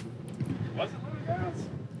 It's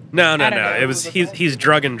no. I don't know. It was he's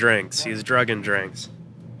drugging drinks. He's drugging drinks.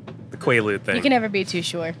 The Quaalude thing. You can never be too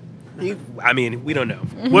sure. I mean, we don't know.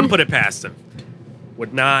 Wouldn't put it past him.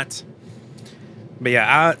 Would not. But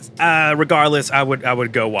yeah, regardless, I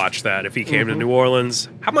would go watch that if he came to New Orleans.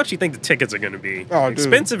 How much do you think the tickets are going to be? Oh, dude.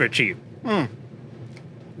 Expensive or cheap?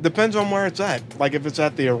 Depends on where it's at. Like if it's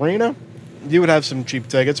at the arena, you would have some cheap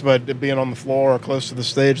tickets, but it being on the floor or close to the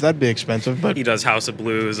stage, that'd be expensive. But He does House of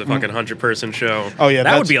Blues, a fucking 100-person show. oh yeah,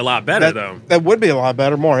 that would that's- be a lot better that, though. That would be a lot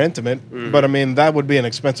better, more intimate. But I mean, that would be an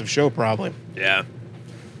expensive show probably. Yeah,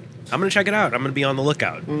 I'm gonna check it out. I'm gonna be on the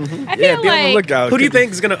lookout. I feel Yeah, be on the like lookout. Who do you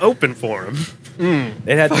think is gonna open for him?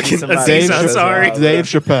 It had to be Fucking somebody. Aziz just as Ansari. wild. Dave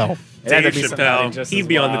Chappelle. It had to Dave be somebody Chappelle. just He'd as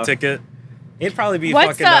be on the wild. ticket. It'd probably be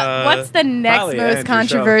what's fucking. what's the next probably most Andrew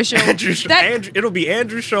controversial? Andrew, That- Andrew, it'll be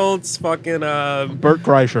Andrew Schultz, fucking Bert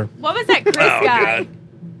Kreischer. what was that Chris Oh, guy? God.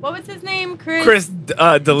 What was his name? Chris. Chris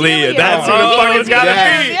D'Elia. That's who Oh, the fuck it's gotta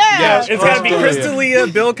yeah. be. Yeah. Yes, It's gotta be Chris Chris D'Elia,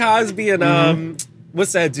 Bill Cosby, and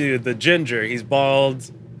what's that dude? The ginger. He's bald.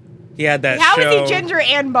 He had that How show. is he ginger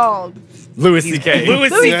and bald? Louis C.K. Louis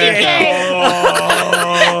Louis C.K.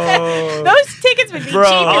 Oh. Those tickets would be Bro.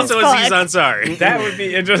 cheap Also, as Aziz fuck. Ansari. That would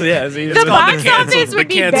be interesting. Yeah, see, The just- box canceled- office the would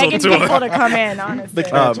be canceled begging tour. people to come in, honestly. The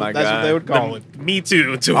Oh, cancel. my That's what God. they would call it. Me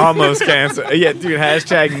too. almost canceled. Yeah, dude.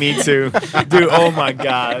 Hashtag me too. Dude, oh my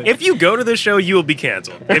God. If you go to the show, you will be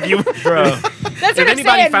canceled. If you, Bro, That's what if I'm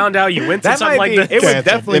anybody saying. found out you went to that something might like be. that, It would Canceled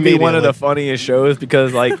definitely be one of the immediately. funniest shows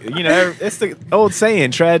because, like, you know, it's the old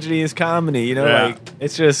saying, tragedy is comedy. You know, Yeah. like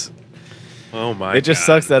it's just. oh my, It just God.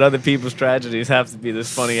 sucks that other people's tragedies have to be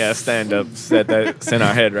this funny ass stand up set that's in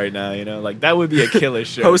our head right now. You know, like that would be a killer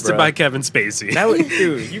show. Hosted bro. by Kevin Spacey. That would,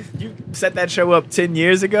 dude. You set that show up 10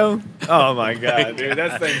 years ago. Oh my God, dude,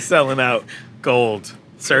 that thing's selling out. Gold, That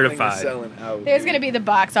thing is certified. selling out. There's gonna be the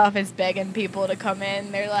box office begging people to come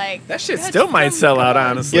in. They're like, That shit "Let's still might come sell out, go."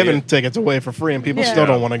 honestly. Giving tickets away for free and people Yeah. still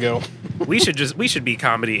don't want to go. We should be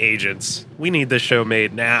comedy agents. We need this show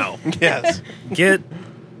made now. Yes. Get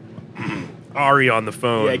Ari on the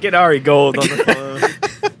phone. Yeah, get Ari Gold on the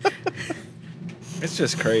phone. It's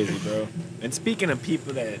just crazy, bro. And speaking of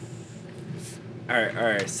people that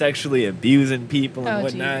are sexually abusing people and Oh,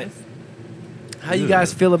 whatnot, Jesus. how you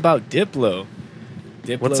guys feel about Diplo?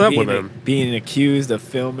 Diplo What's up with being him? being accused of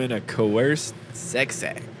filming a coerced sex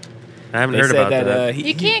act. I haven't They heard said about that. he,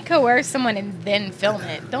 You can't coerce someone and then film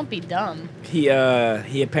it. Don't be dumb. he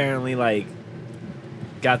apparently like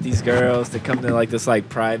got these girls to come to like this like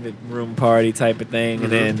private room party type of thing,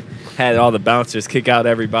 and then had all the bouncers kick out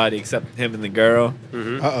everybody except him and the girl.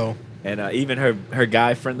 Uh-oh. And even her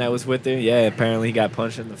guy friend that was with her, apparently he got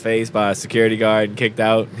punched in the face by a security guard and kicked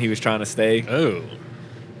out. He was trying to stay, Oh,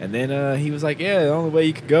 And then he was like, "Yeah, the only way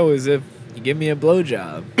you could go is if you give me a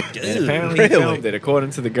blowjob." And apparently he Really? filmed it, according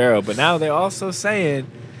to the girl. But now they're also saying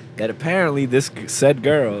that apparently this said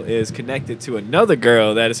girl is connected to another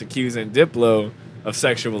girl that is accusing Diplo of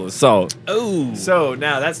sexual assault. Oh. So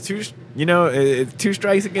now that's two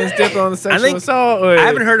strikes against Diplo on the sexual think- assault. Or I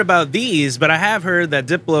haven't heard about these, but I have heard that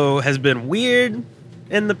Diplo has been weird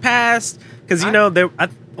in the past. Because, we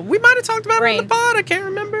might have talked about it on the Rain. pod. I can't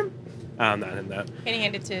remember. I'm not in that. Can you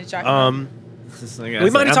hand it to Josh? We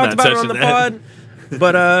might have talked about it on the pod.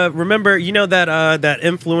 But remember, that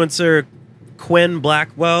influencer Quinn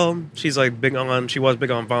Blackwell? She's like she was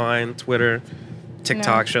big on Vine, Twitter,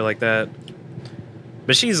 TikTok, shit like that.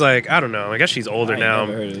 But she's like, I don't know. I guess she's older now.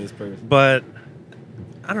 Never heard of this person. But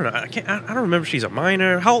I don't know. I don't remember if she's a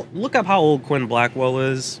minor. Look up how old Quinn Blackwell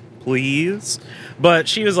is, please. But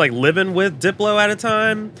she was like living with Diplo at a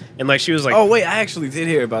time, and like she was like, Oh wait, I actually did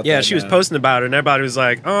hear about that. yeah, she was now. posting about it, and everybody was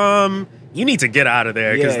like, you need to get out of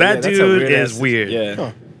there because Yeah, that that's a dude weird-ass- is weird. Yeah.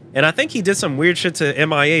 Huh. And I think he did some weird shit to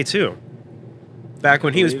MIA too. Back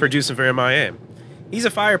when he was Believe it. producing for MIA. He's a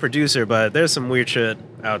fire producer, but there's some weird shit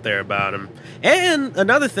out there about him. And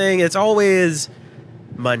another thing, it's always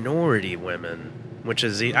minority women, which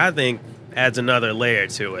is, I think, adds another layer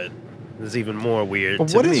to it. It's even more weird. But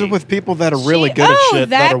to what is me. it with people that are really She- good at shit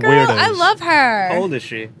that are girl, weirdos? I love her. How old is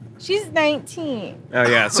she? She's 19. Oh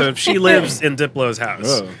yeah, so if she lives in Diplo's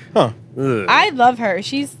house. Oh. Huh. Ugh. I love her.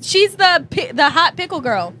 She's the hot pickle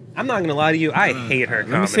girl. I'm not gonna lie to you, I hate her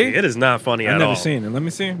me comedy. see. It is not funny I've at never all. seen it. Let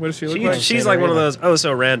me see. What does she look She- like? she's like one of those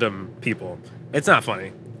so random people. It's not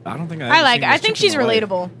funny. I don't think I like her. I think she's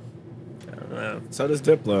relatable. So does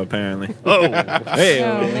Diplo apparently. Oh, Hey,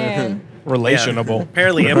 Oh man. Relationable.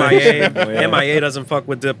 apparently MIA Yeah. MIA doesn't fuck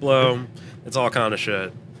with Diplo. It's all kind of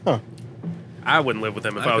shit. Huh. I wouldn't live with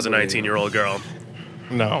him if I I was a could believe it. 19-year-old girl.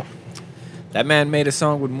 No. that man made a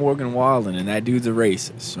song with Morgan Wallen, and that dude's a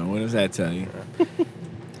racist. So what does that tell you?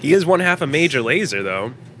 He is one half a Major Lazer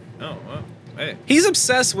though. Oh, well, hey. He's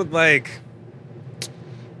obsessed with like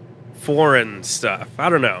foreign stuff. I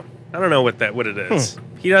don't know what it is.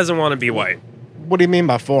 He doesn't want to be white. What do you mean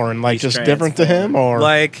by foreign? Like He's just trans different to him, or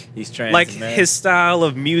Like He's trans. like and mad. his style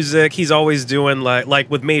of music, he's always doing like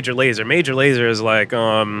with Major Lazer. Major Lazer is like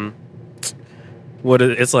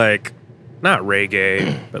it's like not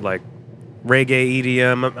reggae, but like reggae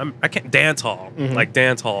EDM. I can't dance hall, like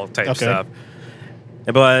dance hall type Okay. stuff.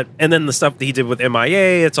 And then the stuff that he did with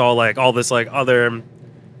MIA, it's all like all this like other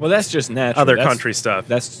Well, that's just natural. other That's- country stuff.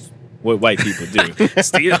 That's what white people do.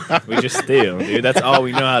 Steal. We just steal, dude. That's all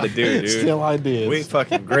we know how to do, dude. still ideas? We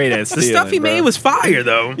fucking great at The stealing. stuff he bro. made was fire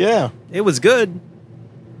though. yeah. It was good.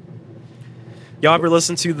 Y'all ever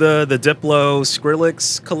listen to the Diplo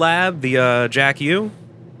Skrillex collab, the Jack U?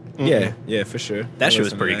 Yeah, for sure. That shit was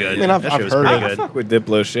listen to pretty that, good. I mean, I've That shit was heard pretty I it. fuck with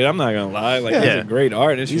Diplo shit. I'm not gonna lie. Like Yeah. he's Yeah. a great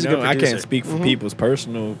artist. He's a you good know, I producer. can't speak for people's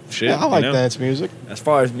personal shit. Yeah, I like you know? dance music. As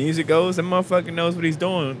far as music goes, that motherfucker knows what he's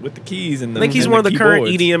doing with the keys and the. I think he's and one of the current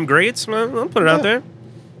keyboards. EDM greats. I'll put it out there.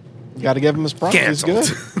 You got to give him his props. He's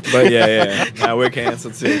Canceled. good. But yeah. Now we're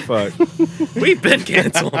canceled too. Fuck. We've been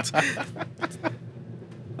canceled.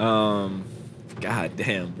 God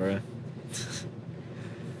damn, bro.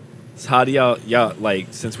 So how do y'all like?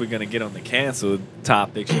 Since we're gonna get on the canceled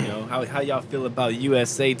topics, you know, how y'all feel about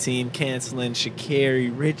USA team canceling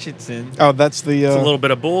Sha'Carri Richardson? Oh, that's the. It's a little bit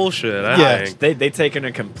of bullshit. I Yeah. think. They taking her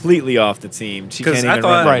completely off the team. She can't Because even I thought,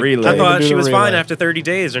 run a Right. relay. I Even thought do she the was fine relay. after 30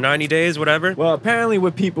 days or 90 days, whatever. Well, apparently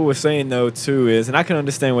what people were saying, though, too, is, and I can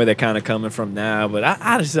understand where they're kind of coming from now, but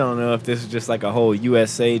I just don't know if this is just like a whole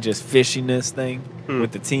USA just fishiness thing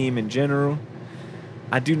with the team in general.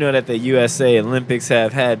 I do know that the USA Olympics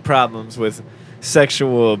have had problems with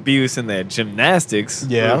sexual abuse in their gymnastics,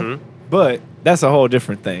 Yeah. Mhm. but that's a whole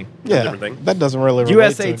different thing. Yeah. different thing. That doesn't really relate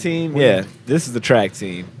USA to team, women. yeah, this is the track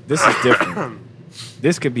team. This is different.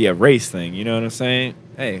 This could be a race thing, you know what I'm saying?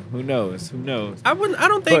 Hey, who knows? Who knows? I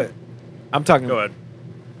don't think. But I'm talking. Go ahead.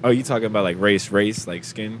 Oh, you talking about like race, like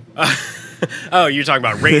skin? Oh, you're talking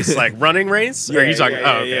about race, like running race? Or are you Yeah, talking?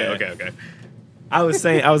 yeah, oh, yeah, okay, yeah. okay. I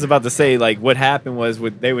was about to say like what happened was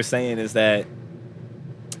what they were saying is that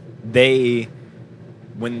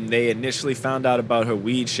when they initially found out about her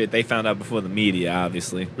weed shit, they found out before the media,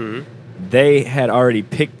 obviously. Mhm. They had already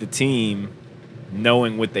picked the team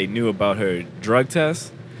knowing what they knew about her drug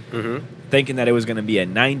test, Mhm. thinking that it was going to be a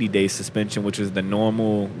 90-day suspension, which is the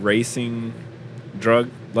normal racing drug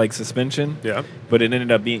like suspension. Yeah. But it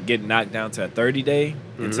ended up getting knocked down to a 30-day,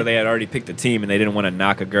 and so they had already picked the team, and they didn't want to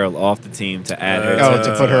knock a girl off the team to add her Oh, to,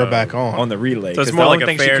 to put her back on. on the relay. So it's 'Cause more the like only a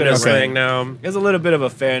thing she could've fairness run- thing now. There's a little bit of a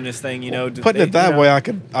fairness thing, Putting it that way, I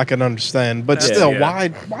can understand. But Yeah. still, Yeah.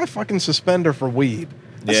 why fucking suspend her for weed?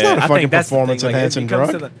 That's not a I fucking think that's the thing, performance like, enhancing it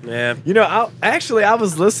comes to drug. Yeah. You know, I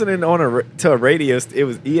was listening on to a radio. It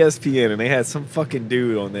was ESPN, and they had some fucking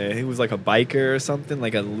dude on there. He was like a biker or something,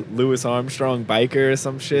 like a Louis Armstrong biker or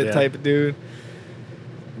some shit Yeah. type of dude.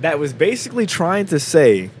 That was basically trying to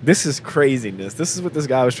say, this is craziness. This is what this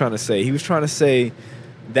guy was trying to say. He was trying to say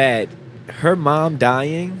that her mom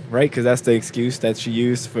dying, right? Because that's the excuse that she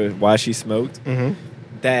used for why she smoked. Mm-hmm.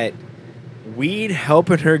 That weed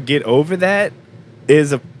helping her get over that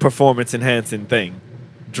is a performance enhancing thing,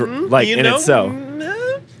 like You in know, itself.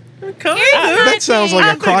 That sounds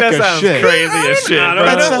like a crock of shit. Crazy as shit. I bro. don't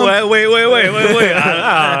That know. sounds- Wait. Wait. What do you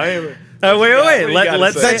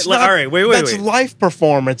Let's gotta say. say? All right. Wait. That's life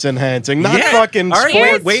performance enhancing, not Yeah. fucking All right.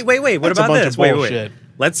 sports. Wait. What That's a about bunch this? of Wait. bullshit.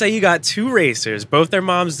 Let's say you got two racers. Both their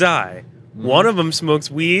moms die. One of them smokes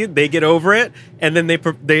weed. They get over it, and then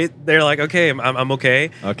they're like, okay, I'm okay.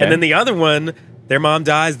 Okay. And then the other one, their mom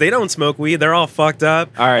dies. They don't smoke weed. They're all fucked up.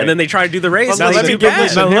 All right. And then they try to do the race. Now and let they me do give bad.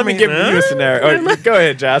 this a- Let me give Huh? you a scenario. Oh, go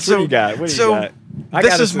ahead, Josh. What do you got? What do you so got? I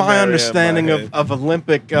this got a is my scenario in understanding my head. of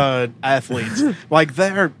Olympic athletes. Like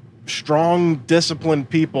they're strong, disciplined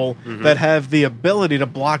people that have the ability to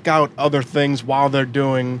block out other things while they're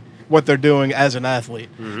doing what they're doing as an athlete.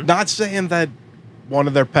 Not saying that one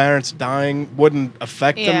of their parents dying wouldn't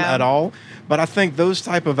affect them Yeah. at all, but I think those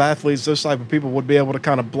type of athletes, those type of people would be able to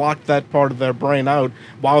kind of block that part of their brain out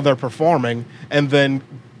while they're performing and then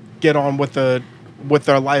get on with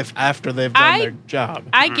their life after they've done their job.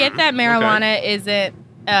 I get that marijuana isn't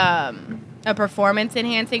a performance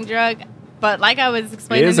enhancing drug, but like I was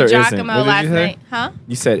explaining Is to or isn't? Giacomo What did last you say? night, huh?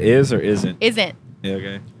 You said is or isn't? Isn't. Yeah,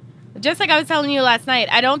 okay. Just like I was telling you last night,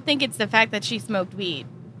 I don't think it's the fact that she smoked weed.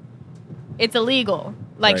 It's illegal.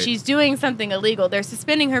 Like Right. she's doing something illegal. They're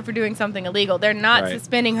suspending her for doing something illegal. They're not Right.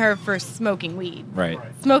 suspending her for smoking weed. Right.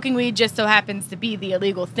 Smoking weed just so happens to be the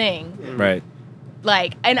illegal thing. Right.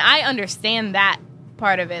 Like, and I understand that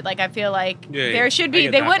part of it. Like, I feel like Yeah, there should I be.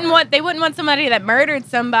 get They that wouldn't part. want somebody that murdered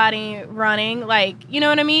somebody running. Like, you know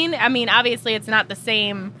what I mean? I mean, obviously, it's not the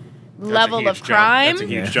same level of crime. That's a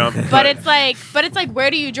huge Yeah. jump. But it's like, where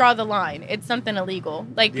do you draw the line? It's something illegal.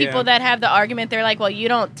 Like people Yeah. that have the argument, they're like, well, you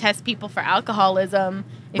don't test people for alcoholism.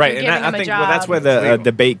 If Right, you're and giving I them a think job. that's where It's the legal.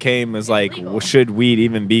 debate came. Was like, legal. well, should weed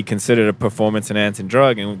even be considered a performance enhancing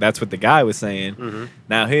drug? And that's what the guy was saying. Mhm.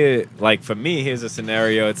 Now here, like for me, here's a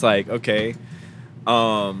scenario. It's like, okay,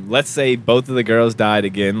 let's say both of the girls died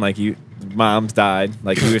again. Like moms died.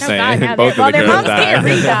 Like you were Oh, saying, God, now both well, of the their girls moms can't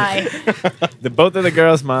died. re-die. Both of the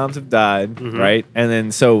girls' moms have died, Mhm. right? And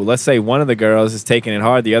then so let's say one of the girls is taking it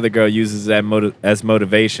hard, the other girl uses that as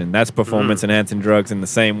motivation. That's performance enhancing drugs in the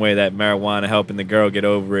same way that marijuana helping the girl get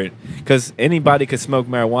over it. Because anybody could smoke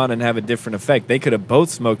marijuana and have a different effect. They could have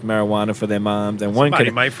both smoked marijuana for their moms, and one Somebody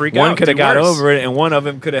could might freak one out, could have do got worse. over it, and one of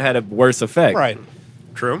them could have had a worse effect. Right.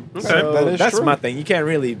 True. Okay. So That is that's true. my thing. You can't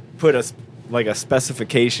really put a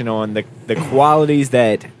specification on the qualities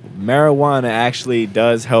that marijuana actually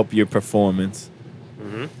does help your performance.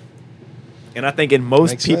 Mhm. And I think in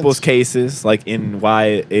most Makes people's sense. cases, like in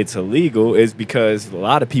why it's illegal, is because a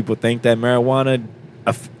lot of people think that marijuana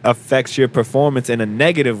affects your performance in a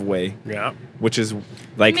negative way, Yeah. which is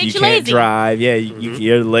like Makes you you can't lazy. drive. Yeah,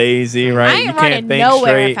 you're lazy, right? I ain't you running can't think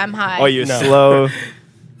nowhere straight, if I'm high. or you're No. slow.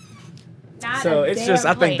 Not So a it's just,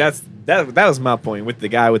 I damn think place. that was my point with the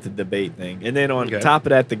guy with the debate thing. And then on Okay. top of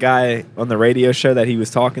that, the guy on the radio show that he was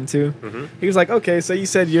talking to, Mhm. he was like, "Okay, so you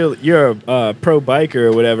said you're a pro biker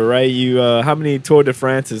or whatever, right? You how many Tour de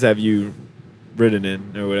France's have you ridden in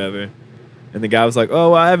or whatever?" And the guy was like,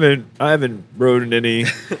 "Oh, I haven't rode in any."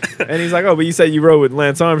 And he's like, "Oh, but you said you rode with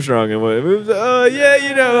Lance Armstrong and what?" It was, "Oh, yeah,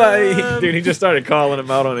 you know, dude." He just started calling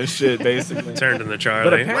him out on his shit, basically. Turned into But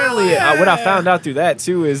Charlie. apparently, what I found out through that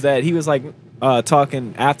too is that he was like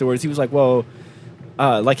talking afterwards. He was like, "Well,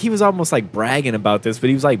 like he was almost like bragging about this, but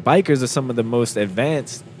he was like, bikers are some of the most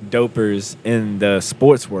advanced dopers in the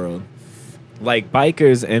sports world. Like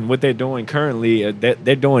bikers and what they're doing currently,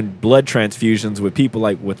 they're doing blood transfusions with people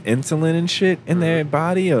like with insulin and shit in their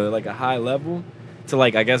body or like a high level." To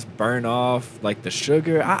like I guess burn off like the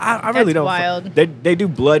sugar. I really That's don't. wild. They do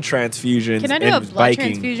blood transfusions. Can I do in a blood biking.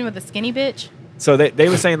 transfusion with a skinny bitch? So they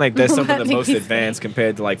were saying like that's some of Let the me most keep advanced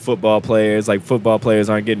compared to like football players. Like football players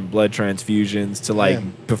aren't getting blood transfusions to like Yeah.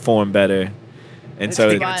 perform better. And so,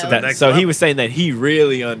 taking it to the that, next so he level. was saying that he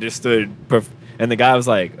really understood. And the guy was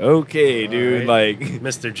like, "Okay, dude, right. like."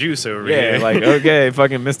 Mr. Juice over Yeah, here. like okay,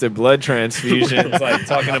 fucking Mr. Blood Transfusions, like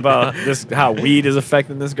talking about this how weed is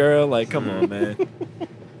affecting this girl. Like, come on, man.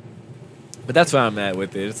 But that's where I'm at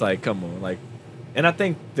with it. It's like, come on, like, and I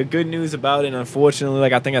think the good news about it, unfortunately,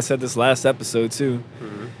 like I think I said this last episode too.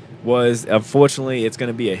 was unfortunately it's going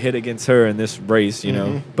to be a hit against her in this race, you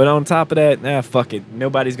know. But on top of that, fuck it.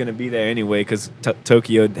 Nobody's going to be there anyway because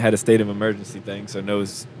Tokyo had a state of emergency thing, so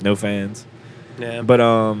no fans. Yeah. But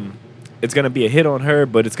it's going to be a hit on her,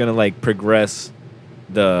 but it's going to like progress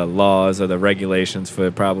the laws or the regulations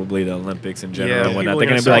for probably the Olympics in general Yeah, and whatnot. people They're are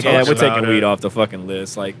going to be like, gonna yeah, start we're taking talking weed about off the fucking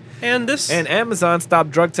list. Like, And this. and Amazon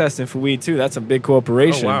stopped drug testing for weed too. That's a big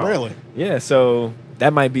corporation. Oh, wow. Really? Yeah, so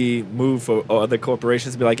that might be move for other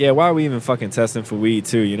corporations to be like, yeah, why are we even fucking testing for weed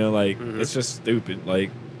too? You know, like it's just stupid. Like,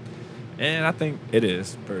 and I think it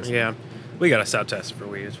is personally. Yeah, we gotta stop testing for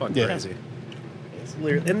weed. It's fucking Yeah. crazy.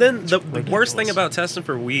 And then the worst thing about testing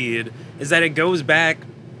for weed is that it goes back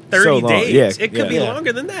 30 So long. days. Yeah, It could be yeah.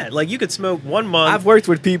 longer than that. Like you could smoke 1 month. I've worked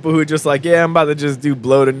with people who are just like, yeah, I'm about to just do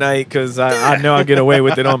blow tonight because I know I'll get away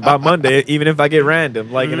with it by Monday, even if I get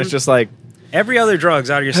random. Like, and it's just like, every other drug's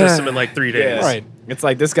out of your system in like 3 days. yeah. Right. It's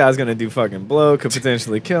like this guy's gonna do fucking blow, could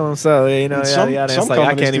potentially kill himself, you know, And yada some- yada. some It's like I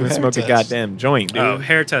companies can't do even hair smoke a tests. goddamn joint, dude. Oh,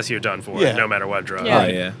 hair tests you're done for, Yeah. no matter what drug. Yeah. Oh,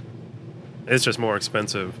 yeah. It's just more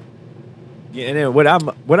expensive. Yeah, and then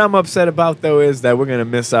what I'm upset about though is that we're gonna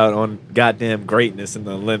miss out on goddamn greatness in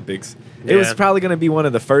the Olympics. It was Yeah. probably gonna be one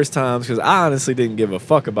of the first times because I honestly didn't give a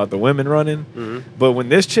fuck about the women running, but when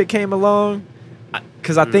this chick came along,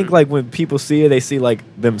 because I think like when people see her, they see like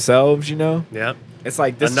themselves, you know. Yep. It's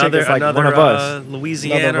like this another chick is like another one of us.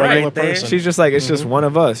 Louisiana Another regular right there. person. She's just like it's just one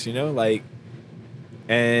of us, you know, like,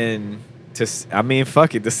 and. I mean,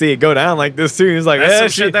 fuck it. To see it go down like this too, he's like, That's yeah, some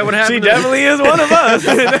shit that would happen she to me. definitely is one of us.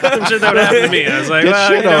 Some shit that would happen to me. I was like, Get well,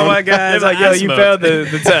 shit you know on. what, guys? It's like, I yo, you smoked. failed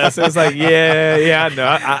the test. It's like, yeah, I know.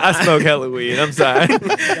 I smoke hella weed. I'm sorry.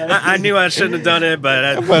 I knew I shouldn't have done it,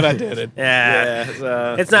 but But I did it. yeah.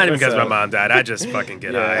 so, It's not even what's because my up? mom died. I just fucking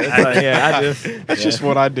get Yeah, it's high. like, yeah, I just. That's just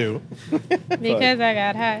what I do. Because I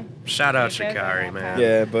got high. Shout out Because Shikari, I- man.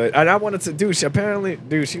 Yeah, but and I wanted to do. Apparently,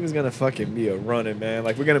 dude, she was gonna fucking be a running man.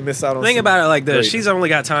 Like we're gonna miss out on. Think some about it like this: great- she's only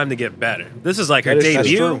got time to get better. This is like her That is- that's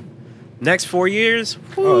debut. true. Next 4 years.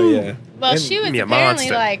 Oh yeah. Well, And- she was be a apparently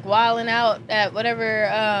monster. like wilding out at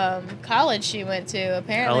whatever college she went to.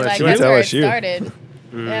 Apparently, LSU. like She that's went to where it LSU. started.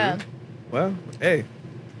 Yeah. Well, hey. only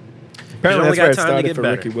Apparently got that's time where to it get started for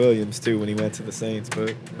better. Ricky Williams too when he went to the Saints,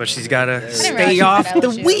 but But she's gotta realize stay she off went the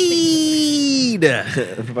LSU. weed.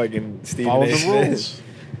 fucking Stephen Follow A. the Smith. rules.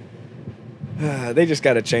 They just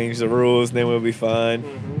got to change the rules, and then we'll be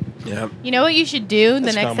fine. Yeah. You know what you should do the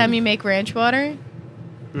That's next time common. you make ranch water?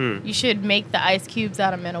 Hmm. You should make the ice cubes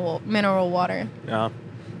out of mineral water. Yeah.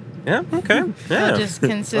 Yeah. Okay. Yeah. So just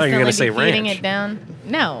Well, consistently you're gonna say be feeding ranch. it down.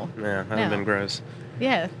 No. Yeah, that would have No. been gross.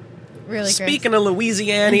 Yeah. Really Speaking of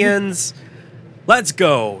Louisianians, let's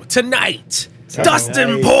go tonight. Tonight.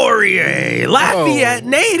 Dustin Poirier, Lafayette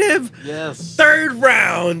native, Yes. third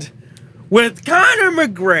round with Conor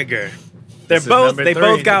McGregor. This is They number three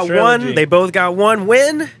both in got the one. trilogy. They both got one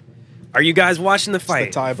win. Are you guys watching the The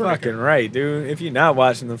fight? tiebreaker. Fucking right, dude. If you're not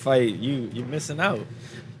watching the fight, you're missing out.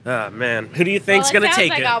 Oh man, who do you think's gonna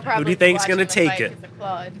take it? Who do you think's gonna take it?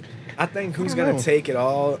 I think who's I don't gonna know. take it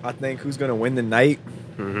all. I think who's gonna win the night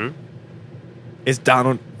Mm-hmm. is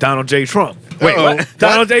Donald J. Trump. Wait, Uh-oh. what?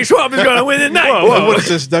 Donald J. Trump is gonna win the night. Whoa, what is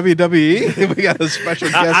this, WWE? We got a special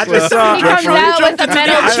guest. I just saw. He comes out with the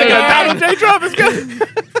metal I said chair. Donald J. Trump is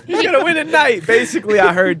he's gonna win the night. Basically,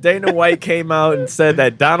 I heard Dana White came out and said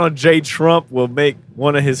that Donald J. Trump will make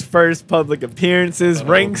one of his first public appearances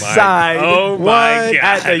ringside oh my What?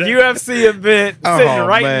 at the God. UFC event, Oh, sitting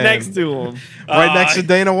right man. next to him. right next to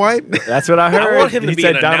Dana White. That's what I heard. I want him to he be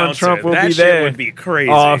said an Donald announcer. Trump will that be shit there. would be crazy.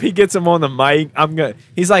 Oh, if he gets him on the mic, I'm gonna.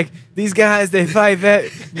 He's like, these guys, they fight that.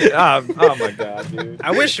 Oh my god, dude.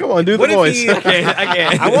 I wish. Come on, do the what if voice. he- I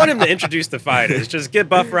can't. I want him to introduce the fighters. Just get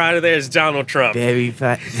Buff Rider there as Donald Trump. Very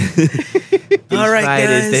fat. All right,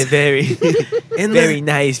 guys. They're very, In very the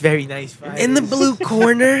nice, very nice fighters. in the blue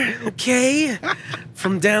corner, okay,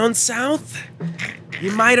 from down south.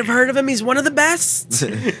 You might have heard of him. He's one of the best.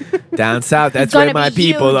 down south, that's gonna where my be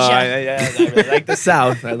people huge. are. I really like the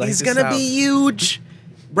south. I like He's the gonna South. be huge,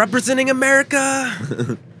 representing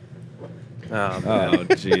America. Oh, man.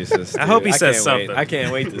 Oh Jesus! I hope he dude. says can't something. Wait. I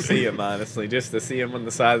can't wait to see him. Honestly, just to see him on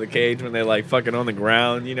the side of the cage when they're like fucking on the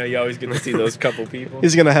ground. You know, you always get to see those couple people.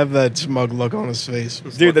 He's gonna have that smug look on his face.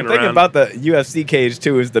 Dude, the looking thing around. about the UFC cage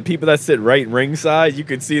too is the people that sit right ringside, you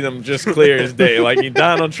could see them just clear as day. Like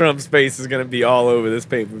Donald Trump's face is gonna be all over this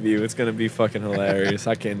pay per view. It's gonna be fucking hilarious.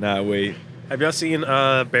 I cannot wait. Have y'all seen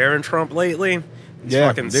Barron Trump lately? He's Yeah,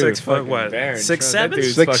 fucking Dude, 6 foot fucking what? Barron 6'7"? Trump. That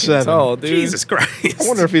dude's 6'7". fucking tall, dude. Jesus Christ! I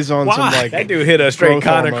wonder if he's on some Why? like That dude hit a straight growth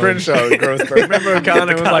Conor hormones. Crenshaw growth spurt. Remember when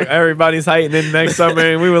Conor was like everybody's height, and then next summer,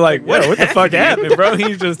 and we were like, "What? What the fuck happened, bro?"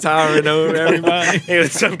 He's just towering over everybody. Hey,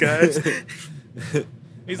 what's up, guys?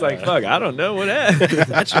 He's like, fuck, I don't know what happened.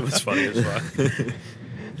 That shit was funny as fuck.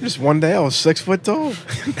 Just one day I was 6 foot tall.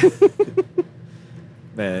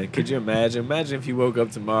 Man, could you imagine? Imagine if you woke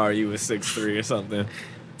up tomorrow, you was 6'3" or something.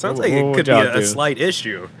 Sounds What- like what it would could be y'all a do? slight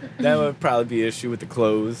issue. That would probably be an issue with the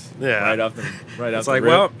clothes. Yeah. Right off the It's the like, rip.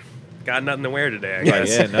 well, got nothing to wear today, I Like,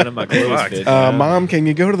 guess. yeah, none of my clothes Fucked. fit. Mom, can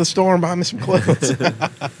you go to the store and buy me some clothes?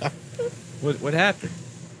 What happened?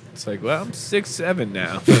 It's like, well, I'm 6'7"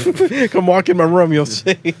 now. Come walk in my room, you'll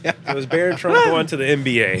see. It was Barron Trump going to the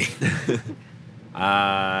NBA.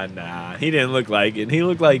 Nah, he didn't look like it. He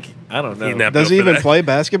looked like, I don't know. He never- Does he for even that. play The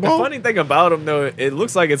basketball? funny thing about him, though, it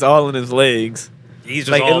looks like it's all in his legs. He's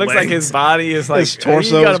just Like, it all looks like legs. his body is like, His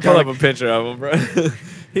torso you gotta is pull kinda- up a picture of him, bro.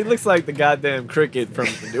 He looks like the goddamn cricket from,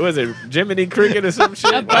 was it Jiminy Cricket or some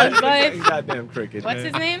shit? A Bug's He looks like Life? goddamn cricket. What's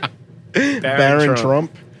his man. name? Baron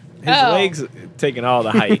Trump. His Oh. legs taking all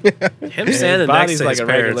the height. Him His standing next body's to like his a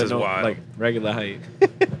parents regular, is wild. like regular height.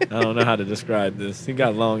 I don't know how to describe this. He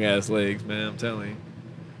got long ass legs, man. I'm telling you.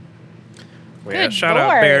 Well, yeah, Good shout out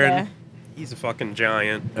lord. Barron. He's a fucking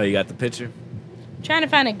giant. Oh, you got the picture? Trying to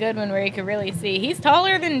find a good one where you could really see. He's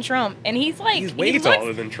taller than Trump, and he's like He's way he taller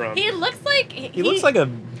looks, than Trump. He looks like He looks like a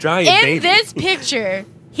giant in baby. this picture.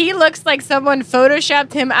 He looks like someone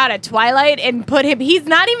photoshopped him out of Twilight and put him. He's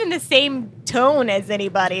not even the same tone as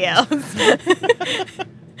anybody else.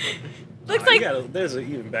 Looks like, there's an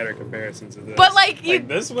even better comparison to this. but like you.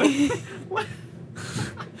 this one.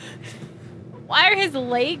 Why are his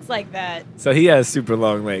legs like that? So he has super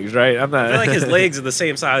long legs, right? I'm not. I feel like his legs are the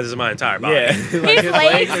same size as my entire body. Yeah. Like His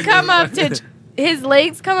legs are come just- up to. His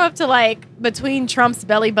legs come up to like between Trump's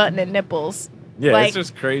belly button and nipples. Yeah, like, it's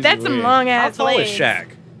just crazy. That's some weird. long How ass tall legs. is Shaq?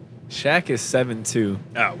 Shaq is 7'2".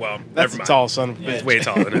 Oh well, That's never a mind. tall son of a He's bitch. way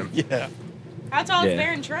taller than him. Yeah. How tall Yeah. is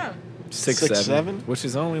Barron Trump? 6'7", 6'7"? which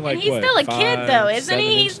is only like And he's what, still a kid, 5, though, isn't 7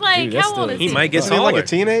 he? inch? He's like, Dude, that's how old still- is He might get Is he like taller. a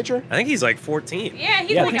teenager? I think he's like 14. Yeah,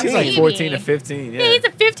 he's Yeah, I like think a he's like baby. 14 or 15. Yeah, Yeah, he's a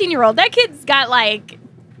 15-year-old. That kid's got like Dude,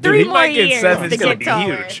 3 he more might get years 7. to He's gonna get be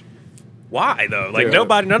taller. huge. Why though? Like Dude.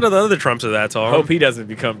 none of the other Trumps are that tall. Hope he doesn't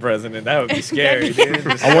become president. That would be scary, dude.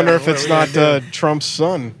 Just- I wonder if what it's are we not gonna do? Trump's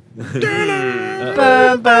son.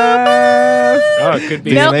 Oh, it could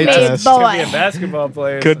be. Milkmaid Milkmaid test. Could boy. be a basketball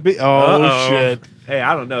player. Could be. Oh, Uh-oh. shit. Hey,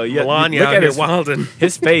 I don't know. You, Melania look out at here his, wilding.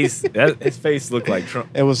 his face. His face looked like Trump.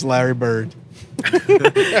 It was Larry Bird.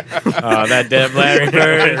 Oh, that damn Larry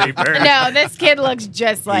Bird. No, this kid looks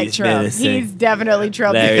just like He's Trump. menacing. He's definitely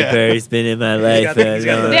Trump. Yeah. Bird's been in my life for a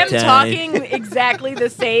long Them talking exactly the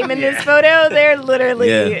same in this photo, they're literally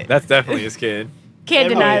Yeah, that's definitely his kid. can't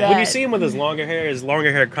deny that. When you see him with his longer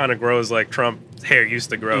hair kind of grows like Trump's hair used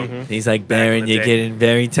to grow. He's like, Baron, you're getting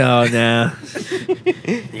very tall now.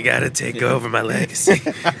 You gotta take over my legacy.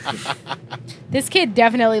 This kid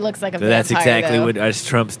definitely looks like a vampire. though. us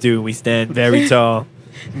Trumps do. We stand very tall.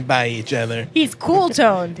 By each other. He's cool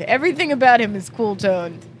toned. Everything about him is cool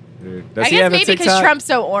toned. Does I he guess have a maybe because TikTok? Trump's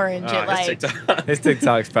so orange. Oh, it like his TikTok. His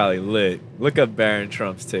TikTok's probably lit. Look up Barron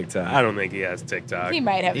Trump's TikTok. I don't think he has TikTok. he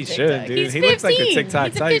might have. He a should, TikTok. dude. He's He 15. looks like a TikTok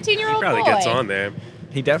He's a type. 15-year-old He probably boy. gets on there.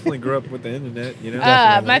 He definitely grew up with the internet, you know?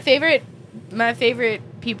 My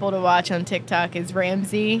favorite people to watch on TikTok is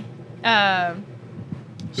Ramsey,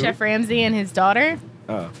 Chef Ramsey and his daughter.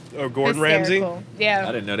 Oh, Oh, Gordon Ramsay? Hysterical. I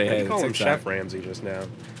Yeah, didn't know they Why do had you a call him TikTok. Chef Ramsay just now?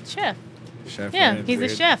 chef. Chef Yeah, Ramsay. he's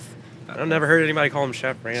a chef. I've never heard anybody call him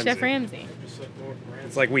Chef Ramsay. Chef Ramsey.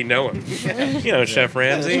 It's like we know him. You know Chef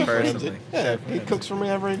Ramsay. Personally. Yeah, he cooks for me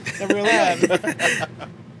every other day.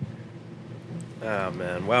 Oh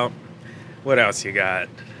man. Well, what else you got?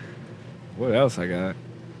 What else I got?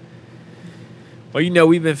 Well, you know,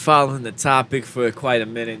 we've been following the topic for quite a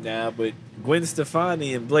minute now, but Gwen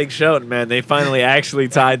Stefani and Blake Shelton, man, they finally actually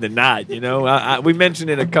tied the knot, you know? We mentioned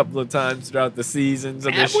it a couple of times throughout the seasons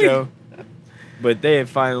of this Have we? show, but they have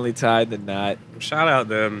finally tied the knot. Shout out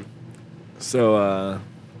them. So,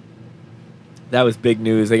 that was big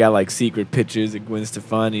news. They got, like, secret pictures of Gwen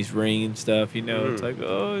Stefani's ring and stuff, you know? It's like,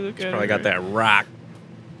 oh, look at Probably her. got that rock.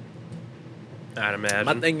 I'd imagine.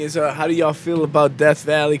 My thing is, how do y'all feel about Death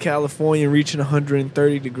Valley, California reaching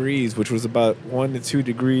 130 degrees, which was about 1 to 2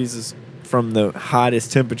 degrees from the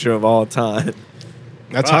hottest temperature of all time?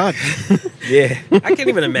 That's Fuck. hot. Yeah. I can't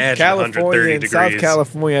even imagine California 130 and degrees. South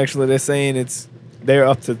California, actually, they're saying they're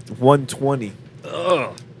up to 120.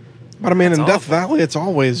 Ugh. But I mean, That's in Death awful. Valley, it's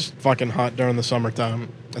always fucking hot during the summertime.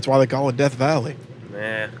 That's why they call it Death Valley.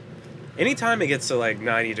 Nah. Anytime it gets to like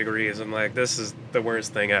 90 degrees, I'm like, this is the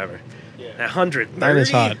worst thing ever. 130. That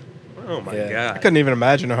is hot. Oh my Yeah. god! I couldn't even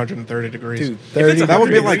imagine 130 degrees. Dude, it's 30 That would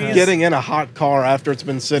be like degrees. getting in a hot car after it's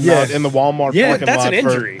been sitting Yeah. out in the Walmart Yeah, parking That's lot an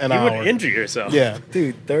injury. for an You hour. would injure yourself. Yeah.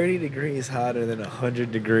 Dude, 30 degrees hotter than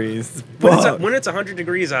 100 degrees. When it's 100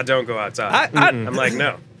 degrees, I don't go outside. I'm like,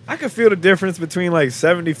 no. I could feel the difference between like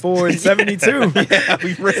 74 and 72. Yeah,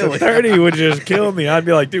 really. 30 would just kill me. I'd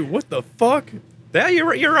be like, dude, what the fuck? Yeah,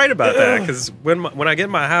 you're right about that. Because when I get in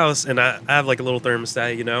my house and I have like a little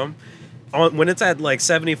thermostat, you know, when it's at like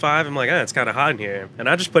 75, I'm like, it's kind of hot in here, and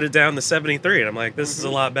I just put it down to 73, and I'm like, this is a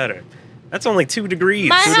lot better. That's only 2 degrees.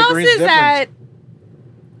 My 2 house degrees is difference. at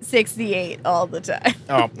 68 all the time.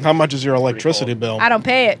 Oh, how much is your electricity bill? I don't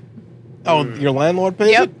pay it. Oh, your landlord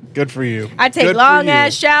pays Yep. it? Good for you. I take Good for long you.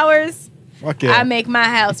 ass showers. Fuck yeah. I make my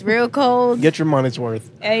house real cold. Get your money's worth.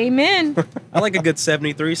 Amen. I like a good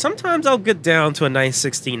 73. Sometimes I'll get down to a nice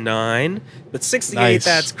 69, but 68, Nice.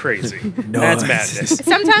 that's crazy. That's Nice. madness.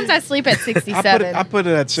 Sometimes I sleep at 67. I put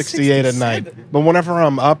it at 68 at night. But whenever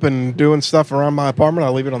I'm up and doing stuff around my apartment, I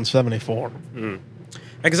leave it on 74.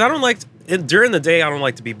 Because I don't like during the day. I don't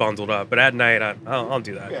like to be bundled up, but at night I'll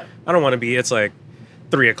do that. Yeah. I don't want to be. It's like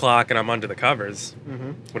 3 o'clock and I'm under the covers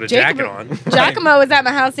with a jacket on. Giacomo was at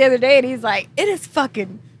my house the other day and he's like, it is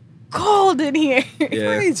fucking cold in here.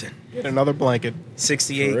 Yeah. Crazy. Get another blanket.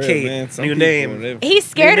 68 For real, Kate, man. Some new people, name. they- He's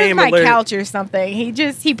scared New of name my alert. couch or something.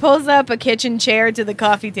 He pulls up a kitchen chair to the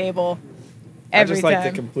coffee table I every just like time.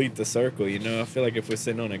 to complete the circle, you know? I feel like if we're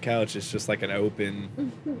sitting on a couch, it's just like an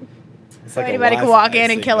open. It's So like a anybody can Wi-Fi walk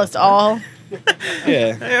in and kill signal. us all.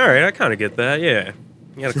 Yeah. Hey, all right, I kind of get that. Yeah,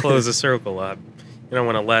 you got to close the circle up. You don't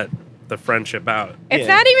want to let the friendship out. It's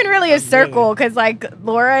Yeah. not even really a circle because, like,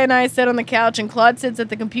 Laura and I sit on the couch and Claude sits at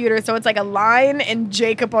the computer, so it's like a line and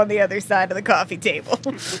Jacob on the other side of the coffee table.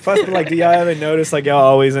 Plus, but, like, do y'all ever notice like y'all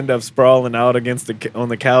always end up sprawling out against on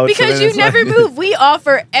the couch? so because then you it's never like- move. We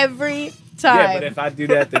offer every time. Yeah, but if I do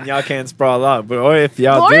that, then y'all can't sprawl out. But or if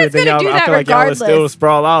y'all Lauren's do it, then gonna y'all, do I that feel like y'all will regardless. still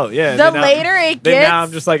sprawl out. Yeah. the then I- later it Then gets, now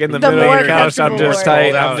I'm just like in the the middle more of the couch. I'm comfortable just we're tight.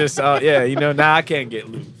 in. I'm just yeah. You know, now I can't get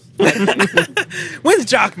loose. When's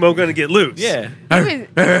Giacomo gonna get loose? Yeah.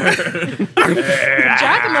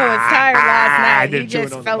 Giacomo was tired last night. He didn't chew it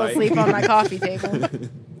just on the fell mic. asleep on my coffee table.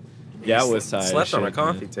 Yeah, I was tired. Slept as on a shit,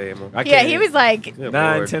 coffee man. table. I Yeah, can't- he was like, Good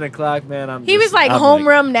 9, Lord. 10 o'clock, man. I'm he was just- like I'm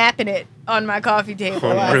homeroom napping it on my coffee table.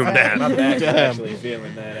 last Homeroom night. nap. My back's Damn. actually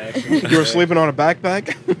feeling that. Actually, You were sleeping on a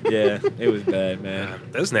backpack? Yeah, it was bad, man.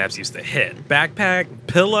 Those naps used to hit. Backpack,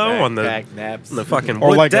 pillow on the Back naps. on the fucking or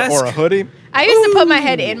wood like desk. or a hoodie? I used to put my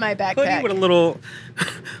head in my Hoodie backpack. with a little,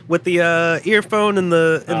 with the earphone in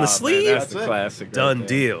the Oh, man, sleeve. that's That's a it. classic. right Done there.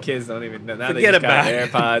 deal. Kids don't even know. Now Forget they just got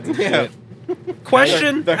about AirPods and Yeah. shit.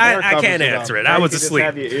 Question? The hair I covers can't it answer up. it. I Now was you could asleep. Just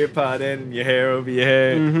have your ear pod in and your hair over your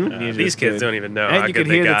head. Mhm. And you These just kids good. don't even know And how you good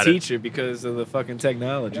could they hear the got it. teacher because of the fucking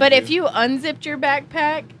technology. But if dude. you unzipped your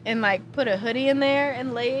backpack and like put a hoodie in there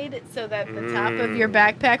and laid so that the top of your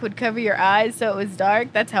backpack would cover your eyes so it was dark,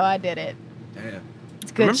 that's how I did it. Damn.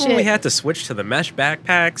 It's good Remember shit. when we had to switch to the mesh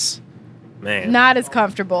backpacks? Man, Not as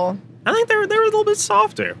comfortable. I think they were a little bit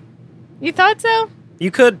softer. You thought so? You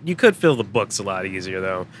could fill the books a lot easier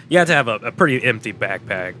though. You had to have a pretty empty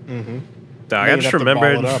backpack. Mm-hmm. Dog, Yeah, I you'd just have to ball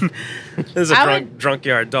remembered. it up. This is a I would-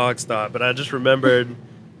 drunkyard dog's thought, but I just remembered,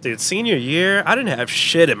 dude. Senior year, I didn't have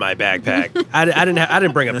shit in my backpack. I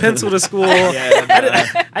didn't bring a pencil to school.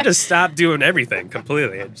 I just stopped doing everything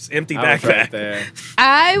completely. Just empty I was backpack. right there.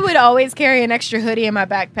 I would always carry an extra hoodie in my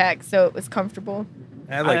backpack so it was comfortable.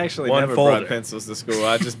 I had like I actually one never folder. brought pencils to school.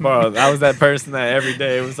 I just borrowed. I was that person that every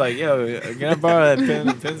day was like, "Yo, can I borrow that pen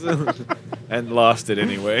and pencil?" And lost it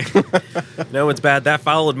anyway. No, it's bad. That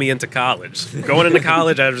followed me into college. Going into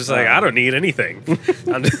college, I was just like, I don't need anything.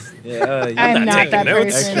 I'm just, Yeah, I'm not taking that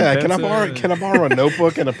notes. person. Yeah, Pencil. can I borrow a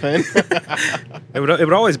notebook and a pen? it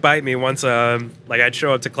would always bite me once. Like I'd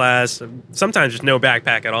show up to class. Sometimes just no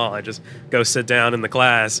backpack at all. I just go sit down in the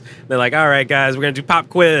class. They're like, "All right, guys, we're gonna do pop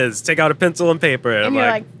quiz. Take out a pencil and paper." And I'm you're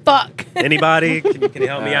like, fuck. anybody, can you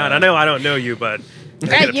help me out? I know I don't know you, but At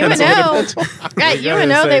Get a pencil and a UNO, at Yeah,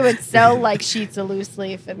 UNO, it's they like- would sell like sheets of loose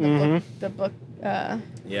leaf in Mhm. the book. yeah,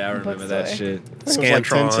 I remember that Bookstore. shit. It was like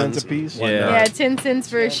 10 cents a piece. Yeah. Yeah, 10 cents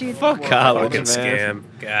for a sheet. Fuck college, fucking man. scam.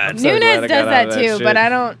 God. so glad I Nunes got does out that of that too, shit. but I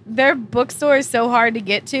don't. Their bookstore is so hard to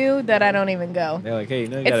get to that I don't even go. They're like, "Hey, you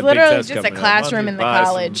know, you got It's a big literally test just a coming up. classroom Why in don't the you buy some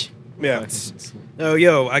college. Yeah. fucking- Oh,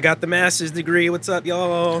 yo, I got the master's degree. What's up,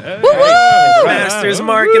 y'all? Hey, Woo-hoo! Master's Woo!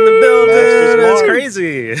 mark in the building. Master's That's mark.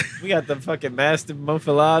 crazy. We got the fucking Master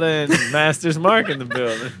Muffalata and Master's Mark in the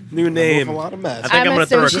building. New name. A lot of mess. I think I'm gonna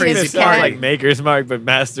throw a associated crazy with Sounds cat. like Maker's Mark, but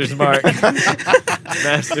Master's Mark.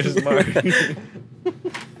 Master's Mark. That sounds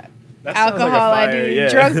like a Alcohol fire, ID, yeah.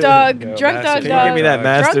 drunk dog, Yo, drunk Master- dog, Can you give me that drunk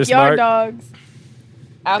Master's yard Mark? dogs.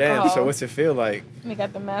 alcohol. Damn. So what's it feel like? We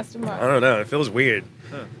got the I mastermind. don't know. It feels weird.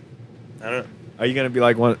 Huh. I don't know. Are you gonna be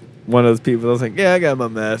like one of those people that's like, yeah, I got my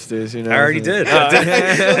master's, you know? I already did. I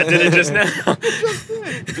did it just now.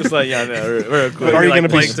 Just like, yeah, no, real quick. But are you like gonna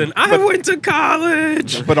be- Plankton, I went to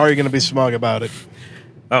college. But are you going to be smug about it?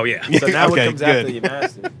 Oh, yeah. So now what Okay, comes after good. your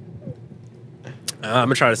master's? I'm going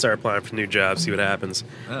to try to start applying for new jobs, see what happens.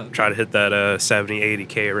 Oh. Try to hit that 70,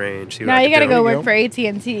 80K range. See what Now I you can gotta do. go you work go. for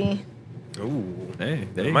AT&T. Ooh. Hey,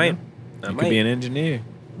 there I you might. go. I You might. could be an engineer,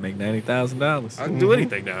 make $90,000. I can do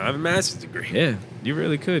anything now. I have a master's degree. Yeah, you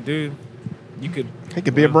really could, dude. You could. He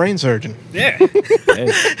could be a brain surgeon. Yeah.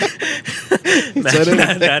 Hey, Imagine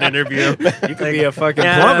that interview. you could be a fucking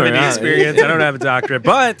Yeah, I don't plumber. have any huh? experience. I don't have a doctorate,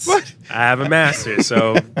 but I have a master's.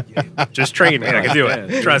 So just train me. I can do it.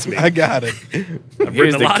 Yeah. Trust me. I got it. I've Here's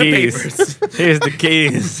written a the lot keys. of papers. Here's the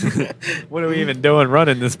keys. What are we even doing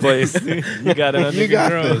running this place? You got it under You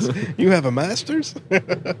got control. this. You have a master's?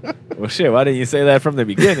 Well, shit. Why didn't you say that from the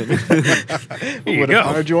beginning? Here you Would go. have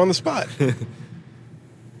hired you on the spot.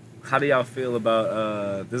 How do y'all feel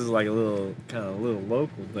about this? Is like a little kind of little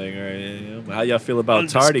local thing, right? You know? But how y'all feel about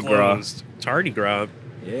Tardy Gras? Undisclosed. Tardy Gras.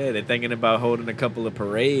 Yeah, they're thinking about holding a couple of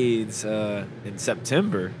parades in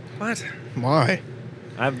September. What? Why?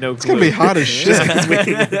 I have no clue. It's going to be hot as shit.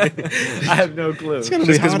 I have no clue. It's going to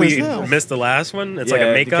be Just because hot as we hell. missed the last one? It's like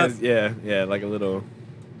a makeup? because- yeah, like a little.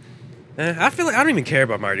 I feel like I don't even care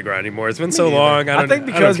about Mardi Gras anymore. It's been so neither. long. I think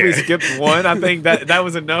because we care. skipped one, I think that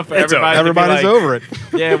was enough for It's over. everybody. to be Everybody's like, over it.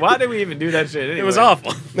 Yeah, why did we even do that shit? Anyway? It was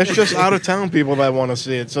awful. It's just out of town people that want to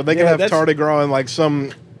see it. So they can Yeah, have that's- Tardy Gras in like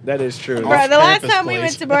some. That is true. Off Bro, the last campus time we place.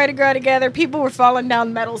 went to Mardi Gras together, people were falling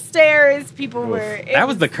down metal stairs. People were. it That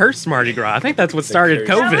was the cursed Mardi Gras. I think that's what started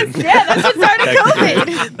curse. that COVID. was- yeah, that's what started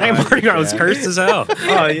COVID. That Mardi Gras was cursed as hell.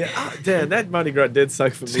 Oh yeah, oh, damn, that Mardi Gras did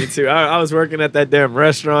suck for me too. I was working at that damn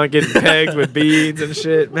restaurant, getting pegged with beads and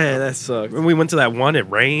shit. Man, that sucked. When we went to that one, it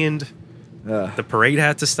rained. Ugh. The parade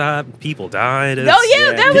had to stop. People died. Oh yeah,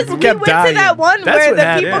 Yeah, that was. people We kept went to dying. that one That's where what the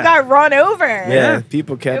happened, people yeah. got run over. Yeah,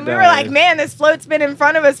 people kept. And we were like, man, this float's been in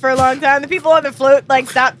front of us for a long time. The people on the float like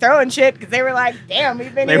stopped throwing shit because they were like, damn,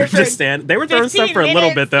 we've been They here were for just standing. They were throwing stuff 15 for a little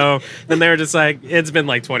minutes. bit though. Then they were just like, "It's been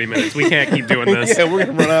like 20 minutes. We can't keep doing this." Yeah, we're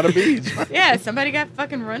going to run out of beads. Yeah, somebody got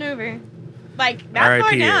fucking run over. Like not far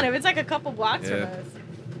R.I.P. down. It was like a couple blocks Yeah.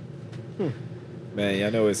 from us. man, y'all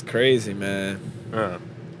know it's crazy, man. Uh,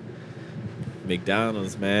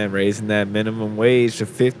 McDonald's, man, raising that minimum wage to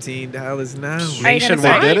 $15 an hour. Are you gonna Nationwide.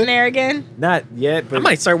 start Did eating it? there again? Not yet, but I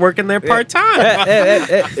might start working there part time.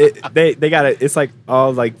 they got it. It's like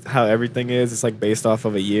all like how everything is. It's like based off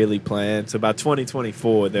of a yearly plan. So about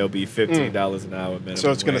 2024, there'll be $15 an hour minimum.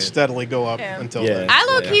 So it's going to wage. steadily go up Yeah. until Yeah. then. I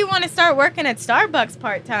low key want to start working at Starbucks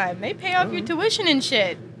part time. They pay off Oh. your tuition and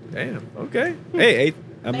shit. Damn. Okay. Hey,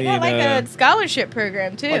 I They mean, got like a scholarship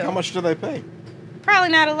program too. Like, how much do they pay? Probably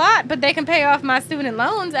not a lot, but they can pay off my student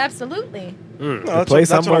loans. Absolutely. Mm. No, place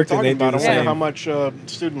that's I'm what working, talking they do about. the I wonder same. how much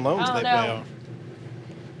student loans Oh, they no. pay off.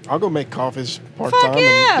 I'll go make coffees part Fuck time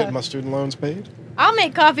yeah. and get my student loans paid. I'll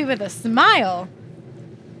make coffee with a smile.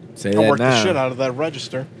 say I'll that work now. the shit out of that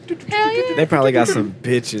register. Hell yeah. They probably got some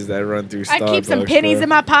bitches that run through I Starbucks. keep some pennies bro. in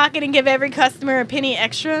my pocket and give every customer a penny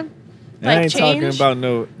extra. I Like ain't change. talking about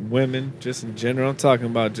no women, just in general. I'm talking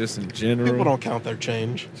about just in general. People don't count their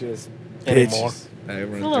change just anymore. bitches that run a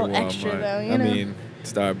through little Walmart. extra, though, you I know? mean,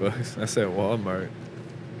 Starbucks. I said Walmart.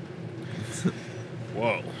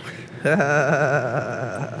 Whoa.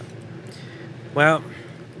 Well,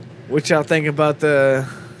 What y'all think about the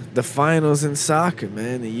finals in soccer,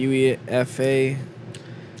 man? The UEFA.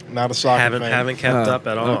 Not a soccer fan. haven't kept Oh, up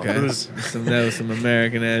at all. Okay. Who's That was some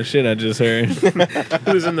American ass shit I just heard.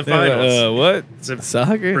 who's in the finals? What? Is it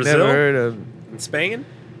Soccer? Brazil? Never heard of. in Spain?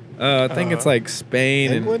 I think it's like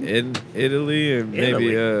Spain England? and Italy and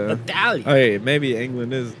maybe Italy. oh yeah, maybe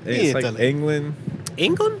England is. It's like Italy. England,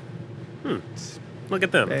 England? Look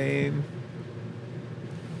at them. Spain,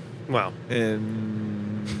 Wow.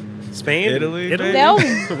 and Spain? Italy. Italy?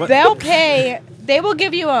 maybe? They'll pay. They will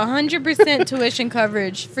give you 100% tuition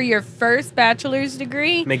coverage for your first bachelor's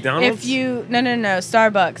degree. McDonald's? If you no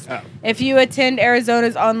Starbucks. Oh. If you attend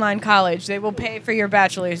Arizona's online college, they will pay for your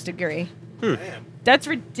bachelor's degree. That's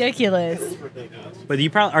ridiculous. But you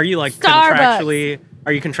probably are you like Starbucks.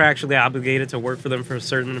 contractually obligated to work for them for a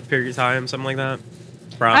certain period of time, something like that?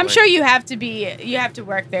 Probably. I'm sure you have to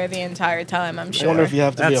work there the entire time. I'm I sure. wonder if you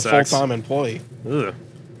have to That be a sucks. full-time employee. Ugh.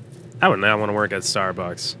 I would not want to work at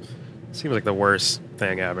Starbucks. Seems like the worst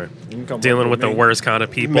thing ever. You can come Dealing work with the me. worst kind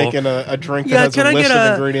of people. Making a drink that Yeah, has can a I list get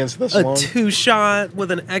of ingredients this a long. 2-shot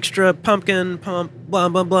with an extra pumpkin pump, blah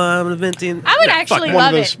blah blah, venting. I would Yeah, actually fuck One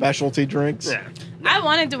love of those it. specialty drinks. Yeah. I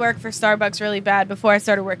wanted to work for Starbucks really bad before I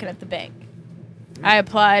started working at the bank. I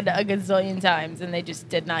applied a gazillion times, and they just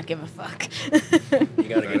did not give a fuck. You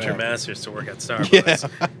gotta get your master's to work at Starbucks.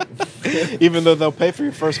 Yeah. Even though they'll pay for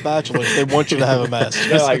your first bachelor's, they want you to have a master's.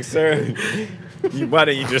 They're like, sir, why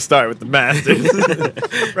don't you just start with the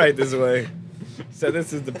masters? Right this way. So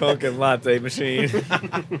this is the pumpkin latte machine.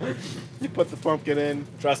 You put the pumpkin in.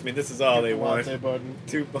 Trust me, this is all they want. Latte button.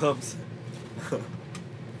 2 pumps.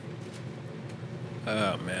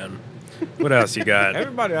 Oh man, what else you got?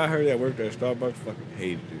 Everybody I heard that worked at Starbucks fucking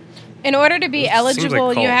hated it. In order to be Seems like eligible,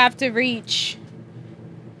 you cult. have to reach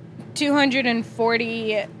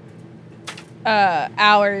 240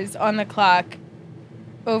 hours on the clock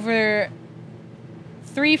over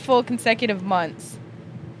 3 full consecutive months.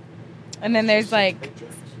 And then there's like,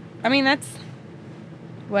 I mean, that's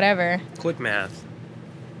whatever. Quick math.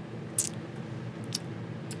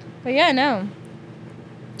 But yeah, no.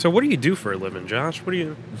 So what do you do for a living, Josh? What do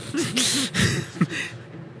you?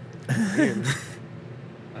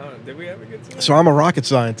 Did we ever get to that? So I'm a rocket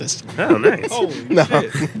scientist. Oh, nice. Holy No,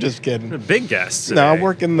 shit. just kidding. A big guest. No, I today.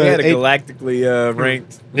 work in We the had a eight- galactically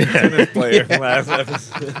ranked tennis player from last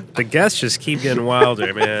episode. The guests just keep getting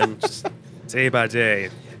wilder, man. Just day by day.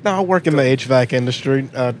 No, I work in the HVAC industry.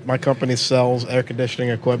 My company sells air conditioning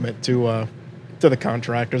equipment to the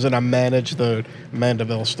contractors, and I manage the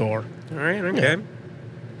Mandeville store. All right. Okay.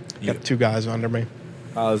 Got 2 guys under me.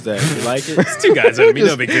 How's that? You like it? It's 2 guys under me.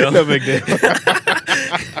 No big deal. No big deal.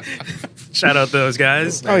 Shout out those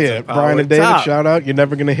guys. Oh yeah, Power Brian and David, top. shout out. You're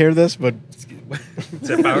never gonna hear this, but It's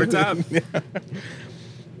a power top.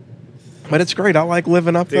 it's great. I like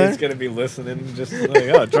living up Dude's there. gonna be listening, just like,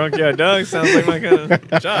 oh, Drunk Yard Dog sounds like my kind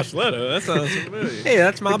of Josh Leto. That sounds familiar. Hey,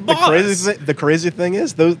 that's my The boss. crazy thing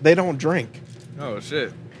is, they don't drink. Oh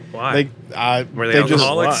shit. Why? Were they just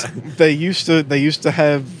alcoholics? they used to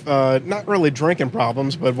have not really drinking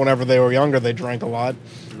problems, but whenever they were younger, they drank a lot.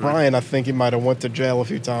 Brian, I think he might have went to jail a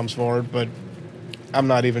few times for it, but I'm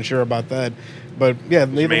not even sure about that. But yeah,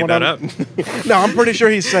 neither made one that of them. No, I'm pretty sure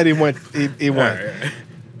he said he went. He went. All right.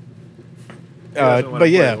 doesn't wanna But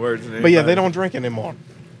yeah, put words in but yeah, they anybody's- don't drink anymore.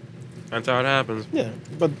 That's how it happens. Yeah,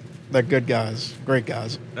 but they're good guys, great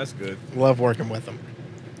guys. That's good. Love working with them.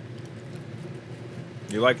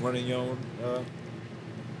 You like running your own,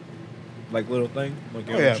 like little thing, like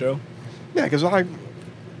your Oh, own yeah. show? Yeah, because I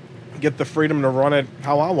get the freedom to run it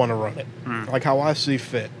how I want to run it, Hmm. like how I see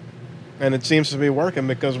fit, and it seems to be working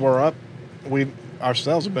because we're up. Our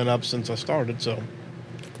sales have been up since I started. So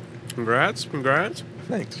Congrats.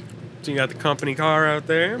 thanks. So you got the company car out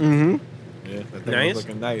there. Mm-hmm. Yeah, that thing Nice. was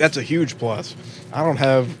looking nice. That's a huge plus. I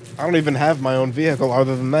don't even have my own vehicle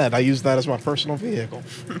other than that. I use that as my personal vehicle.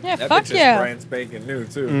 Yeah, that fuck bitch is yeah. brand spanking new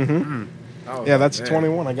too. Mm-hmm. Oh, Yeah, that's man.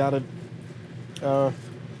 21. I got it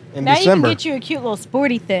in Now December. you can get you a cute little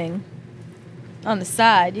sporty thing on the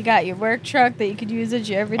side. You got your work truck that you could use as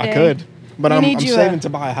your everyday. I could, but You I'm need you saving a- to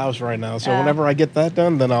buy a house right now. So Ah. whenever I get that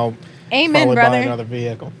done, then I'll Amen, probably buy brother. another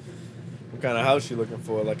vehicle. What kind of house you looking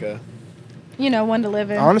for? Like a You know, one to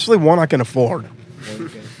live in. Honestly, one I can afford. one you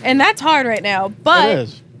can- And that's hard right now. It But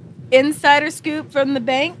is. insider scoop from the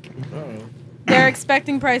bank, Oh. they're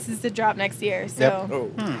expecting prices to drop next year. So,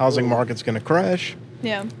 Yep. Oh. Housing market's going to crash.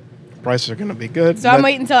 yeah. Prices are going to be good. So I'm That-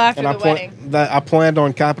 waiting until after and the I pla- wedding. that I planned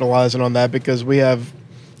on capitalizing on that because we have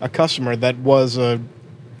a customer that was a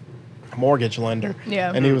mortgage lender,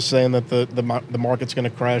 Yeah. and he was saying that the market's going to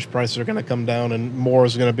crash, prices are going to come down, and more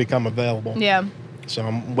is going to become available. Yeah. So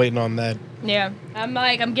I'm waiting on that. Yeah.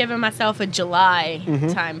 I'm giving myself a July Mm-hmm.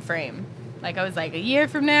 time frame. Like, I was like, a year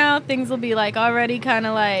from now, things will be like already kind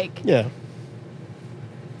of like, Yeah.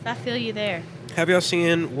 I feel you there. Have y'all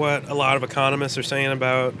seen what a lot of economists are saying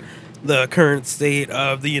about the current state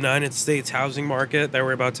of the United States housing market? That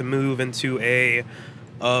we're about to move into a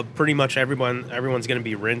pretty much everyone's going to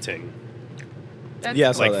be renting, That's, Yeah,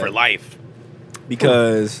 I saw like that. for life.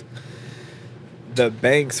 Because the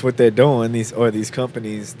banks, what they're doing, these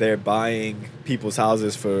companies, they're buying people's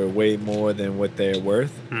houses for way more than what they're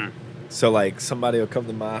worth. So like somebody will come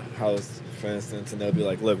to my house, for instance, and they'll be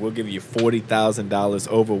like, "Look, we'll give you $40,000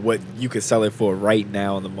 over what you could sell it for right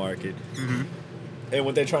now in the market." And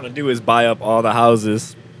what they're trying to do is buy up all the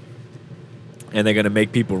houses, and they're gonna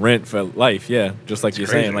make people rent for life. Yeah, just like you're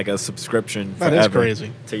crazy. saying, like a subscription That is forever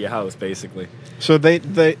crazy. to your house, basically. So they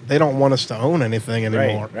don't want us to own anything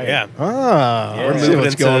anymore. Right. Yeah. Ah, Yeah. let's see Moving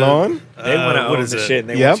what's into- going on. They want to what own is the it? shit, and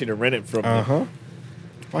they Yep. want you to rent it from them.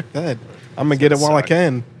 Fuck that. I'm gonna get it while I suck.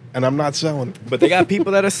 can. and I'm not selling. But they got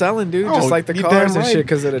people that are selling, dude, Oh, just like the you cars damn and right. shit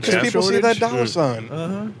because of the Because chip people see shortage. that dollar sign.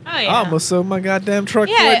 Uh-huh. Oh, yeah. I almost sold my goddamn truck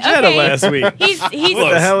for Yeah, a Jetta okay. last week. He's What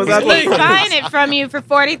the hell was I he's thinking? buying it from you for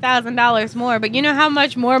 $40,000 more, but you know how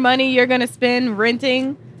much more money you're gonna spend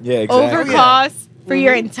renting Yeah, exactly. over Oh, yeah. cost for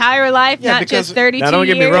your entire life, Yeah, not because- just 32 Now, don't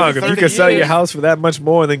get me years? wrong. If you 30 could sell your years. house for that much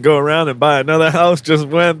more and then go around and buy another house just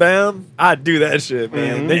went down, I'd do that shit,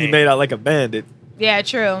 man. Mhm. Then you made out like a bandit. Yeah,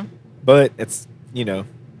 true. But it's,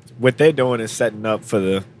 what they're doing is setting up for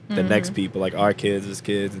the Mm-hmm. next people, like our kids as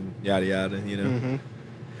kids and yada yada, Mhm.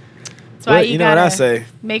 That's why But you you know what gotta I say?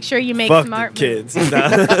 make sure you make Fuck smart the moves. kids.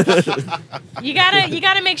 Nah. You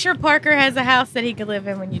gotta make sure Parker has a house that he can live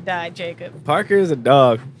in when you die, Jacob. Parker is a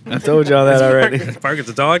dog. I told y'all that already. Parker's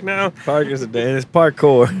a dog now. Parker's a dog. And it's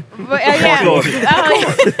parkour. But, yeah. Oh,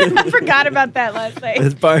 I forgot about that last night.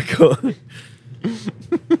 It's parkour.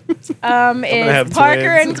 I'm gonna have Is Parker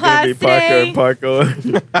twins. in It's class gonna be Parker today? and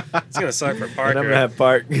parkour. It's gonna suck for And Parker. I'm gonna have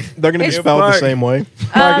Park. They're going to be It's spelled the Park. same way.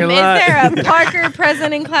 Parking Is lot. there a Parker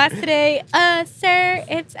present in class today? Sir,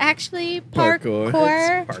 it's actually Parkour.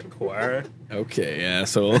 parkour. Parkour. Okay,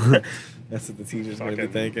 asshole. That's what the teacher's gonna be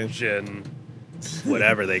Fucking thinking. Gen,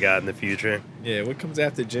 whatever they got in the future. Yeah, what comes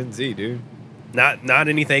after Gen Z, dude? Not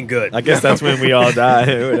anything good. I guess that's when we all die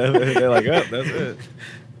or whatever. They're like, oh, that's it.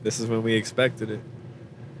 This is when we expected it.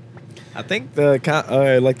 I think the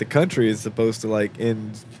country is supposed to like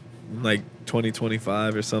end like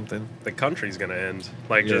 2025 or something. The country's gonna end.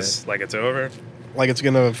 Like Yeah. just like it's over. Like it's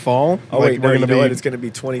going to fall. Oh like wait, no, you gonna know what? It's going to be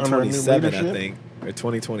under new 2027, I leadership? think, or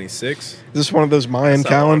 2026. Is this one of those Mayan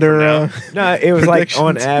That's not long calendar? from No, it was like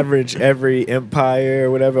on predictions? average every empire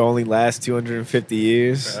or whatever only lasts 250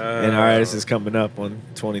 years, and ours is coming up on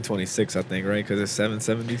 2026, I think, right? Because it's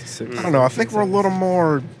 776. I don't know. I think we're a little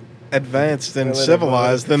more advanced and A little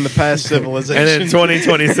civilized than the past And civilization. then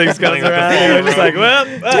 2026 comes around, and we're just like, well,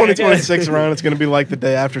 2026 around, it's going to be like the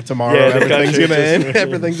day after tomorrow. Yeah, the Everything's country going to end. just-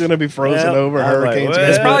 Everything's going to be frozen Yep. over. I'm like, Hurricanes. what? gonna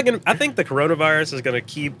It's hit. probably gonna. I think the coronavirus is gonna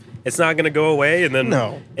keep. It's not gonna go away, and then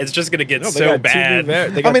No. it's just gonna get No, they so got two new bad. var-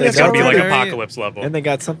 they I got mean, the it's It's gonna be like already- apocalypse level. And they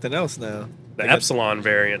got something else now. The They got Epsilon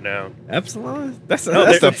variant now. Epsilon? That's No,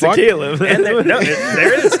 that's the the fuck? tequila. And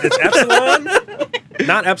there is. It's Epsilon.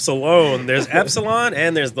 Not Epsilon. There's Epsilon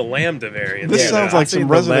and there's the Lambda variant. This Yeah, sounds I've like seen some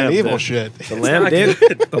the Resident Lambda. Evil shit. The not lambda,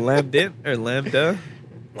 good. the lambda or lambda,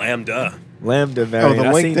 Lambda. lambda variant.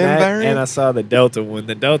 I seen LinkedIn that, variant? and I saw the Delta one.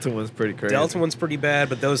 The Delta one's pretty crazy. Delta one's pretty bad,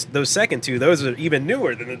 but those second two, those are even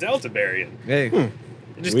newer than the Delta variant. Hey, It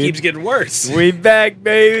just We- keeps getting worse. we back,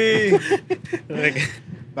 baby. Like,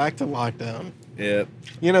 Back to lockdown. Yep.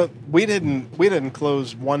 You know, we didn't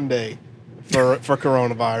close one day for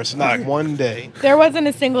coronavirus. Not one day. There wasn't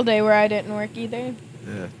a single day where I didn't work either.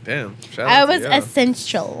 Yeah. Damn. Shout I out to was y'all.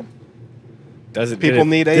 essential. Does it? People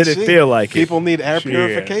need AC. Did it feel like People need air Shit.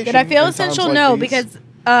 purification. Did I feel in times essential? like No, these.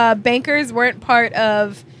 because bankers weren't part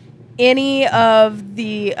of any of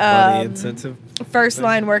the it? Money incentive first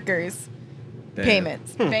line workers Damn.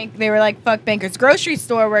 payments. They were like, fuck bankers. Grocery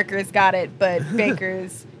store workers got it, but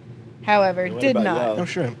bankers, however, What did about not. y'all? Oh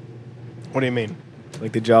shit. What do you mean?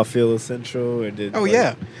 Like, did y'all feel essential, or did? Oh like,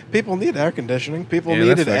 yeah, people need air conditioning. People Yeah,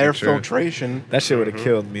 that's needed air fucking true. filtration That shit would have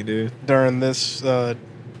killed me, dude. during this God,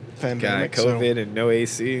 pandemic. so- COVID and no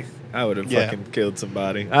AC. I would have Yeah. fucking killed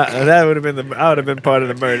somebody. That would have been I would have been part of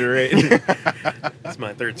the murder rate. that's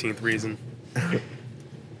my 13th reason.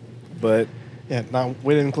 But Yeah, no,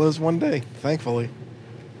 we didn't close one day, thankfully.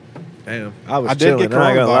 damn, I was I did chilling. get I'm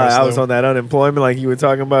not gonna lie. coronavirus, I was though. on that unemployment like you were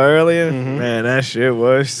talking about earlier. Mhm. Man, that shit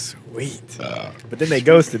was sweet. But then they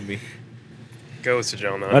ghosted me. Ghosted you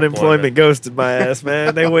on the Unemployment ghosted my ass,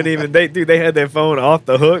 man. They wouldn't even. They had their phone off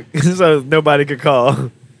the hook, so nobody could call.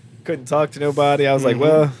 Couldn't talk to nobody. I was like, Mhm.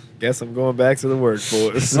 well, guess I'm going back to the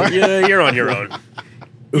workforce. Yeah, you're on your own.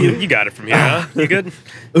 You got it from here, huh? You good?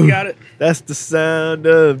 You got it? That's the sound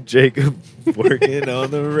of Jacob working on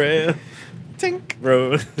the rail Tink.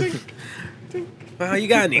 road. Well, you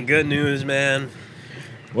got any good news, man?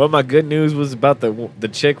 Well, my good news was about the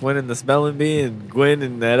chick winning the spelling bee and Gwen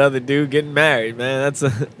and that other dude getting married, man.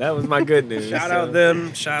 That was my good news. Shout So, out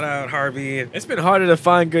them. Shout out Harvey. It's been harder to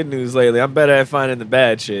find good news lately. I'm better at finding the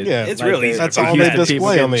bad shit. Yeah, It's really easy That's to all find they bad Houston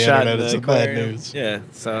display people on the getting shot internet in is the the bad aquarium. news. Yeah.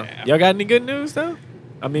 So Yeah. y'all got any good news though?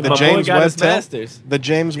 I mean, The my boy James got Webb his tel- masters. The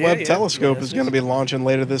James Yeah, Webb yeah. Telescope Yeah, is going to be launching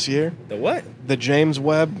later this year. The what? The James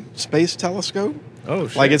Webb Space Telescope. Oh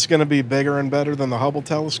shit. Like it's going to be bigger and better than the Hubble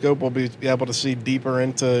telescope. We'll be able to see deeper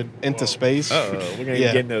into space. Uh-oh. We're gonna Yeah.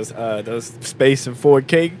 be getting those space in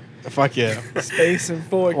 4K. Fuck yeah! Space in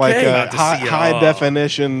 4K. Like About to high, see it high all.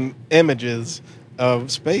 definition images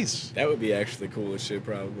of space. That would be actually cool as shit,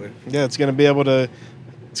 probably. Yeah, it's going to be able to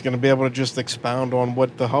It's going to be able to just expound on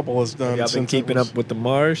what the Hubble has done. Y'all been since it keeping was- up with the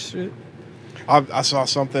Mars shit? I saw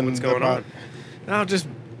something What's going about on? No, I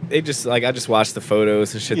just watched the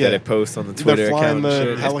photos and shit Yeah. that it posts on the They're Twitter flying account. the And shit.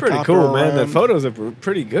 It's pretty helicopter cool, man. The around. photos are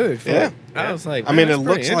pretty good. Yeah. I was like, I mean, man, it that's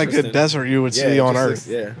looks pretty like a interesting. desert you would see it on just Earth. looks-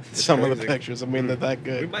 yeah, it's Some of the crazy. pictures. I mean, they're that We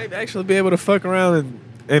good. might actually be able to fuck around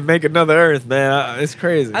and make another Earth, man. It's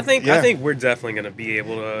crazy. I think Yeah. we're definitely going to be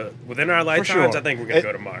able to within our lifetimes. sure. I think we're going to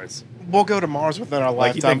It- go to Mars. We'll go to Mars within our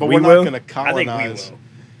Like, you lifetime, think but we we're not will? going to I think we colonize. will.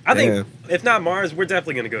 I think Yeah. if not Mars, we're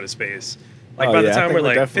definitely going to go to space. Like Oh, by yeah, the I time think we're we'll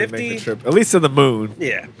like definitely make 50. the trip, at least to the moon.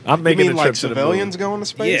 Yeah. I'm You making mean a like trip to the civilians moon. going to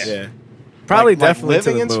space? Yeah. Yeah, probably Like definitely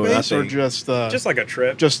living to in the moon. I space or think. Just like a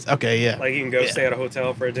trip. just okay, yeah. Like you can go Yeah. stay at a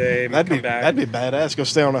hotel for a day, that'd come be back. that'd be badass. Go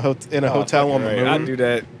stay on in a Oh, hotel on the right. moon. I'll do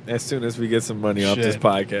that as soon as we get some money off this Shit.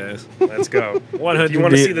 podcast. Let's go. 100 If you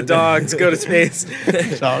want to be- see the dogs, go to space.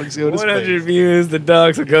 Dogs go to 100 space. views, the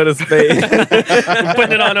dogs will go to space. We're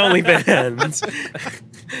putting it on OnlyFans.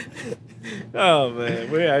 Oh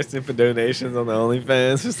man, we're asking for donations on the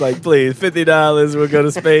OnlyFans. Just like, please, $50, we'll go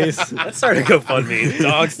to space. Let's start a GoFundMe.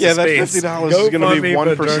 Dogs to Yeah, that space. $50 is going to be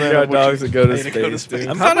 1% Drunkyard of what dogs you to go to pay space. Dude.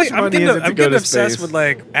 I'm, How much kinda- I'm money getting, is it to I'm go getting to obsessed space? with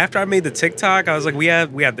like after I made the TikTok, I was like, we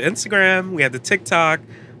have the Instagram, we have the TikTok,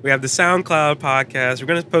 we have the SoundCloud podcast. We're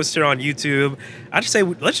gonna post it on YouTube. I just say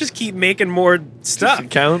let's just keep making more stuff.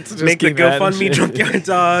 Accounts, just Make the keep adding GoFundMe shit. Drunkyard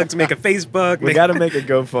Dogs. Make a Facebook. We make got to make a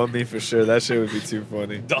GoFundMe for sure. That shit would be too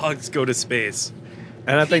funny. dogs go to space.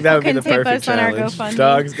 And I think that would be the People can tip perfect us on our challenge. GoFundMe.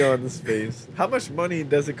 Dogs going to space. How much money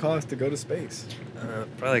does it cost to go to space?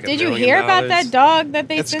 Probably like Did $1 you million. hear about that dog that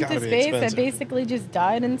they It's sent to gotta be space expensive. that basically just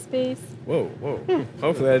died in space? Whoa, whoa.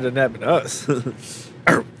 Hopefully that doesn't happen to us.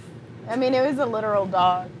 I mean, it was a literal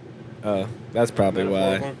dog. Oh, that's probably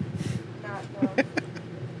why.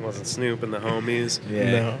 Wasn't Snoop and the homies.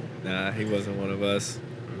 Yeah. No. Nah, he wasn't one of us.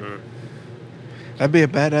 That'd be a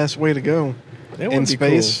badass way to go. That In would be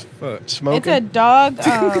space. cool. Fuck. Smoking. It's a dog.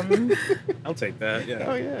 I'll take that. Yeah.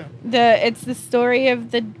 Oh yeah. It's the story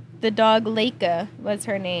of the dog Leica was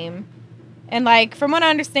her name, and like from what I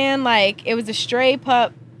understand, like it was a stray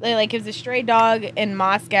pup, like it was a stray dog in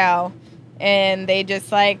Moscow, and they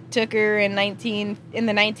just like took her in the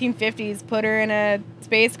 1950s, put her in a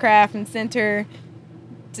spacecraft and sent her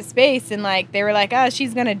to space, and like they were like, oh,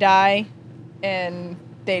 she's gonna die, and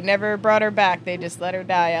they never brought her back. They just let her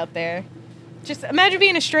die out there. Just imagine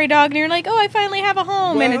being a stray dog and you're like, oh, I finally have a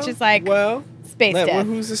home, and it's just like space death.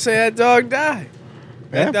 who's to say that dog died?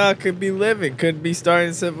 Yeah. That dog could be living, could be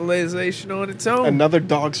starting civilization on its own. Another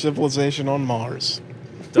dog civilization on Mars.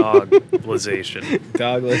 Dogization.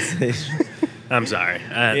 Dogization. I'm sorry.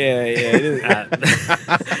 Yeah, it is.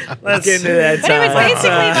 Let's get into that But it was time. basically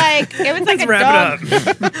like it was like Let's a wrap dog.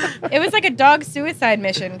 it up. It was like a dog suicide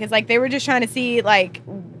mission because like they were just trying to see like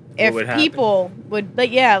if would happen? people would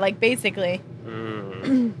like basically. I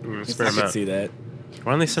could Experiment. see that.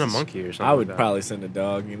 Why don't they send a monkey or something? I would like that? probably send a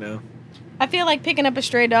dog, you know. I feel like picking up a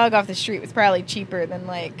stray dog off the street was probably cheaper than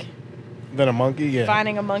like Then a monkey, yeah.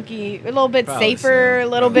 finding a monkey. A little bit Probably safer, so. a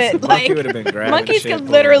little bit Monkey like would have been grabbing monkeys shit, could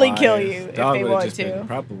pulling literally kill wires. you if Dog they would've want just been to.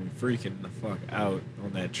 probably freaking the fuck out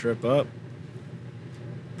on that trip up.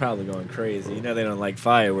 Probably going crazy. You know they don't like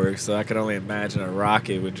fireworks, so I could only imagine a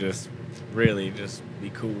rocket would just really just be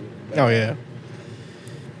cool. Oh yeah.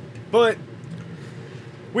 But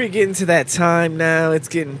we're getting to that time now. It's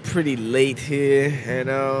getting pretty late here,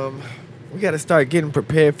 and we got to start getting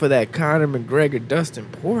prepared for that Conor McGregor Dustin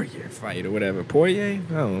Poirier fight or whatever. Poirier?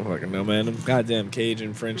 I don't fucking know, man. Them goddamn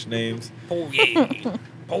Cajun French names. Oh yeah.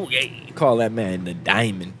 Oh yeah. Call that man the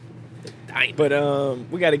Diamond. But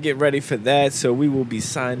we got to get ready for that, so we will be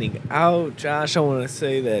signing out. Josh, I want to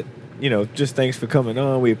say that, you know, just thanks for coming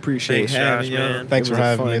on. We appreciate Thanks, having Josh, you. man. Thanks It was for a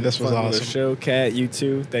having me. fun- This was fun little awesome. show. Kat, you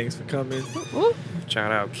too. Thanks for coming.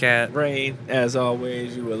 Shout out, Cat. Rain, as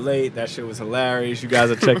always, you were late. That shit was hilarious. You guys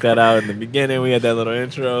will check that out in the beginning. We had that little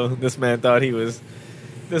intro. This man thought he was.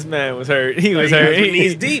 This man was hurt. He was you guys hurt. were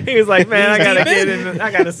knees deep. He was like, "Man, I Knees gotta deep get in. I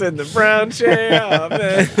gotta sit in the brown chair." Oh,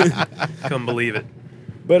 man. Couldn't believe it.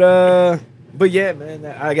 But yeah, man,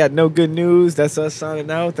 I got no good news. That's us signing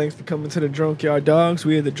out. Thanks for coming to the Drunkyard Dogs.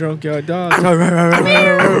 We are the Drunkyard Dogs.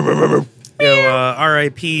 Yo,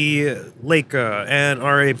 R.I.P. Leica and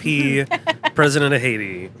R.I.P. President of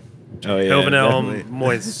Haiti. Oh yeah, Jovenel definitely.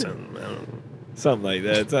 Moisen. Something like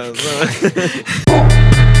that.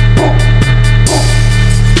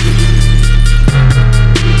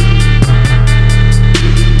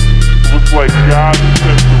 Looks like God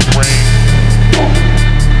sent the rain.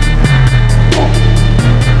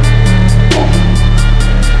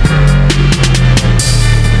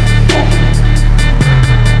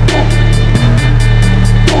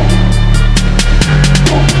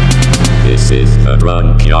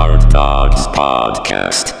 Drunkyard Dogs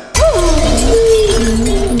Podcast.